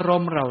าอาร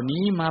มณ์เหล่า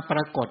นี้มาปร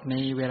ากฏใน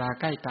เวลา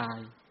ใกล้ตาย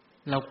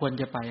เราควร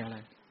จะไปอะไร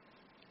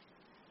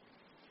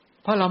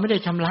เพราะเราไม่ได้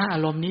ชำระอา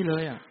รมณ์นี้เล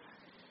ย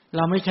เร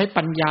าไม่ใช้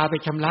ปัญญาไป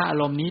ชำระอา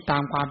รมณ์นี้ตา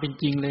มความเป็น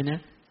จริงเลยนะ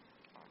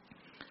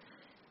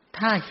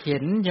ถ้าเห็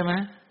นใช่ไหม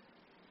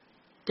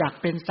จัก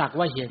เป็นสัก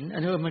ว่าเห็นอั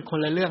นนี้มันคน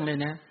ละเรื่องเลย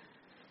นะ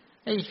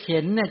ไอ้เห็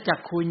นเนี่ยจัก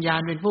ขุวิญญาณ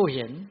เป็นผู้เ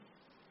ห็น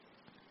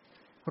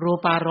รู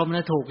ปารมณ์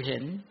น่ะถูกเห็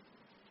น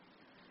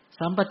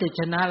สัมปติ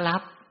ชนะรั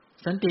บ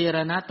สันติร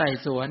ณะไต่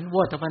สวนโว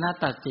ทัปปนะ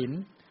ตัดสิน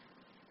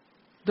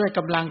ด้วยก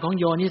ำลังของ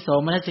โยนิโส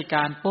มนสิก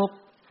ารปุ๊บ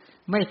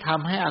ไม่ท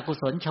ำให้อกุ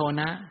ศลโช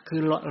นะคื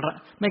อ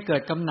ไม่เกิ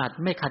ดกำหนัด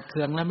ไม่ขัดเ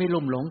คืองและไม่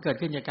ลุ่มหลงเกิด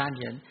ขึ้นจากการ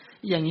เห็น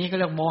อย่างนี้ก็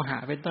เรียกโมหะ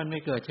เป็นต้นไม่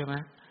เกิดใช่ไหม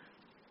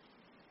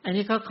อัน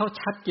นี้เขา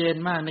ชัดเจน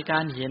มากในกา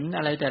รเห็นอ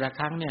ะไรแต่ละค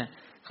รั้งเนี่ย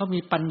เขามี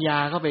ปัญญา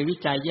เข้าไปวิ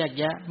จัยแยก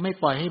แยะไม่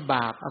ปล่อยให้บ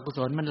าปอกุศ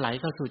ลมันไหล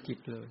เข้าสู่จิต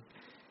เลย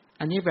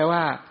อันนี้แปลว่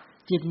า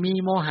จิตมี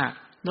โมหะ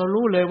เรา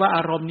รู้เลยว่าอ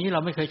ารมณ์นี้เร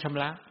าไม่เคยช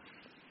ำระ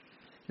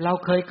เรา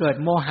เคยเกิด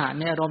โมหะ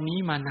ในอารมณ์นี้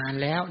มานาน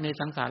แล้วใน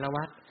สังสาร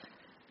วัฏ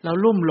เรา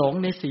ลุ่มหลง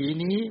ในสี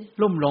นี้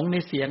ลุ่มหลงใน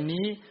เสียง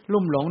นี้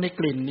ลุ่มหลงใน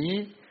กลิ่นนี้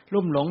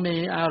ลุ่มหลงใน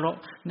อารมณ์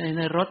ใ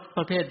นรสป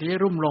ระเภทนี้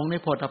ลุ่มหลงใน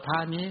โผฏฐัพพะ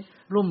นี้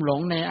ลุ่มหลง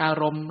ในอา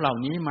รมณ์เหล่า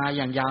นี้มาอ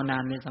ย่างยาวนา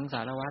นในสังส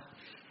ารวัฏ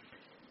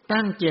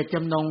ตั้งเจตจ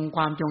ำนงค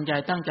วามจงใจ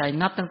ตั้งใจ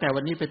นับตั้งแต่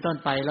วันนี้เป็นต้น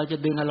ไปเราจะ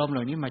ดึงอารมณ์เห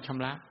ล่านี้มาช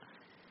ำระ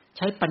ใ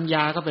ช้ปัญญ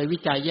าเข้าไปวิ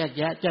จัยแยก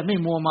แยะจะไม่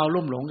มัวเมา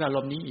ลุ่มหลงกับอาร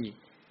มณ์นี้อีก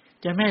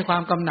จะไม่ให้ควา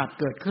มกำหนัด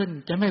เกิดขึ้น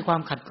จะไม่ให้ควา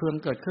มขัดเคือง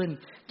เกิดขึ้น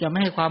จะไม่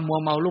ให้ความมัว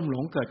เมาลุ่มหล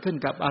งเกิดขึ้น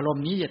กับอารม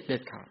ณ์นี้เด็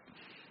ดขาด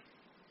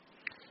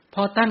พ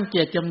อตั้งเจ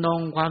ตจำนง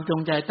ความจ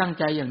งใจตั้ง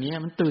ใจอย่างนี้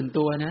มันตื่น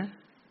ตัวนะ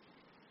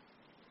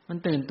มัน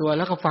ตื่นตัวแ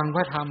ล้วก็ฟังพ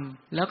ระธรรม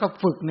แล้วก็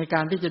ฝึกในก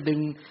ารที่จะดึง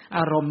อ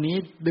ารมณ์นี้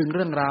ดึงเ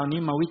รื่องราวนี้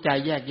มาวิจัย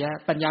แยกแยะ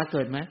ปัญญาเ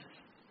กิดไหม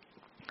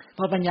พ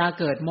อปัญญา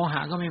เกิดโมห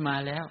ะก็ไม่มา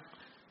แล้ว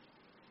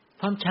เ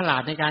พราะฉลา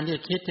ดในการที่จ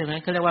ะคิดใช่ไหม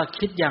เขาเรียกว่า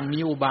คิดอย่างมี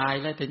อุบาย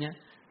แล้วแต่เนี้ย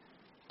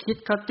คิด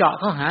เขาเจาะ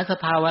เข้าหาส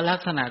ภาวะลั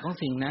กษณะของ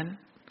สิ่งนั้น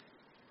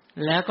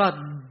แล้วก็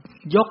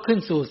ยกขึ้น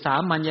สู่สา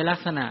มัญลัก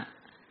ษณะ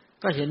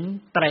ก็เห็น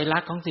ไตรลั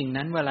กษณ์ของสิ่ง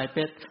นั้นว่าอะไรเ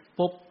ป็น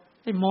ปุ๊บ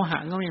ไอ้โมหะ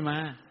ก็ไม่มา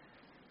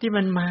ที่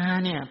มันมา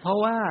เนี่ยเพราะ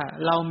ว่า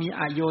เรามี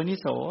อโยนิ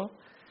โส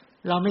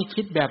เราไม่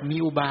คิดแบบมี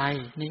อุบาย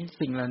ใน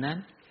สิ่งเหล่านั้น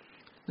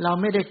เรา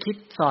ไม่ได้คิด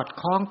สอด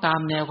คล้องตาม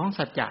แนวของ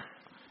สัจจะ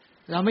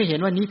เราไม่เห็น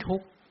ว่านี้ทุ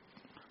กข์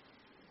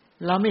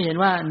เราไม่เห็น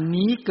ว่า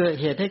นี้เกิด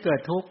เหตุให้เกิด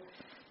ทุกข์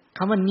ค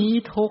ำว่านี้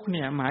ทุกข์เ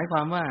นี่ยหมายคว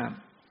ามว่า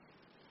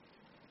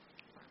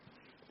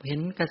เห็น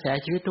กระแส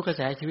ชีวิตทุกกระแ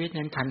สชีวิตเ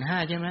นี่ยขันธ์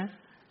5ใช่ไหม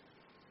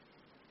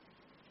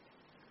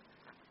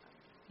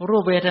รู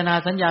ปเวทนา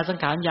สัญญาสัง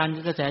ขารวิญญาณ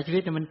คือกระแสชีวิ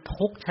ตเนี่ยมัน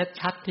ทุกข์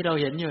ชัดๆที่เรา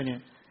เห็นอยู่เนี่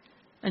ย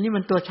อันนี้มั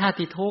นตัวชา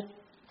ติทุกข์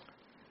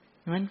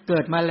มันเกิ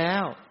ดมาแล้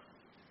ว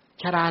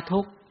ชรา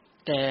ทุกข์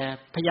แก่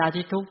พยา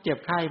ธิทุกข์เจ็บ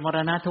ไข้มร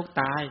ณะทุกข์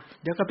ตาย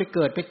เดี๋ยวก็ไปเ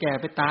กิดไปแก่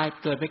ไปตาย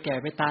เกิดไปแก่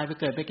ไปตายไป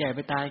เกิดไปแก่ไป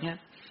ตายเงี้ย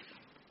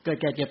เกิด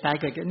แก่เจ็บตาย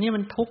เกิดนี่มั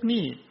นทุกข์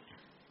นี่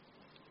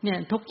เนี่ย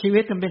ทุกชีวิ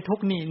ตมันเป็นทุก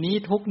ข์นี่นี้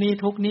ทุกข์นี้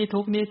ทุกข์นี้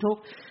ทุกข์นี้ทุกข์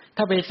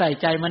ถ้าไปใส่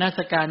ใจมน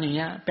สิการอย่างเ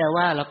งี้ยแปล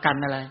ว่าเรากัน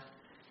อะไร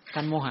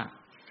กันโมหะ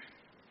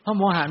เพราะ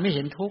โมหะไม่เ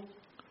ห็นทุกข์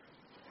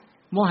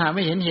โมหะไ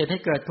ม่เห็นเหตุให้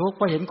เกิดทุกข์เ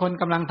พราะเห็นคน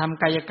กำลังท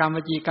ำกายกรรมว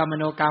จีกรรมม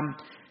โนกรรม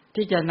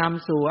ที่จะน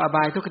ำสู่อบ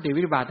ายทุกขติ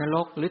วิบัตินร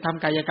กหรือท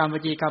ำกายกรรมว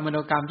จีกรรมมโน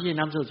กรรมที่จะ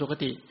นำสู่สุค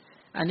ติ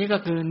อันนี้ก็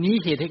คือนี้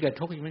เหตุให้เกิด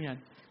ทุกข์อีกเหมือนกัน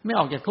ไม่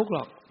ออกจากทุกข์หร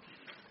อก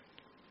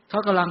เขา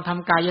กำลังท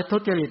ำกายทุ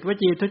จริตว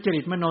จีทุจริ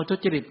ตมโนทุ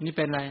จริตนี่เ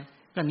ป็นอะไร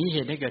ก็นี้เห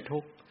ตุให้เกิดทุ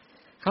กข์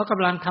เขาก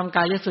ำลังทำก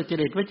ายสุจ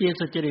ริตวจี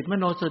สุจริตม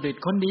โนสุจริต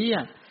คนดี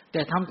อ่ะแ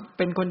ต่ทำเ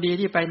ป็นคนดี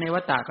ที่ไปใน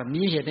วัฏฏะกับ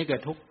นี้เหตุให้เกิ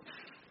ดทุกข์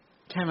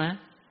ใช่ไหม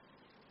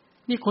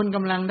นี่คุณก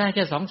ำลังได้แ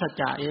ค่2สัจ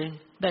จะเอง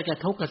ได้แค่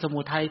ทุกข์กับสมุ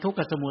ทัยทุกข์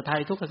กับสมุทัย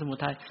ทุกข์กับสมุ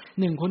ทัย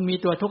1คุณมี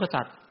ตัวทุกข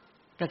สัจ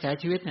กระแส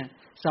ชีวิตเนี่ย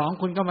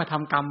2คุณก็มาท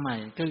ำกรรมใหม่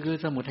ก็คือ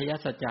สมุทัย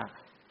สัจจะ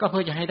ก็เพื่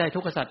อจะให้ได้ทุ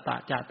กขสัจ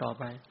จะต่อ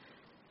ไป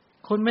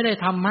คุณไม่ได้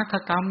ทำมรรค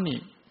กรรมนี่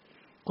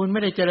คุณไ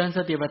ม่ได้เจริญส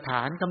ติปัฏฐ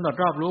านกำหนด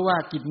รอบรู้ว่า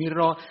จิตมี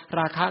ร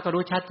าคะก็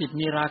รู้ชัดจิต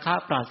มีราคะ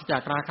ปราศจา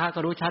กราคะก็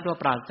รู้ชัดว่า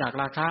ปราศจาก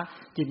ราคะ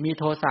จิตมี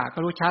โทสะก็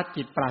รู้ชัด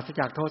จิตปราศ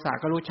จากโทสะ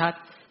ก็รู้ชัด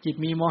จิต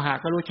มีโมหะ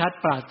ก็รู้ชัด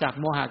ปราศจาก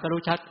โมหะก็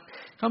รู้ชัด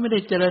เขาไม่ได้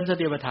เจริญส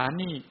ติปัฏฐาน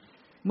นี่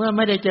เมื่อไ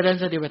ม่ได้เจริญ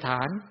สติปัฏฐ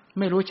าน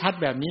ไม่รู้ชัด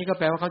แบบนี้ก็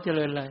แปลว่าเขาเจ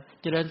ริญอะไร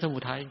เจริญสมุ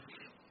ทัย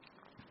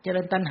เจริ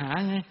ญตัณหา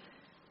ไง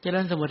เจริ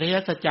ญสมุทัย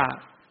สัจจะ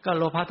ก็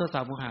โลภะโทส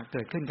ะโมหะเ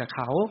กิดขึ้นกับเ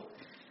ขา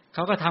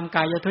ก็ทำก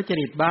ายทุจ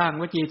ริตบ้าง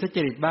วจีทุจ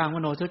ริตบ้างม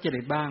โนทุจริ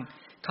ตบ้าง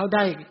เขาไ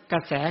ด้กร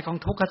ะแสของ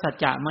ทุกขสัจ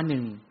จะมา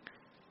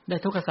1ได้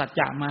ทุกขสัจ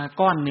จะมา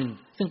ก้อน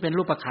1ซึ่งเป็น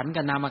รูปขันธ์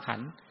กับนามขั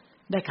นธ์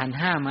ได้ขันธ์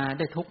5มา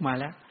ได้ทุกข์มา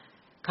แล้ว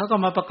เขาก็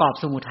มาประกอบ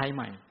สมุทัยใ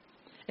หม่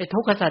ไอ้ทุ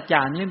กขสัจจ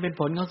ะนี่เป็น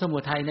ผลของสมุ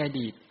ทัยในอ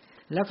ดีต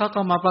แล้วเขา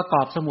ก็มาประก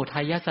อบสมุ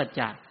ทัยสัจ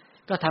จะ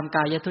ก็ทำก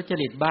ายทุจ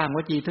ริตบ้างว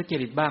จีทุจ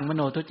ริตบ้างมโ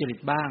นทุจริต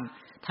บ้าง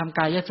ทำก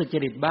ายสุจ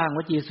ริตบ้างว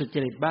จีสุจ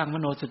ริตบ้างม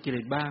โนสุจ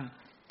ริตบ้าง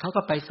เขา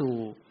ก็ไป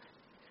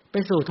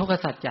สู่ทุกข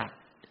สัจจะ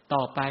ต่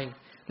อไป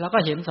แล้วก็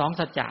เห็น2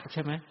สัจจะใ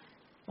ช่ไหม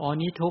อ๋อ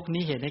นี้ทุกข์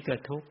นี้เหตุให้เกิด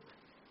ทุกข์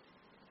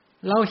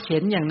เราเห็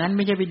นอย่างนั้นไ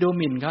ม่ใช่ไปดู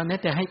หมิ่นเขานะ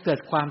แต่ให้เกิด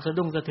ความสะ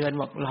ดุ้งสะเทือน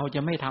ว่าเราจ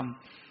ะไม่ท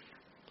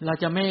ำเรา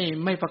จะ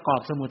ไม่ประกอบ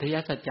สมุทัย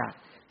สัจจะ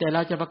แต่เร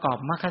าจะประกอบ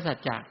มรรคสัจ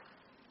จะ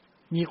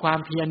มีความ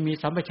เพียรมี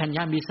สัมปชัญญ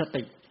ะมีส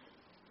ติ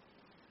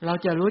เรา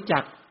จะรู้จั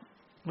ก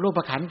รูป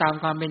ขันธ์ตาม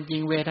ความเป็นจริ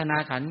งเวทนา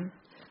ขันธ์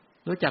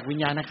รู้จักวิญ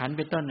ญาณขันธ์เ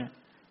ป็นต้นเนี่ย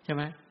ใช่ไ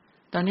หม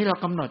ตอนนี้เรา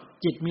กำหนด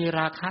จิตมี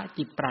ราคะ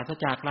จิตปราศ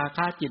จากราค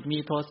ะจิตมี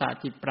โทสะ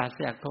จิตปราศ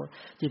จากโทสะ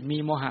จิตมี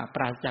โมหะป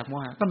ราศจากโม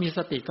หะก็มีส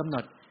ติกำหน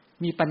ด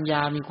มีปัญญ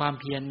ามีความ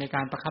เพียรในก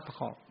ารประคับประค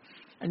อง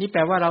อันนี้แป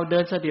ลว่าเราเดิ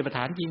นสติปัฏฐ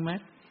านจริงไหม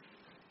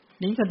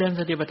นี่ก็เดิน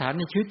สติปัฏฐานใ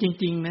นชีวิตจ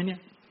ริงๆนะเนี่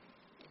ย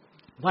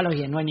ว่าเรา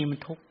เห็นว่านี่มัน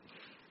ทุกข์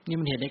นี่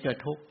มันเหตุให้เกิด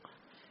ทุกข์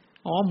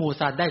อ๋อหมู่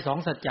สัตว์ได้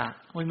2สัจจะ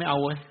โอ้ยไม่เอา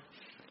เว้ย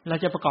เรา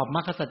จะประกอบม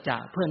รรคสัจจะ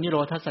เพื่อนิโร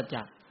ธสัจจ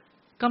ะ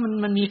ก็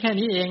มันมีแค่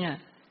นี้เองอ่ะ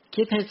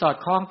คิดให้สอด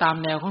คล้องตาม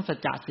แนวของสัจ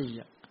จะ4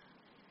อ่ะ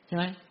ใช่ไ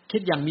หมคิ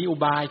ดอย่างมีอุ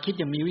บายคิด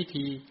อย่างมีวิ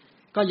ธี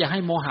ก็อย่าให้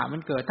โมหะมั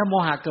นเกิดถ้าโม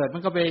หะเกิดมั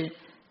นก็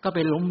ไป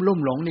ลุ่ม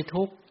หลงใน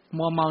ทุกข์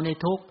มัวเมาใน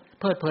ทุกข์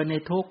เพลิดเพลินใน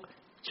ทุกข์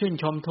ชื่น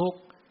ชมทุกข์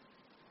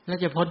แล้ว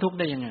จะพ้นทุกข์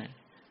ได้ยังไง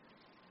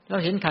เรา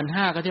เห็นขันธ์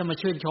5ก็ที่มา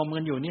ชื่นชมกั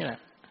นอยู่นี่แหละ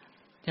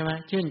ใช่ไหม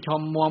ชื่นช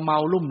มมัวเมา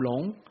ลุ่มหล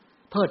ง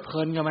เพลิดเพลิ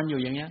นกับมันอยู่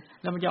อย่างเงี้ย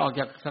แล้วมันจะออก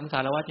จากสังสา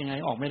รวัฏยังไง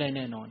ออกไม่ได้แ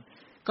น่นอน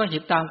ก็เห็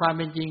นตามความเ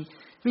ป็นจริง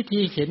วิธี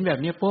เห็นแบบ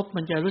นี้ปุ๊บ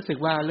มันจะรู้สึก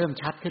ว่าเริ่ม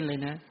ชัดขึ้นเลย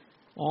นะ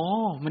อ๋อ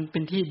มันเป็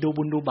นที่ดู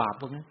บุญดูบาป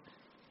พวกนี้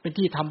เป็น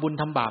ที่ทำบุญ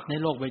ทำบาปใน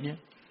โลกใบนี้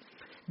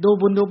ดู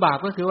บุญดูบาป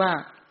ก็คือว่า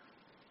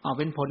เ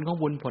ป็นผลของ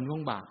บุญผลขอ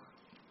งบาป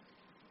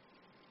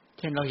เ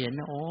ช่นเราเห็น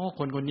อ๋อค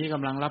นนี้ก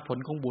ำลังรับผล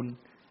ของบุญ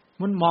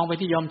มันมองไป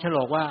ที่ยอมฉล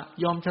กว่า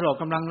ยอมฉลก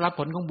กำลังรับ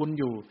ผลของบุญ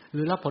อยู่ห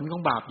รือรับผลขอ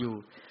งบาปอยู่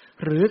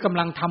หรือกำ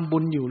ลังทำบุ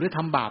ญอยู่หรือท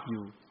ำบาปอ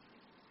ยู่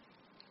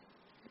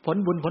ผล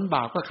บุญผลบ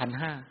าปก็ขันธ์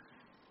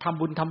5ทำ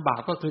บุญทำบา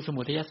ปก็คือส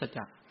มุทัยสัจจ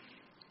ะ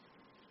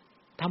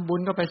ทำบุญ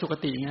ก็ไปสุค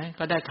ติไง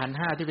ก็ได้ขันธ์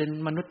5ที่เป็น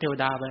มนุษย์เทว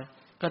ดาไป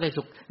ก็ได้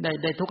สุข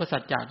ได้ทุกขสั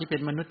จจะที่เป็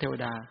นมนุษย์เทว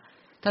ดา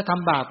ถ้าท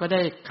ำบาปก็ไ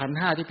ด้ขันธ์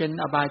5ที่เป็น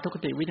อบายทุกข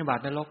ติวินิบาต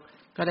นรก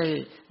ก็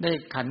ได้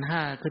ขันธ์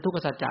5คือทุกข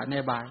สัจจะใน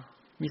อบาย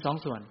มี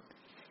2ส่วน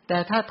แต่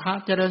ถ้า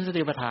เจริญส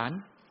ติปัฏฐาน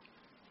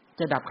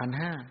จะดับขันธ์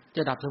5จ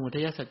ะดับสมุ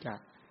ทัยสัจจะ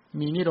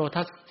มีนิโรธ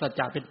สัจ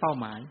จะเป็นเป้า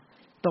หมาย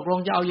ตกลง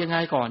จะเอายังไง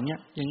ก่อนเนี่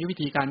ยอย่างนี้วิ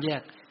ธีการแย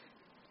ก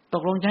ต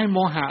กลงจะให้โม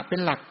หะเป็น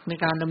หลักใน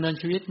การดำเนิน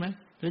ชีวิตไหม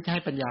หรือจะใ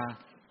ห้ปัญญา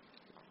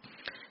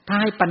ถ้า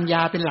ให้ปัญญ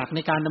าเป็นหลักใน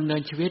การดำเนิ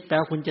นชีวิตแปล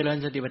ว่าคุณเจริญ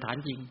สติปัฏฐาน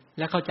จริงแ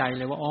ละเข้าใจ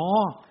เลยว่าอ๋อ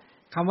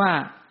คำว่า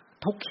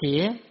ทุกเข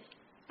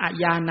อ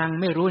ญาณัง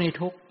ไม่รู้ใน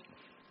ทุก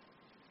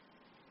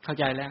เข้า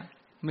ใจแล้ว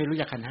ไม่รู้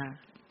จักขันธ์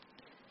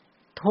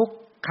5ทุก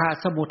ข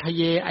สมุทัยเ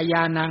ยอญ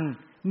าณัง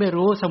ไม่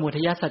รู้สมุ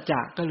ทัยสัจจะ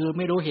ก็คือไ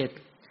ม่รู้เหตุ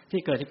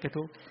ที่เกิดที่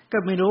ทุกข์ก็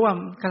ไม่รู้ว่า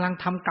กำลัง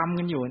ทำกรรม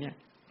กันอยู่เนี่ย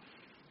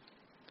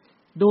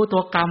ดูตั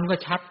วกรรมก็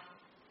ชัด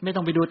ไม่ต้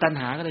องไปดูตัณ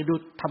หาก็เลยดู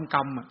ทำกร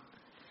รมอ่ะ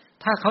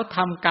ถ้าเขาท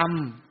ำกรรม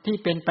ที่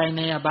เป็นไปใ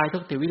นอบายทุ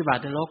กติวินิบาต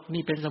นรก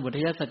นี่เป็นสมุ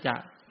ทัยสัจจะ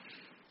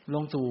ล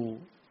งสู่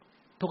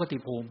ทุกขติ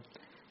ภูมิ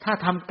ถ้า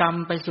ทำกรรม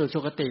ไปสู่สุ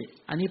คติ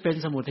อันนี้เป็น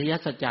สมุทัย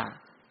สัจจะ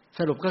ส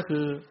รุปก็คื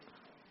อ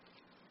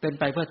เป็น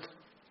ไปเพื่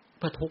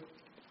อทุกข์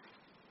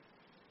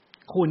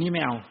คู่นี้ไ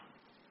ม่เอา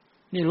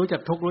นี่รู้จั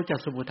กทุกข์รู้จัก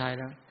สมุทัย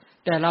แล้ว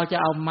แต่เราจะ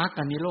เอามรรค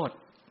กับนิโรธ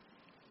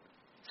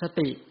ส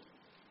ติ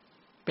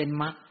เป็น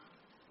มรรค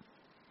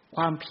ค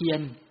วามเพีย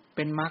รเ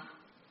ป็นมรรค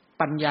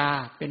ปัญญา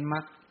เป็นมร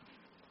รค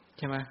ใ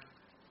ช่ไหม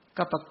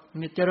ก็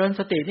เจริญ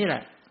สตินี่แหล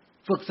ะ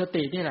ฝึกส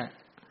ตินี่แหละ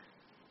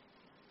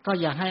ก็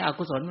อย่าให้อ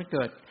กุศลมันเ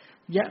กิด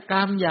อ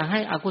ย่าให้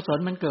อกุศล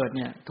มันเกิดเ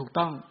นี่ยถูก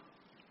ต้อง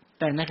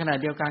แต่ในขณะ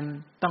เดียวกัน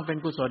ต้องเป็น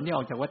กุศลที่อ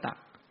อกจากวัฏฏะ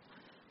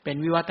เป็น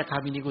วิวัตคา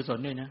มินีกุศล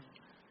ด้วยนะ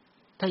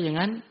ถ้าอย่าง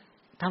นั้น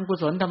ทำกุ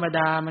ศลธรรมด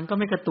ามันก็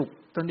ไม่กระตุก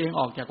ตนเอง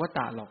ออกจากวัฏฏ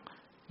ะหรอก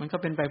มันก็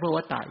เป็นไปเพื่อ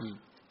วัฏฏะอีก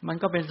มัน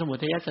ก็เป็นสมุ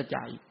ทัยสัจจ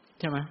ะ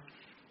ใช่ไหม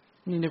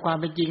นี่ในความ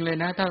เป็นจริงเลย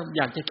นะถ้าอ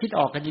ยากจะคิดอ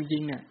อกกันจริ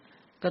งๆเนี่ย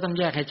ก็ต้อง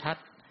แยกให้ชัด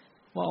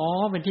ว่าอ๋อ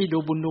เป็นที่ดู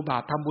บุญดูบา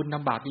ปทำบุญท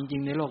ำบาปจริ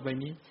งๆในโลกใบ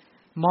นี้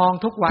มอง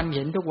ทุกวันเ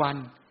ห็นทุกวัน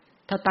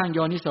ถ้าตั้งโย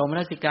นิโสม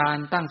นสิการ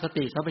ตั้งส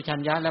ติสัมปชัญ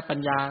ญะและปัญ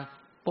ญา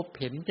ปุ๊บ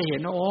เห็นจะเห็น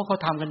ว่าโอ้เขา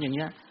ทำกันอย่างเ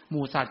งี้ยห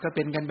มู่สัตว์ก็เ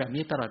ป็นกันแบบ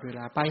นี้ตลอดเวล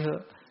าไปเถอ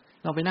ะ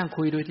เราไปนั่ง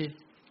คุยดูที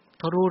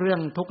เขารู้เรื่อ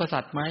งทุกขสั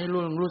จไหม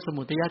รู้ส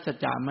มุทัยสัจ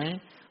จะไหม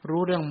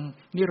รู้เรื่อง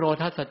นิโร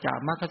ธสัจจะ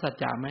มรรคสัจ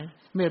จะไหม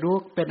ไม่รู้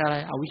เป็นอะไร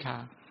อวิชชา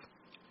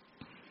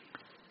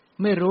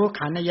ไม่รู้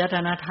ขันธ์อายต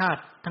นะธาตุ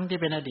ทั้งที่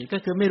เป็นอดีตก็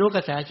คือไม่รู้กร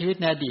ะแสชีวิต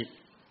ในอดีต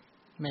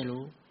ไม่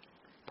รู้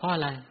เพราะอ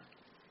ะไร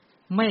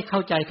ไม่เข้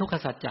าใจทุกข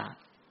สัจจะ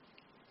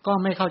ก็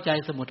ไม่เข้าใจ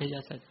สมุทัย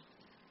สัจจะ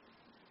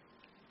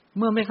เ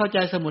มื่อไม่เข้าใจ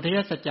สมุทัย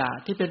สัจจะ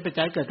ที่เป็นปัจ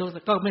จัยเกิดทุกข์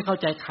ก็ไม่เข้า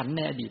ใจขันธ์ใ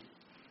นอดีต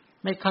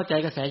ไม่เข้าใจ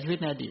กระแสชีวิต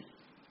ในอดีต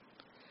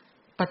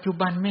ปัจจุ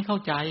บันไม่เข้า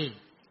ใจ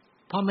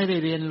เพราะไม่ได้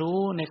เรียนรู้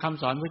ในค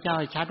ำสอนพระเจ้า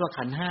ให้ชัดว่า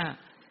ขันธ์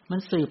5มัน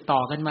สืบต่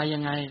อกันมายั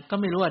งไงก็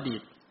ไม่รู้อดี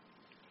ต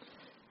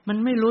มัน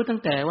ไม่รู้ตั้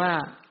งแต่ว่า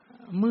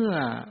เมื่อ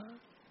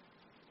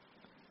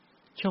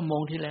ชั่วโม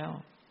งที่แล้ว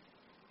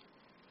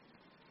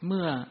เ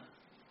มื่อ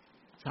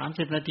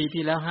30นาที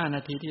ที่แล้ว5น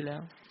าทีที่แล้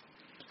ว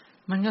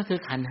มันก็คือ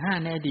ขันธ์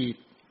5ในอดีต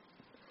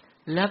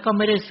แล้วก็ไ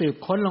ม่ได้สืบ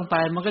ค้นลงไป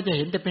มันก็จะเ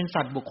ห็นแต่เป็น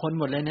สัตว์บุคคล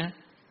หมดเลยนะ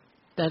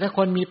แต่ถ้าค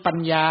นมีปัญ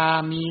ญา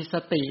มีส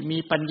ติมี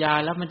ปัญญา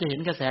แล้วมันจะเห็น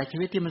กระแสชี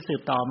วิตที่มันสื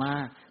บต่อมา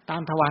ตา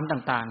มทวาร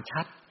ต่างๆ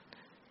ชัด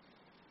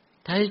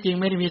แท้จริง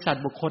ไม่ได้มีสัต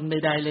ว์บุคคลใ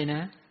ดๆเลยน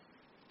ะ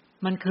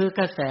มันคือ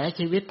กระแส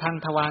ชีวิตทาง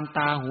ทวารต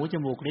าหูจ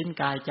มูกลิ้น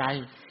กายใจ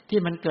ที่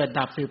มันเกิด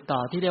ดับสืบต่อ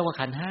ที่เรียกว่า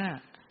ขันธ์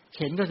5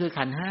เห็นก็คือ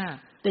ขันธ์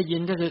5ได้ยิ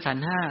นก็คือขัน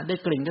ธ์5ได้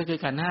กลิ่นก็คือ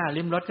ขันธ์5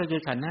ลิ้มรสก็คื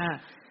อขันธ์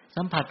5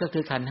สัมผัสก็คื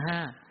อขันธ์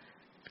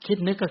5คิด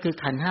นึกก็คือ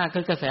ขันธ์5คื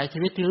อกระแสชี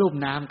วิตที่รูป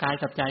นามกาย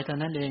กับใจเท่า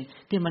นั้นเอง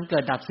ที่มันเกิ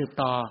ดดับสืบ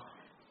ต่อ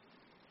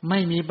ไม่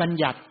มีบัญ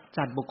ญัติ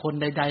สัตว์บุคคล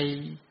ใด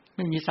ๆไ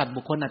ม่มีสัตว์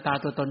บุคคลอัตตา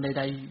ตัวตนใ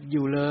ดๆอ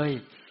ยู่เลย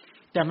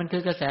แต่มันคื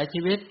อกระแส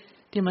ชีวิต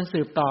ที่มันสื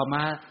บต่อม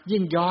า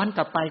ยิ่งย้อนก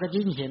ลับไปก็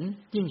ยิ่งเห็น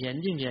ยิ่ง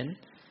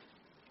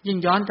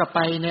ย้อนกลับไป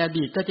ในอ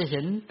ดีตก็จะเห็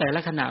นแต่ละ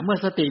ขณะเมื่อ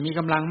สติมีก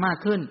ำลังมาก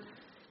ขึ้น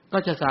ก็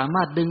จะสาม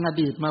ารถดึงอ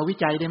ดีตมาวิ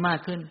จัยได้มาก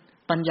ขึ้น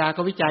ปัญญา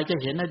ก็วิจัยจะ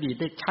เห็นอดีต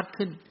ได้ชัด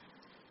ขึ้น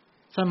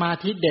สมา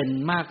ธิเด่น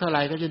มากเท่าไห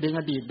ร่ก็จะดึง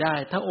อดีตได้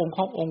ถ้าองค์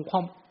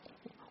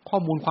ข้อ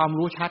มูลความ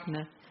รู้ชัดน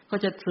ะก็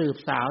จะสืบ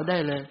สาวได้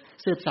เลย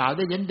สืบสาวไ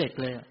ด้ยันเด็ก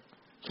เลย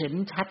เห็น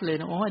ชัดเลย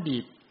นะอ๋ออดี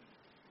ต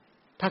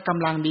ถ้าก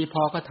ำลังดีพ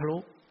อก็ทะลุ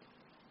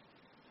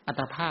อั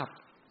ตภาพ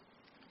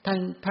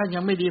ถ้ายั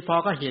งไม่ดีพอ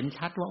ก็เห็น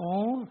ชัดว่าอ๋อ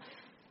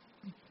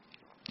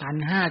ขัน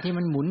ธ์5ที่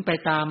มันหมุนไป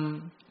ตาม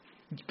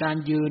การ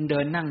ยืนเดิ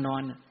นนั่งนอ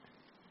น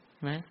ใ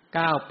ช่ไหม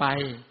ก้าวไป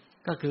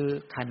ก็คือ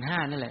ขันธ์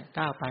5นั่นแหละ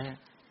ก้าวไป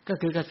ก็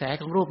คือกระแส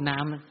ของรูปนา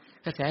ม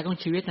กระแสของ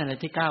ชีวิตนั่นแหละ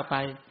ที่ก้าวไป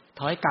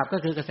ถอยกลับก็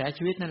คือกระแส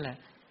ชีวิตนั่นแหละ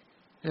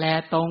แล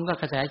ตรงก็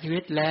กระแสชีวิ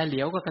ตแลเหลี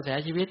ยวก็กระแส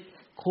ชีวิต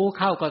คู่เ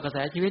ข้าก็กระแส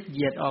ชีวิตเห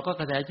ยียดออกก็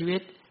กระแสชีวิ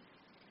ต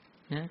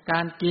นะกา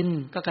รกิน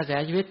ก็กระแส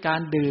ชีวิตกา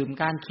รดื่ม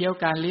การเคี้ยว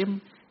การลิ้ม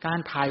การ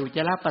ถ่ายอุจจ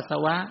าระปัสสา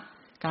วะ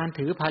การ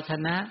ถือภาช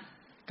นะ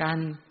การ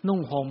นุ่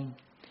งห่ม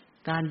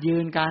การยื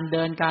นการเ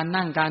ดินการ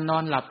นั่งการนอ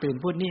นหลับตื่น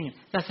พูดนิ่ง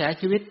กระแส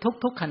ชีวิต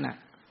ทุกๆขณะ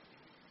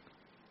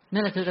นั่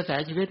นแหละคือกระแส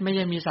ชีวิตไม่ใ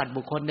ช่มีสัตว์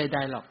บุคคลใด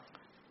ๆหรอก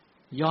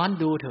ย้อน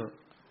ดูเถอะ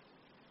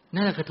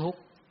นั่นแหละคือทุกข์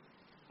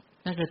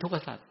นั่นคือทุกข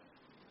สัจ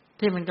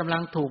ที่มันกำลั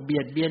งถูกเบี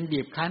ยดเบียนบี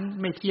บคั้น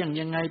ไม่เที่ยง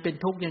ยังไงเป็น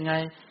ทุกข์ยังไง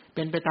เ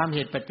ป็นไปตามเห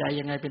ตุปัจจัย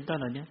ยังไงเป็นต้น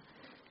เหล่านี้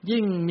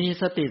ยิ่งมี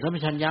สติสัมป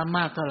ชัญญะม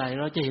ากเท่าไหร่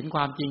เราจะเห็นค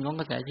วามจริงของ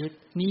กระแสชีวิต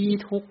นี้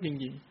ทุกข์จ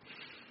ริง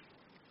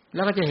ๆแ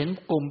ล้วก็จะเห็น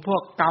กลุ่มพว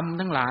กกรรม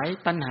ทั้งหลาย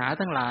ตัณหา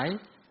ทั้งหลาย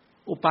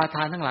อุปาท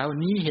านทั้งหลายว่า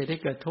นี้เหตุให้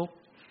เกิดทุกข์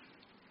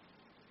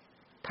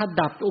ถ้า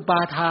ดับอุปา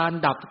ทาน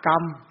ดับกรร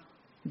ม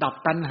ดับ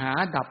ตัณหา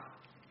ดับ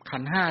ขั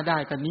นธ์5ได้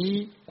ตอนนี้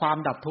ความ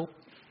ดับทุกข์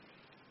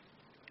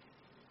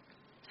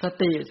ส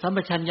ติสัมป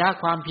ชัญญะ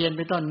ความเพียรเ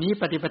ป็นต้นนี้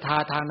ปฏิปทา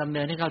ทางดำเ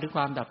นินให้เข้าถึงค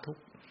วามดับทุก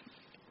ข์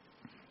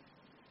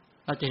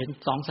เราจะเห็น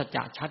2สัจจ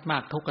ะชัดมา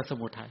กทุกข์กับส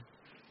มุทัย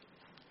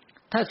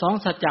ถ้า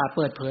2สัจจะเ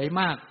ปิดเผย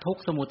มากทุก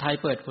ข์สมุทัย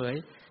เปิดเผย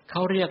เข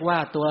าเรียกว่า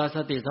ตัวส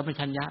ติสัมป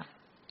ชัญญะ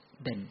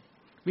เด่น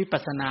วิปั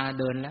สสนา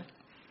เดินแล้ว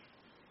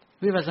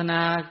วิปัสสนา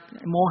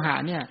โมหะ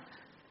เนี่ย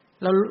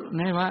เราเ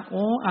นี่ยว่าโ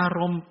อ้อาร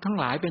มณ์ทั้ง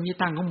หลายเป็นที่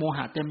ตั้งของโมห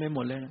ะเต็มไปหม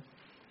ดเลย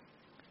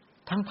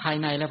ทั้งภาย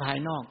ในและภาย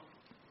นอก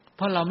เพ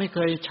ราะเราไม่เค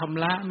ยช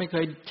ำระไม่เค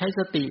ยใช้ส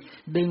ติ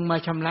ดึงมา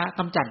ชำระก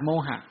ำจัดโม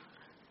หะ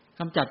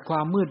กำจัดคว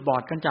ามมืดบอ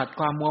ดกำจัด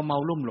ความมัวเมา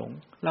ลุ่มหลง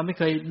เราไม่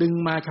เคยดึง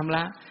มาชำร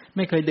ะไ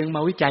ม่เคยดึงม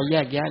าวิจัยแย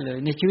กแยะเลย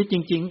ในชีวิตจ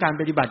ริงๆการ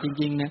ปฏิบัติจ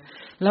ริงๆเนี่ย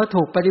แล้ว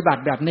ถูกปฏิบั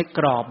ติแบบในก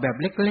รอบแบบ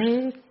เล็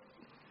ก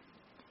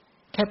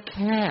ๆแค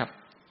บ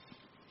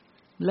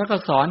ๆแล้วก็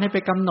สอนให้ไป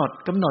กำห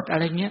นดอะ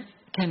ไรเงี้ย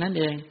แค่นั้น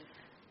เอง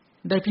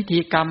ได้พิธี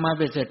กรรมมา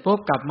เสร็จปุ๊บ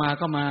กลับมา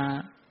ก็มา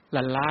ห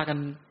ลั่นล้ากัน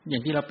อย่า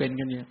งที่เราเป็น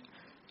กันเนี่ย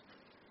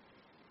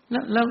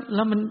แ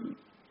ล้ว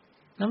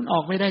มันออ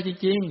กไม่ได้จ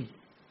ริง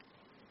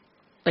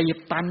ๆตีบ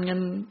ตันกัน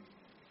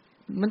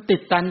มันติ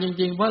ดตันจ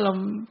ริงๆเพราะเรา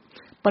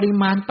ปริ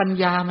มาณปัญ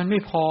ญามันไม่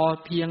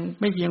เ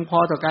พียงพอ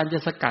ต่อการจะ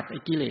สกัดไอ้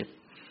กิเลส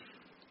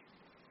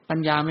ปัญ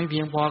ญาไม่เพี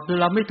ยงพอคือ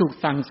เราไม่ถูก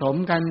สั่งสม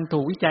กันถู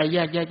กวิจัยแย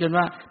กแยะจน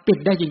ว่าปิด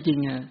ได้จริง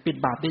ๆอ่ะปิด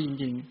บาปได้จ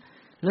ริง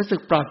ๆรู้สึ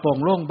กปลอดโปร่ง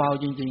โล่งเบา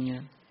จริงๆอ่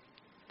ะ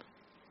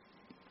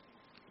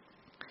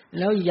แ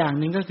ล้วอีกอย่าง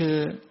หนึ่งก็คือ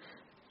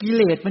กิเ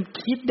ลสมัน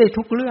คิดได้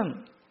ทุกเรื่อง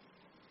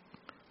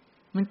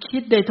มันคิ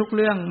ดได้ทุกเ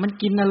รื่องมัน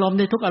กินอารมณ์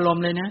ได้ทุกอารม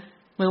ณ์เลยนะ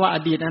ไม่ว่าอ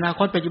ดีตอนาค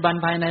ตปัจจุบัน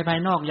ภายในภาย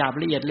นอกหยาบ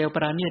ละเอียดเร็วป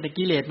ราณีตแต่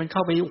กิเลสมันเข้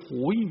าไปโอ้โห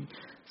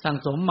สั่ง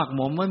สมหมักห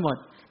มมไว้หมด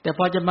แต่พ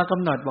อจะมาก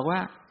ำหนดบอกว่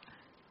า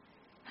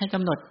ให้ก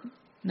ำหนด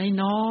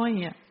น้อย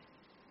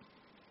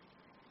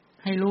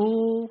ๆให้รู้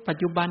ปัจ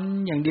จุบัน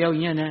อย่างเดียวอย่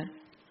างเงี้ยนะ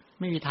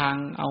ไม่มีทาง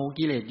เอา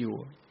กิเลสอยู่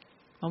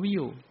เอาไม่อ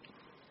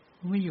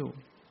ยู่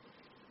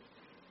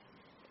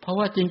เพราะ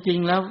ว่าจริง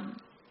ๆแล้ว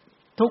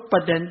ทุกปร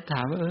ะเด็นถ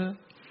ามว่า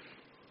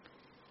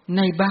ใ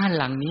นบ้าน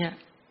หลังเนี้ย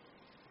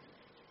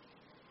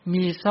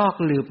มีซอก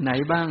หลืบไหน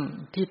บ้าง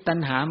ที่ตัณ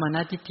หามาน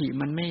ะทิฏฐิ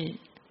มันไ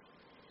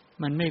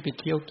ม่ไป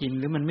เคี้ยวกิน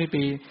หรือมันไ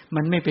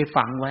ม่ไป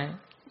ฝังไว้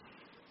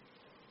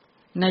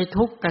ใน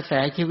ทุกกระแส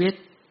ชีวิต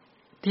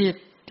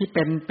ที่เ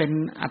ป็น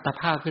อัต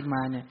ภาพขึ้นม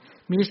าเนี่ย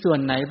มีส่วน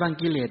ไหนบ้าง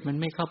กิเลสมัน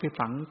ไม่เข้าไป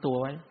ฝังตัว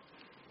ไว้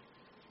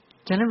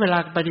ฉะนั้นเวลา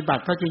ปฏิบั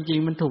ติก็จริง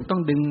ๆมันถูกต้อ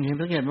งดึงเห็น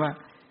สังเกตว่า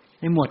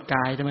ในหมวดก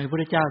ายทำไมพระพุท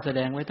ธเจ้าแสด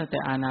งไว้ตั้งแต่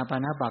อานาปา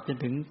นบัพจน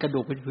ถึงกระดู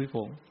กเป็นผุยผ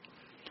ง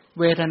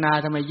เวทนา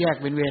ทำไมแยก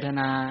เป็นเวท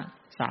นา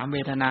3เว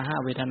ทนา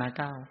5เวทน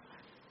า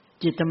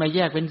9จิตทำไมแย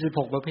กเป็น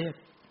16ประเภท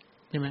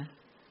ใช่ไหม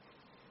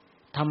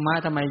ธรรมะ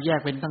ทำไมแยก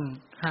เป็นตั้ง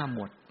5หม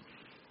วด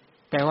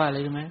แปลว่าอะไร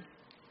รู้ไหม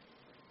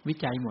วิ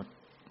จัยหมด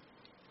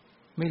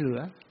ไม่เหลื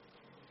อ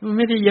มันไ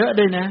ม่ได้เยอะเ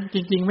ลยนะจ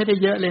ริงๆไม่ได้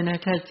เยอะเลยนะ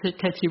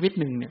แค่ชีวิต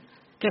หนึ่งเนี่ย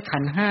แค่ขั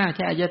นธ์5แ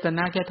ค่อายตน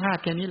ะแค่ธาตุ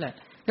แค่นี้แหละ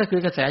ก็คือ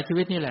กระแสชี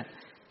วิตนี่แหละ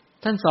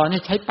ท่านสอนให้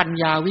ใช้ปัญ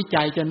ญาวิ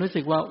จัยจนรู้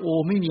สึกว่าโอ้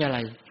ไม่มีอะไร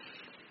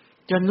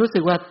จนรู้สึ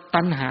กว่า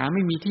ตัณหาไ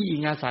ม่มีที่อิ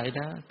งอาศัยแ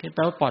ล้วแป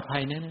ลว่าปลอดภั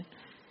ยนะ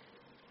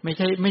ไม่ใ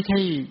ช่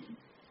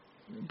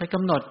ไปก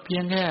ำหนดเพี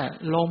ยงแค่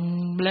ลม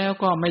แล้ว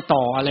ก็ไม่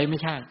ต่ออะไรไม่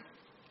ใช่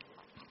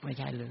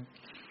เลย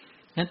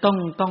นั้น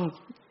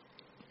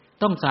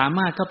ต้องสาม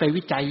ารถเข้าไป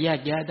วิจัยแยก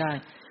แยะได้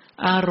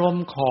อารม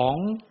ณ์ของ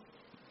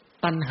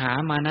ตัณหา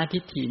มานะทิ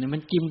ฏฐิเนี่ยมั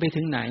นกินไป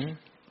ถึงไหน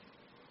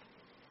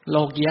โล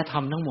กียธร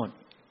รมทั้งหมด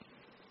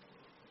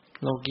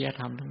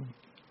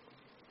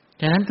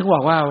ฉะนั้นถึงบ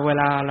อกว่าเว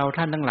ลาเรา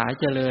ท่านทั้งหลาย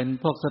เจริญ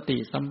พวกสติ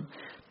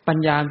ปัญ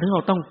ญาถึงเร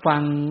าต้องฟั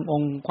งอ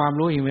งค์ความ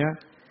รู้อีกไหมว่า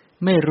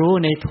ไม่รู้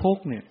ในทุก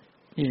ข์เนี่ย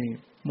นี่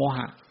โมห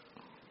ะ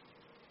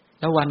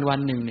แล้ววัน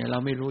หนึ่งเนี่ยเรา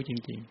ไม่รู้จ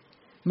ริง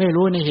ๆไม่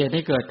รู้ในเหตุใ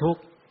ห้เกิดทุก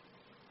ข์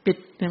ปิด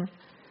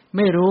ไ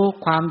ม่รู้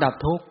ความดับ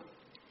ทุกข์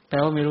แปล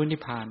ว่าไม่รู้นิพ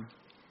พาน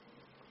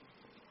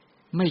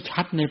ไม่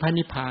ชัดในพระ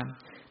นิพพาน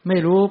ไม่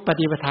รู้ป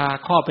ฏิปทา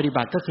ข้อปฏิ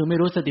บัติก็คือไม่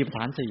รู้สติปัฏฐ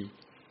าน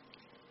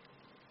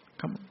4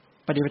ครับ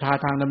ปฏิปทา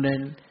ทางดำเนิน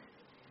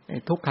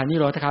ทุกขันธ์นิ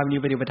โรธคามินี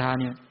ปฏิปทา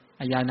เนี่ย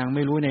อาญานังไ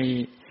ม่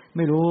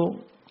รู้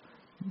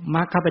มร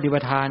รคปฏิป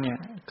ทาเนี่ย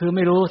คือไ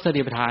ม่รู้ส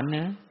ติปัฏฐานน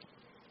ะ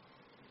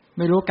ไ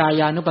ม่รู้กา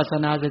ยานุปัสส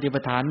นาสติปั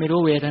ฏฐานไม่รู้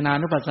เวทนา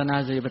นุปัสสนา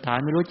สติปัฏฐาน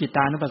ไม่รู้จิต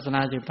านุปัสสนา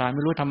สติปัฏฐานไ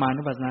ม่รู้ธรรมา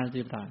นุปัสสนาส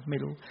ติปัฏฐานไม่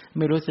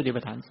รู้สติ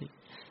ปัฏฐาน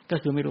4ก็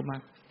คือไม่รู้มรร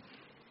ค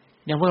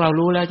อย่างพวกเรา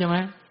รู้แล้วใช่ไหม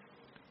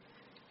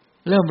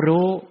เริ่ม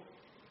รู้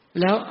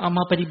แล้วเอาม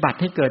าปฏิบัติ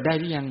ให้เกิดได้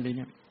หรือยังเลยเ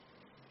นี่ย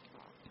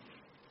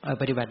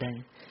ปฏิบัติได้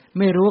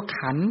ไม่รู้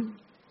ขันธ์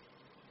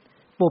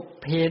ปุ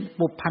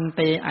พพันเ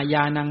ตอาญ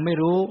านังไม่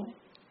รู้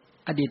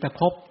อดีต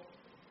ภพ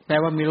แป แต่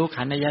ว่าไม่รู้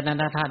ขันธ์อายต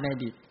นะธาตุในอ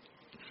ดีต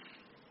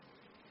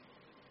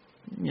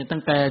เนี่ยตั้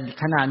งแต่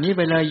ขนาดนี้ไ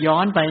ปเลยย้อ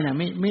นไปเนี่ย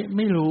ไ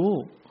ม่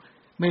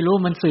รู้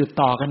มันสืบ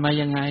ต่อกันมา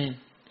ยังไง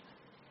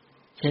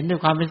เห็นด้วย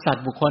ความเป็นสัต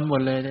ว์บุคคลหม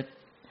ดเลย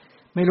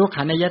ไม่รู้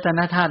ขันธ์อายตน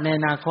ะธาตุใน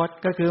อนาคต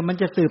ก็คือมัน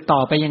จะสืบต่อ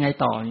ไปยังไง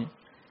ต่อเนี่ย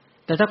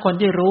แต่ถ้าคน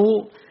ที่รู้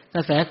ก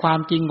ระแสความ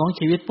จริงของ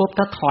ชีวิตปุ๊บ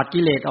ถ้าถอด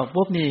กิเลสออก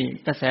ปุ๊บนี่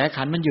กระแส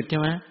ขันธ์มันหยุดใช่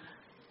ไหม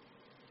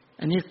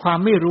อันนี้ความ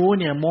ไม่รู้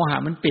เนี่ยโมหะ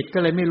มันปิดก็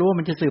เลยไม่รู้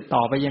มันจะสืบต่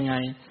อไปยังไง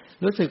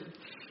รู้สึก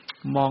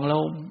มองแล้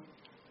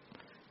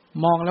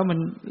วมัน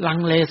ลัง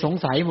เลสง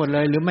สัยหมดเล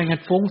ยหรือไม่งั้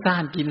นฟุ้งซ่า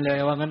นกินเลย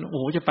ว่างั้นโอ้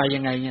โหจะไปยั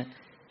งไงเนี่ย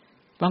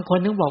บางคน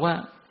นึกบอกว่า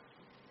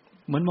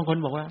เหมือนบางคน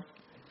บอกว่า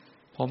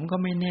ผมก็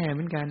ไม่แน่เห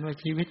มือนกันว่า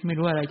ชีวิตไม่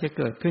รู้อะไรจะ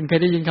เกิดขึ้นเคย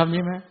ได้ยินคำ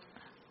นี้ไหม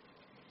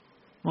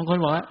บางคน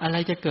บอกว่าอะไร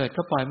จะเกิด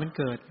ก็ปล่อยมัน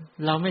เกิด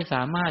เราไม่ส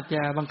ามารถจ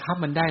ะบังคับ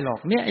มันได้หรอก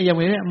เนี่ยไอ้อย่าง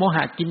นี้โมห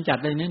ะกินจัด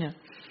เลยเนี่ย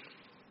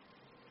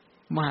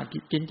โมหะ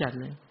กินจัด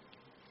เลย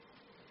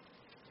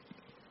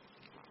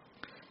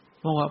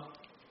บอกว่า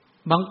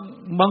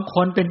บางค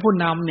นเป็นผู้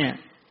นำเนี่ย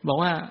บอก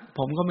ว่าผ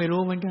มก็ไม่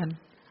รู้เหมือนกัน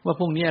ว่า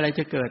พรุ่งนี้อะไร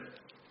จะเกิด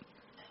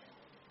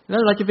แล้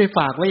วเราจะไปฝ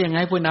ากไว้ยังไง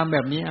ผู้นำแบ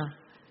บนี้อ่ะ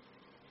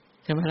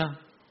ใช่ไหมล่ะ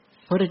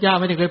พระพุทธเจ้า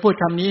ไม่ได้เคยพูด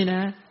คำนี้น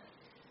ะ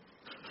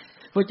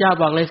พระเจ้า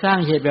บอกเลยสร้าง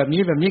เหตุแบบนี้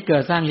เกิ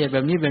ดสร้างเหตุแบ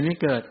บนี้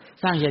เกิด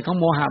สร้างเหตุของ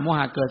โมห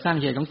ะเกิดสร้าง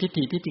เหตุของทิฏ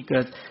ฐิเกิ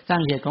ดสร้า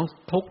งเหตุของ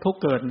ทุกข์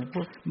เกิด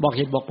บอกเ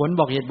หตุบอกผ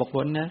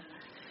ลนะ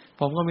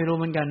ผมก็ไม่รู้เ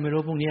หมือนกันไม่รู้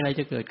พรุ่งนี้อะไร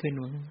จะเกิดขึ้น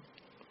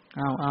เ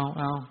อา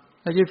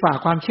เราจะฝาก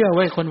ความเชื่อไ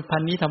ว้คนพั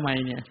นนี้ทำไม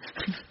เนี่ย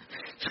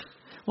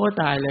โอ้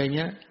ตายเลยเ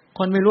งี้ยค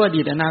นไม่รู้อ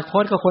ดีตอนาค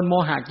ตก็คนโม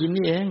หะกิน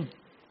นี่เอง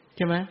ใ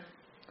ช่ไหม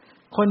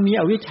คนมี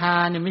อวิชชา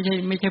เนี่ยไ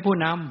ม่ใช่ผู้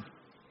น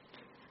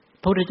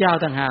ำพระพุทธเจ้า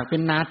ต่างหากเป็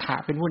นนาถะ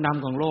เป็นผู้น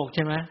ำของโลกใ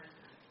ช่ไหม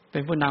เป็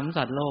นผู้นำ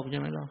สัตว์โลกใช่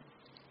ไหมเรา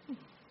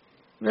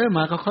ม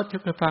าเขา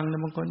ไปฟังนะ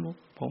บางคน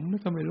ผม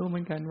ก็ไม่รู้เหมื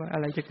อนกันว่าอะ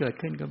ไรจะเกิด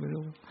ขึ้นก็ไม่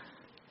รู้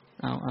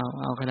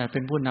เอาขนาดเป็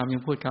นผู้นำยั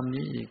งพูดคำ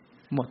นี้อีก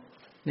หมด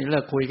นี่เลิ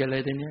กคุยกันเล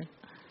ยทีนี้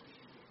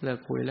เลิก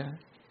คุยแล้ว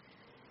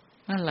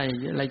อะ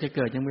ไรจะเ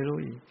กิดยังไม่รู้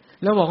อีก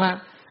แล้วบอกว่า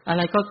อะไ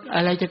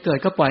รจะเกิด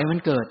ก็ปล่อยมั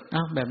นเกิด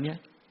แบบเนี้ย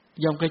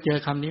ยอมเคยเจอ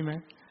คำนี้ไหม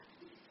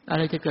อะไ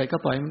รจะเกิดก็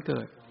ปล่อยมันเ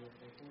กิด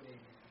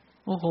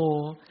โอ้โห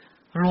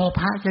โล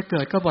ภะจะเ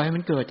กิดก็ปล่อยมั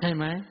นเกิดใช่ไ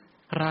หม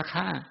ราค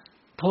ะ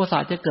โทสะ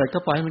จะเกิดก็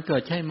ปล่อยมันเกิ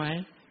ดใช่ไหม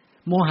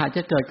โมหะจ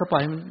ะเกิดก็ปล่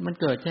อยมัน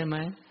เกิดใช่ไหม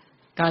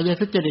กาย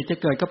ทุจริตจะ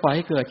เกิดก็ปล่อยใ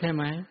ห้เกิดใช่ไ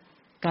หม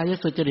กาย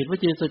สุจริตว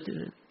จีสุจ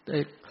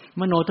ริต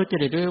มโนทุจ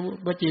ริตด้วย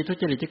วจีทุ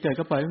จริตจะเกิด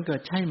ก็ปล่อยมันเกิ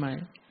ดใช่ไหม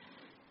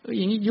อ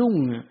ย่างนี้ยุ่ง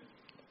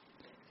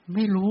ไ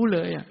ม่รู้เล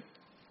ย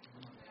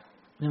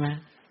ใช่ไหม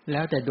แ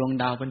ล้วแต่ดวง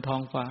ดาวบนท้อ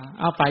งฟ้า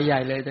เอาไปใหญ่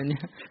เลยตอนนี้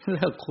เ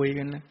ลิกคุย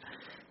กันแล้ว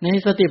ใน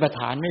สติปัฏฐ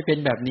านไม่เป็น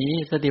แบบนี้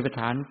สติปัฏ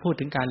ฐานพูด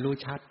ถึงการรู้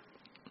ชัด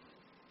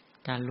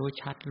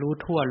รู้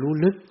ทั่วรู้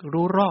ลึก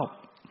รู้รอบ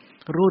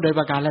รู้โดยป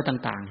ระการอะไร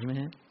ต่างๆใช่ไหม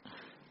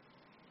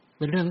เ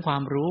ป็นเรื่องควา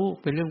มรู้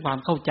เป็นเรื่องความ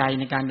เข้าใจ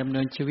ในการดำเ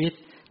นินชีวิต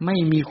ไม่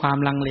มีความ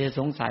ลังเลส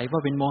งสัยเพรา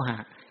ะเป็นโมหะ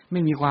ไ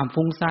ม่มีความ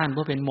ฟุ้งซ่านเพร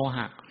าะเป็นโมห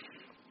ะ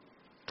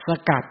ส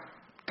กัด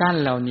กั้น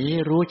เหล่านี้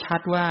รู้ชั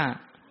ดว่า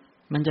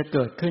มันจะเ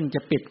กิดขึ้นจ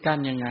ะปิดกั้น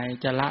ยังไง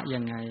จะละ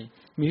ยังไง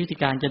มีวิธี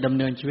การจะดำ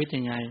เนินชีวิต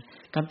ยังไง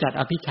กำจัด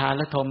อภิชฌาแ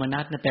ละโทมนั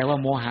สแปลว่า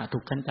โมหะถู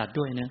กกำจัด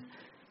ด้วยนะ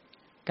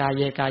กายเ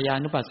ยกายา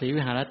นุปัสสี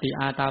วิหารติ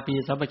อาตาปี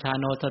สัพพชา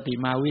โนสติ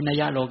มาวิน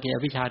ยะโลเกอ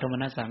ภิชฌาโทม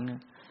นัสสัง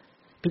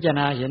พิจาร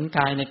ณาเห็นก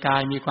ายในกา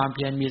ยมีความเ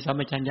พียรมีสัม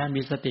ปชัญญะ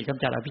มีสติก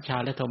ำจัดอภิชฌา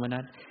และโทมนั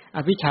สอ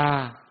ภิชฌา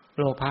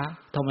โลภะ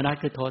โทมนัส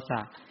คือโทสะ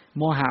โ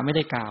มหะไม่ไ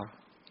ด้กล่า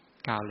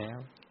วแล้ว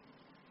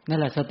นั่น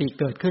แหละสติ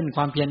เกิดขึ้นค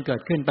วามเพียรเกิ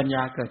ดขึ้นปัญญ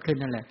าเกิดขึ้น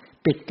นั่นแหละ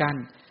ปิดกั้น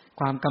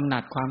ความกำหนั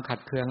ดความขัด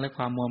เคืองและค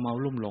วามมัวเมา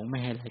ลุ่มหลงไม่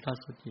ให้ไหลเข้า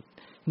สู่จิต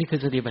นี่คือ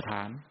สติปัฏฐ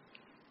าน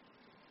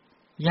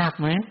ยาก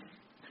ไหม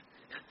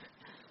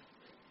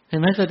เห็น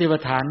ไหมสติปั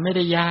ฏฐานไม่ไ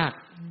ด้ยา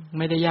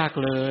ก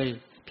เลย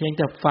เพียงแ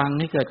ต่ฟัง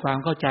ให้เกิดความ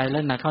เข้าใจแล้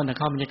วหนักเข้า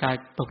มันจะกลาย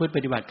ประพฤติป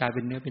ฏิบัติกลายเ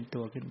ป็นเนื้อเป็น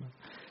ตัวขึ้นมา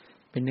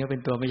เป็นเนื้อเป็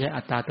นตัวไม่ใช่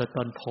อัตตาตัวต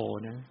นโผล่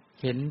นะ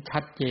เห็นชั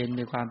ดเจนใ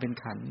นความเป็น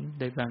ขันธ์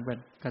โดยบาง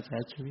กระแส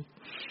ชีวิต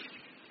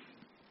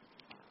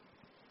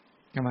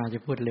มาจะ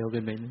พูดเร็วเกิ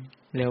นไป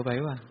เร็วไป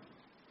วะ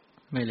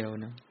ไม่เร็ว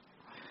นะ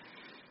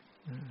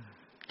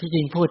ที่จ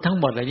ริงพูดทั้ง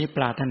หมดเลยนี่ป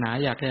รารถนา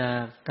อยากจะ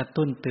กระ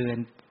ตุ้นเตือน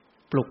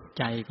ปลุกใ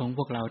จของพ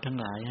วกเราทั้ง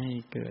หลายให้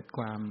เกิดค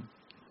วาม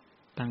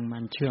ตั้ง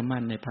มั่นเชื่อมั่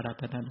นในพระรั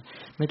ตนตรัย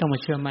ไม่ต้องมา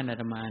เชื่อมั่นอา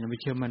ตมานะไม่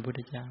เชื่อมั่นพุท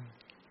ธเจ้า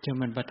เชื่อ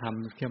มั่นพระธรรม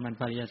เชื่อมั่น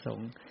พระอริยสง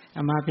ฆ์อ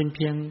าตมาเป็นเ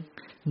พียง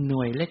ห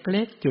น่วยเ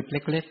ล็กๆจุดเ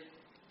ล็ก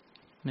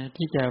ๆนะ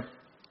ที่จะ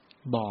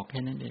บอกแค่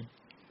นั้นเอง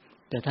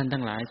แต่ท่านทั้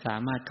งหลายสา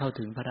มารถเข้า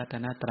ถึงพระรัต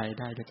นตรัย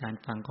ได้โดยการ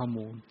ฟังข้อ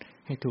มูล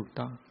ให้ถูก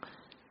ต้อง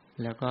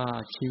แล้วก็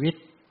ชีวิต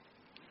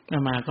อา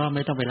ตมาก็ไ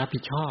ม่ต้องไปรับผิ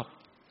ดชอบ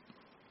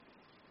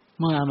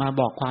เมื่ออาตมา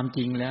บอกความจ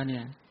ริงแล้วเนี่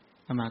ย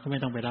อาตมาก็ไม่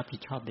ต้องไปรับผิ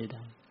ดชอบใด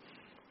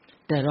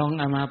ๆแต่ลอง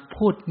อาตมา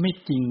พูดไม่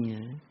จริง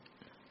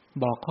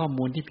บอกข้อ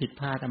มูลที่ผิด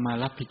พลาดอาตมา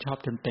รับผิดชอบ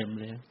เต็มๆ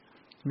เลย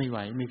ไม่ไหว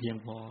ไม่เพียง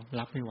พอ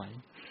รับไม่ไหว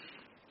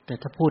แต่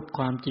ถ้าพูดค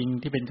วามจริง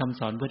ที่เป็นคำ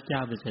สอนพระเจ้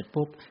าไปเสร็จ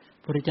ปุ๊บ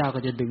พระเจ้าก็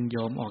จะดึงโย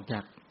มออกจา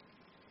ก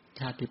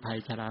ชาติภัย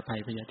ชราภัย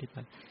พยาธิ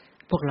ภัย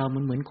พวกเรามั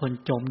นเหมือนคน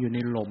จมอยู่ใน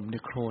หล่มใน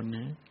โคลนน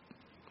ะ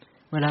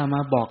เวลาม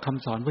าบอกค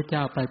ำสอนพระเจ้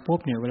าไปปุ๊บ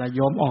เนี่ยเวลาโย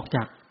มออกจ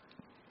าก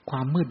คว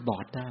ามมืดบอ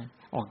ดได้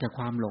ออกจากค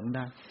วามหลงไ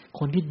ด้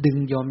คนที่ดึง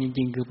โยมจ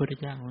ริงๆคือพระพุทธ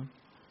เจ้าพ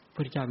ระ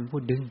พุทธเจ้าเป็น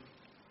ผู้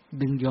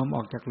ดึงโยมอ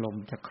อกจากลม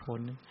จากโคล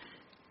น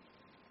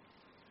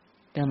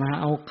แต่มา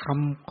เอาค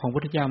ำของพระพุ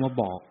ทธเจ้ามา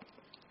บอก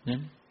นั้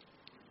น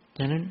ฉ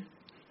ะนั้น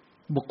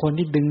บุคคล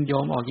ที่ดึงโย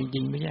มออกจ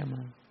ริงๆไม่ใช่ม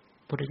าพ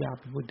ระพุทธเจ้า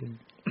เป็นผู้ดึง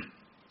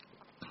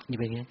นี่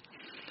เป็นไง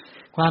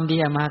ความดี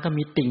มาก็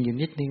มีติ่งอยู่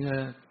นิดนึง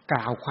ก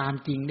ล่าวความ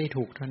จริงได้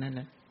ถูกเท่านั้นแห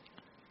ละ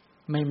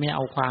ไม่เอ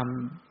าความ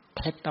เ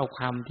ท็จเอาค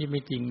วามที่ไ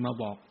ม่จริงมา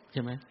บอกใ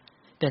ช่ไหม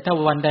แต่ถ้า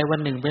วันใดวัน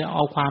หนึ่งไปเอ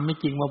าความไม่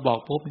จริงมาบอก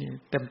ปุ๊บนี่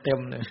เต็ม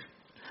เลย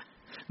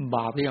บ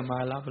าปที่มา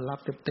รับ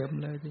เต็ม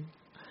เลยที่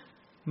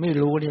ไม่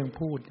รู้เรื่อง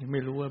พูดไ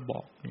ม่รู้ว่าบ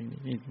อก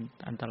นี่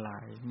อันตรา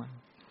ยมาก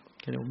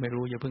แค่ไม่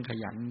รู้อย่าเพิ่งข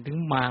ยันถึง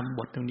มาบ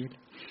ทตรงนี้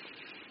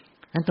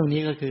นั้นตรง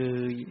นี้ก็คือ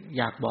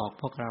อยากบอก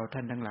พวกเราท่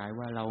านทั้งหลาย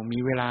ว่าเรามี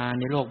เวลา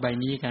ในโลกใบ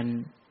นี้กัน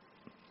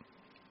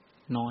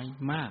น้อย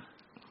มาก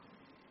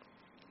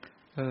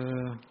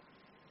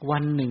วั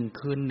นหนึ่ง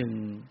คืนหนึ่ง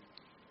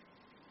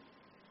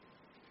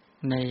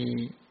ใ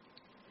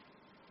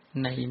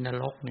นน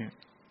รกเนี่ย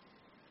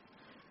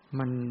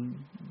มัน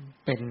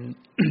เป็น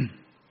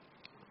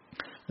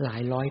หลา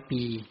ยร้อย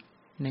ปี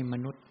ในม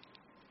นุษย์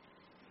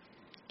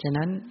ฉะ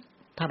นั้น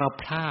ถ้าเรา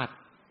พลาด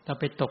เรา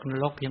ไปตกน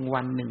รกเพียง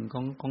วันหนึ่ง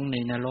ของใน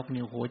นรกเ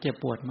นี่ยโหเจ็บ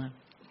ปวดมาก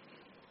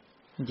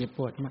มันเจ็บป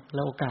วดมากแ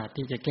ล้วโอกาส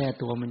ที่จะแก้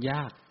ตัวมันย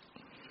าก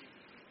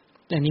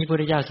แต่นี้พระพุท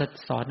ธเจ้า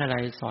สอนอะไร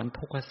สอน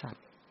ทุกขสัจ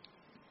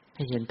ใ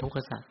ห้เห็นทุกข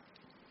สัจ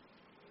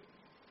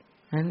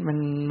นั้น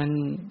มัน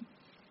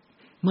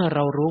เมื่อเร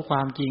ารู้คว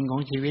ามจริงขอ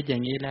งชีวิตอย่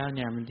างนี้แล้วเ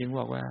นี่ยมันจึงบ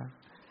อกว่า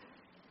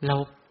เ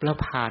รา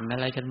ผ่านอะ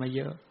ไรกันมาเ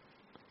ยอะ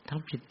ทั้ง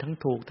ผิดทั้ง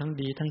ถูกทั้ง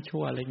ดีทั้งชั่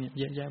วอะไรเนี่ย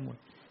เยอะแยะหมด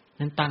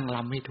นั้นตั้งล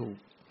ำให้ถูก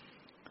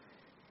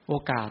โอ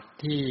กาส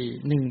ที่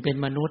1เป็น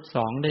มนุษย์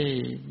2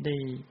ได้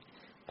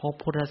พบ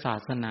พุทธศา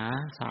สนา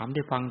3ไ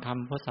ด้ฟังธรรม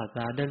พระศาส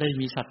ดาได้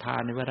มีศรัทธา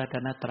ในพระรัต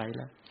นตรัยแ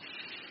ล้ว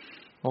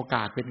โอก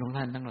าสเป็นของ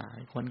ท่านทั้งหลาย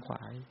ขวนขว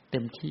ายเต็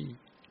มที่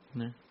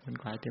นะขวน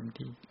ขวายเต็ม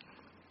ที่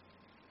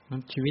มัน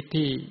ชีวิต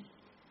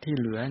ที่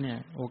เหลือเนี่ย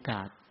โอก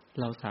าส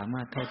เราสาม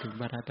ารถเข้าถึง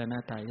พระรัตน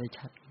ตรัยได้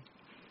ชัด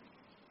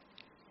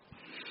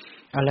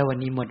เอาแล้ววัน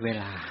นี้หมดเว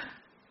ลา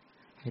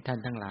ให้ท่าน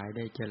ทั้งหลายไ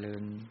ด้เจริ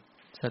ญ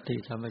สติ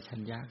สัมปชั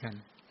ญญะกัน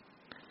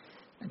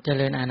เจ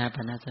ริญอานาป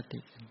านสติ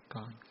กัน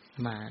ก่อน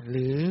มาห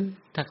รือ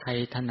ถ้าใคร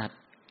ถนัด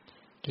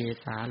เก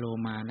สาโล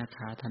มานะข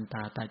าทันต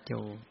าตาโจ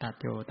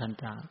ทัน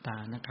ตา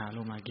นะขาโล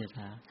มาเกส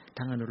า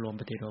ทั้งอนุโลม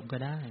ปฏิโลมก็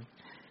ได้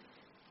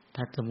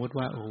ถ้าสมมุติ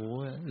ว่าโอ้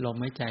ลม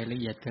หายใจละ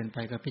เอียดเกินไป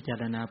ก็พิจา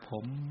รณาผ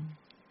ม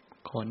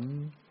ขน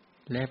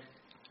เล็บ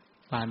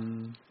ฟัน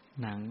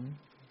หนัง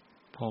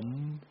ผม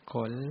ข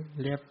น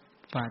เล็บ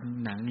ฟัน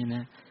หนังนี่น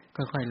ะ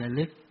ค่อยๆระ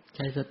ลึกใ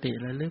ช้สติ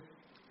ระลึก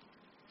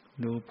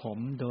ดูผม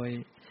โดย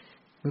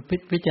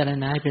พิจาร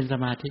ณาให้เป็นส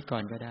มาธิก่อ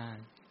นก็ได้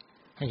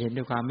ให้เห็น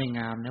ด้วยความไม่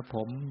งามนะผ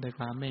มด้วย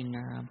ความไม่ง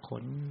ามข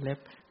นเล็บ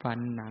ฟัน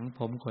หนัง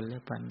ผมขนเล็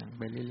บฟันหนังไ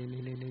ปเรื่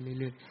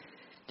อย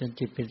ๆจน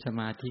จิตเป็นส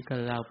มาธิก็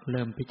เราเ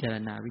ริ่มพิจาร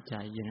ณาวิจั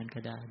ยอย่างนั้นก็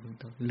ได้เบื้อง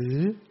ต้นหรือ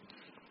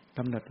ก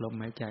ำหนดลม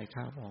หายใจเ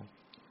ข้าออก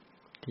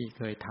ที่เ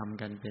คยท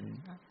ำกันเป็น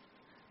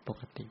ป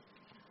กติ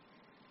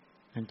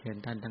อันเชิญ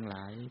ท่านทั้งหล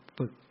าย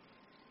ฝึก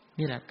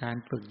นี่แหละการ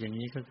ฝึกอย่าง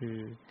นี้ก็คือ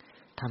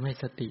ทำให้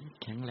สติ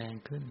แข็งแรง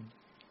ขึ้น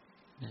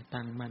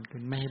ตั้งมั่นขึ้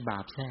นไม่ให้บา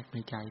ปแทรกใน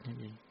ใจนั่น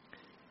เอง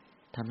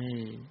ทำให้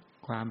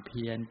ความเ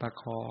พียรประ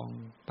คอง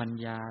ปัญ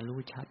ญารู้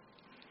ชัด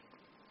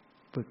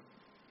ฝึก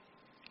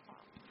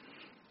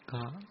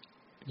ก็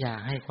อย่า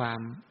ให้ควา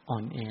มอ่อ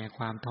นแอค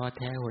วามท้อแ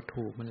ท้หด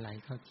หู่มันไหล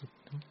เข้าจิต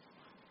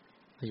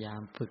พยายา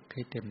มฝึกใ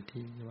ห้เต็ม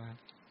ที่ว่า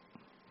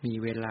มี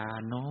เวลา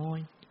น้อย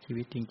ชี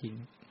วิตจริง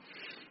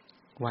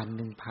ๆวันห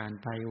นึ่งผ่าน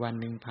ไปวัน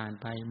หนึ่งผ่าน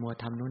ไปมัว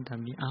ทำนู้นท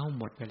ำนี้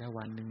หมดไปแล้ว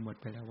วันหนึ่งหมด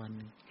ไปแล้ววันห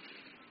นึ่ง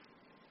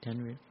ฉะนั้น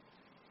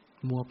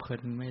มัวเพลิ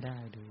นไม่ได้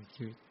ดู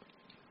ชีวิต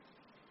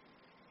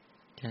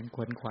ฉะนั้นข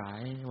วนขวา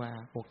ยว่า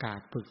โอกาส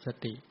ฝึกส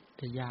ติ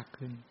จะยาก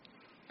ขึ้น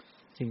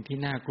สิ่งที่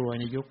น่ากลัว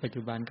ในยุคปัจ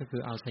จุบันก็คื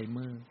ออัลไซเม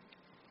อร์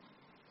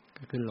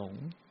ก็คือหลง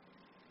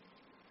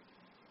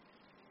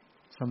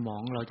สมอ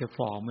งเราจะ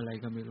ฝ่อเมื่อไหร่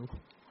ก็ไม่รู้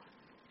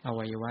อ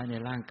วัยวะใน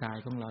ร่างกาย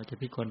ของเราจะ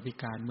พิ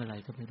การเมื่อไหร่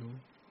ก็ไม่รู้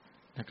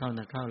นักเข้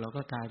าเรา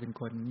ก็กลายเป็น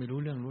คนไม่รู้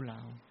เรื่องรู้รา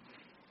ว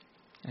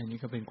อันนี้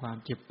ก็เป็นความ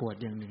เจ็บปวด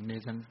อย่างหนึ่งใ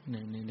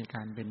นก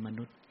ารเป็นม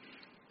นุษย์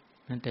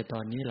นั่นแต่ตอ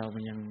นนี้เรามั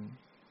นยัง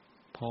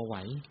พอไหว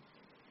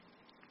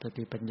ส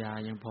ติปัญญา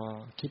ยังพอ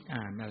คิด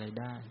อ่านอะไร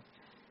ได้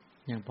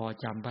ยังพอ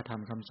จำพระธรร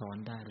มคำสอน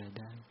ได้อะไร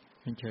ได้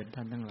เชิญท่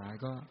านทั้งหลาย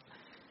ก็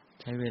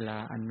ใช้เวลา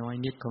อันน้อย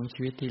นิดของ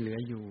ชีวิตที่เหลือ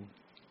อยู่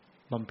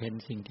บำเพ็ญ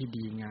สิ่งที่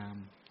ดีงาม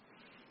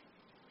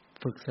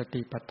ฝึกส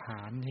ติปัฏฐ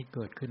านให้เ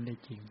กิดขึ้นได้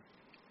จริง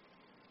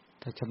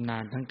ถ้าชำนา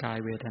ญทั้งกาย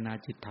เวทนา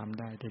จิตธรรม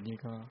ได้แต่นี้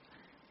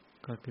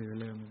ก็คือ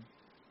เริ่ม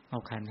เอา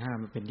ขันธ์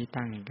5มาเป็นที่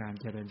ตั้งแห่งการ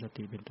เจริญส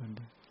ติเป็นต้นไ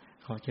ด้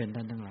ขอเชิญท่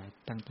านทั้งหลาย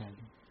ตั้งใจ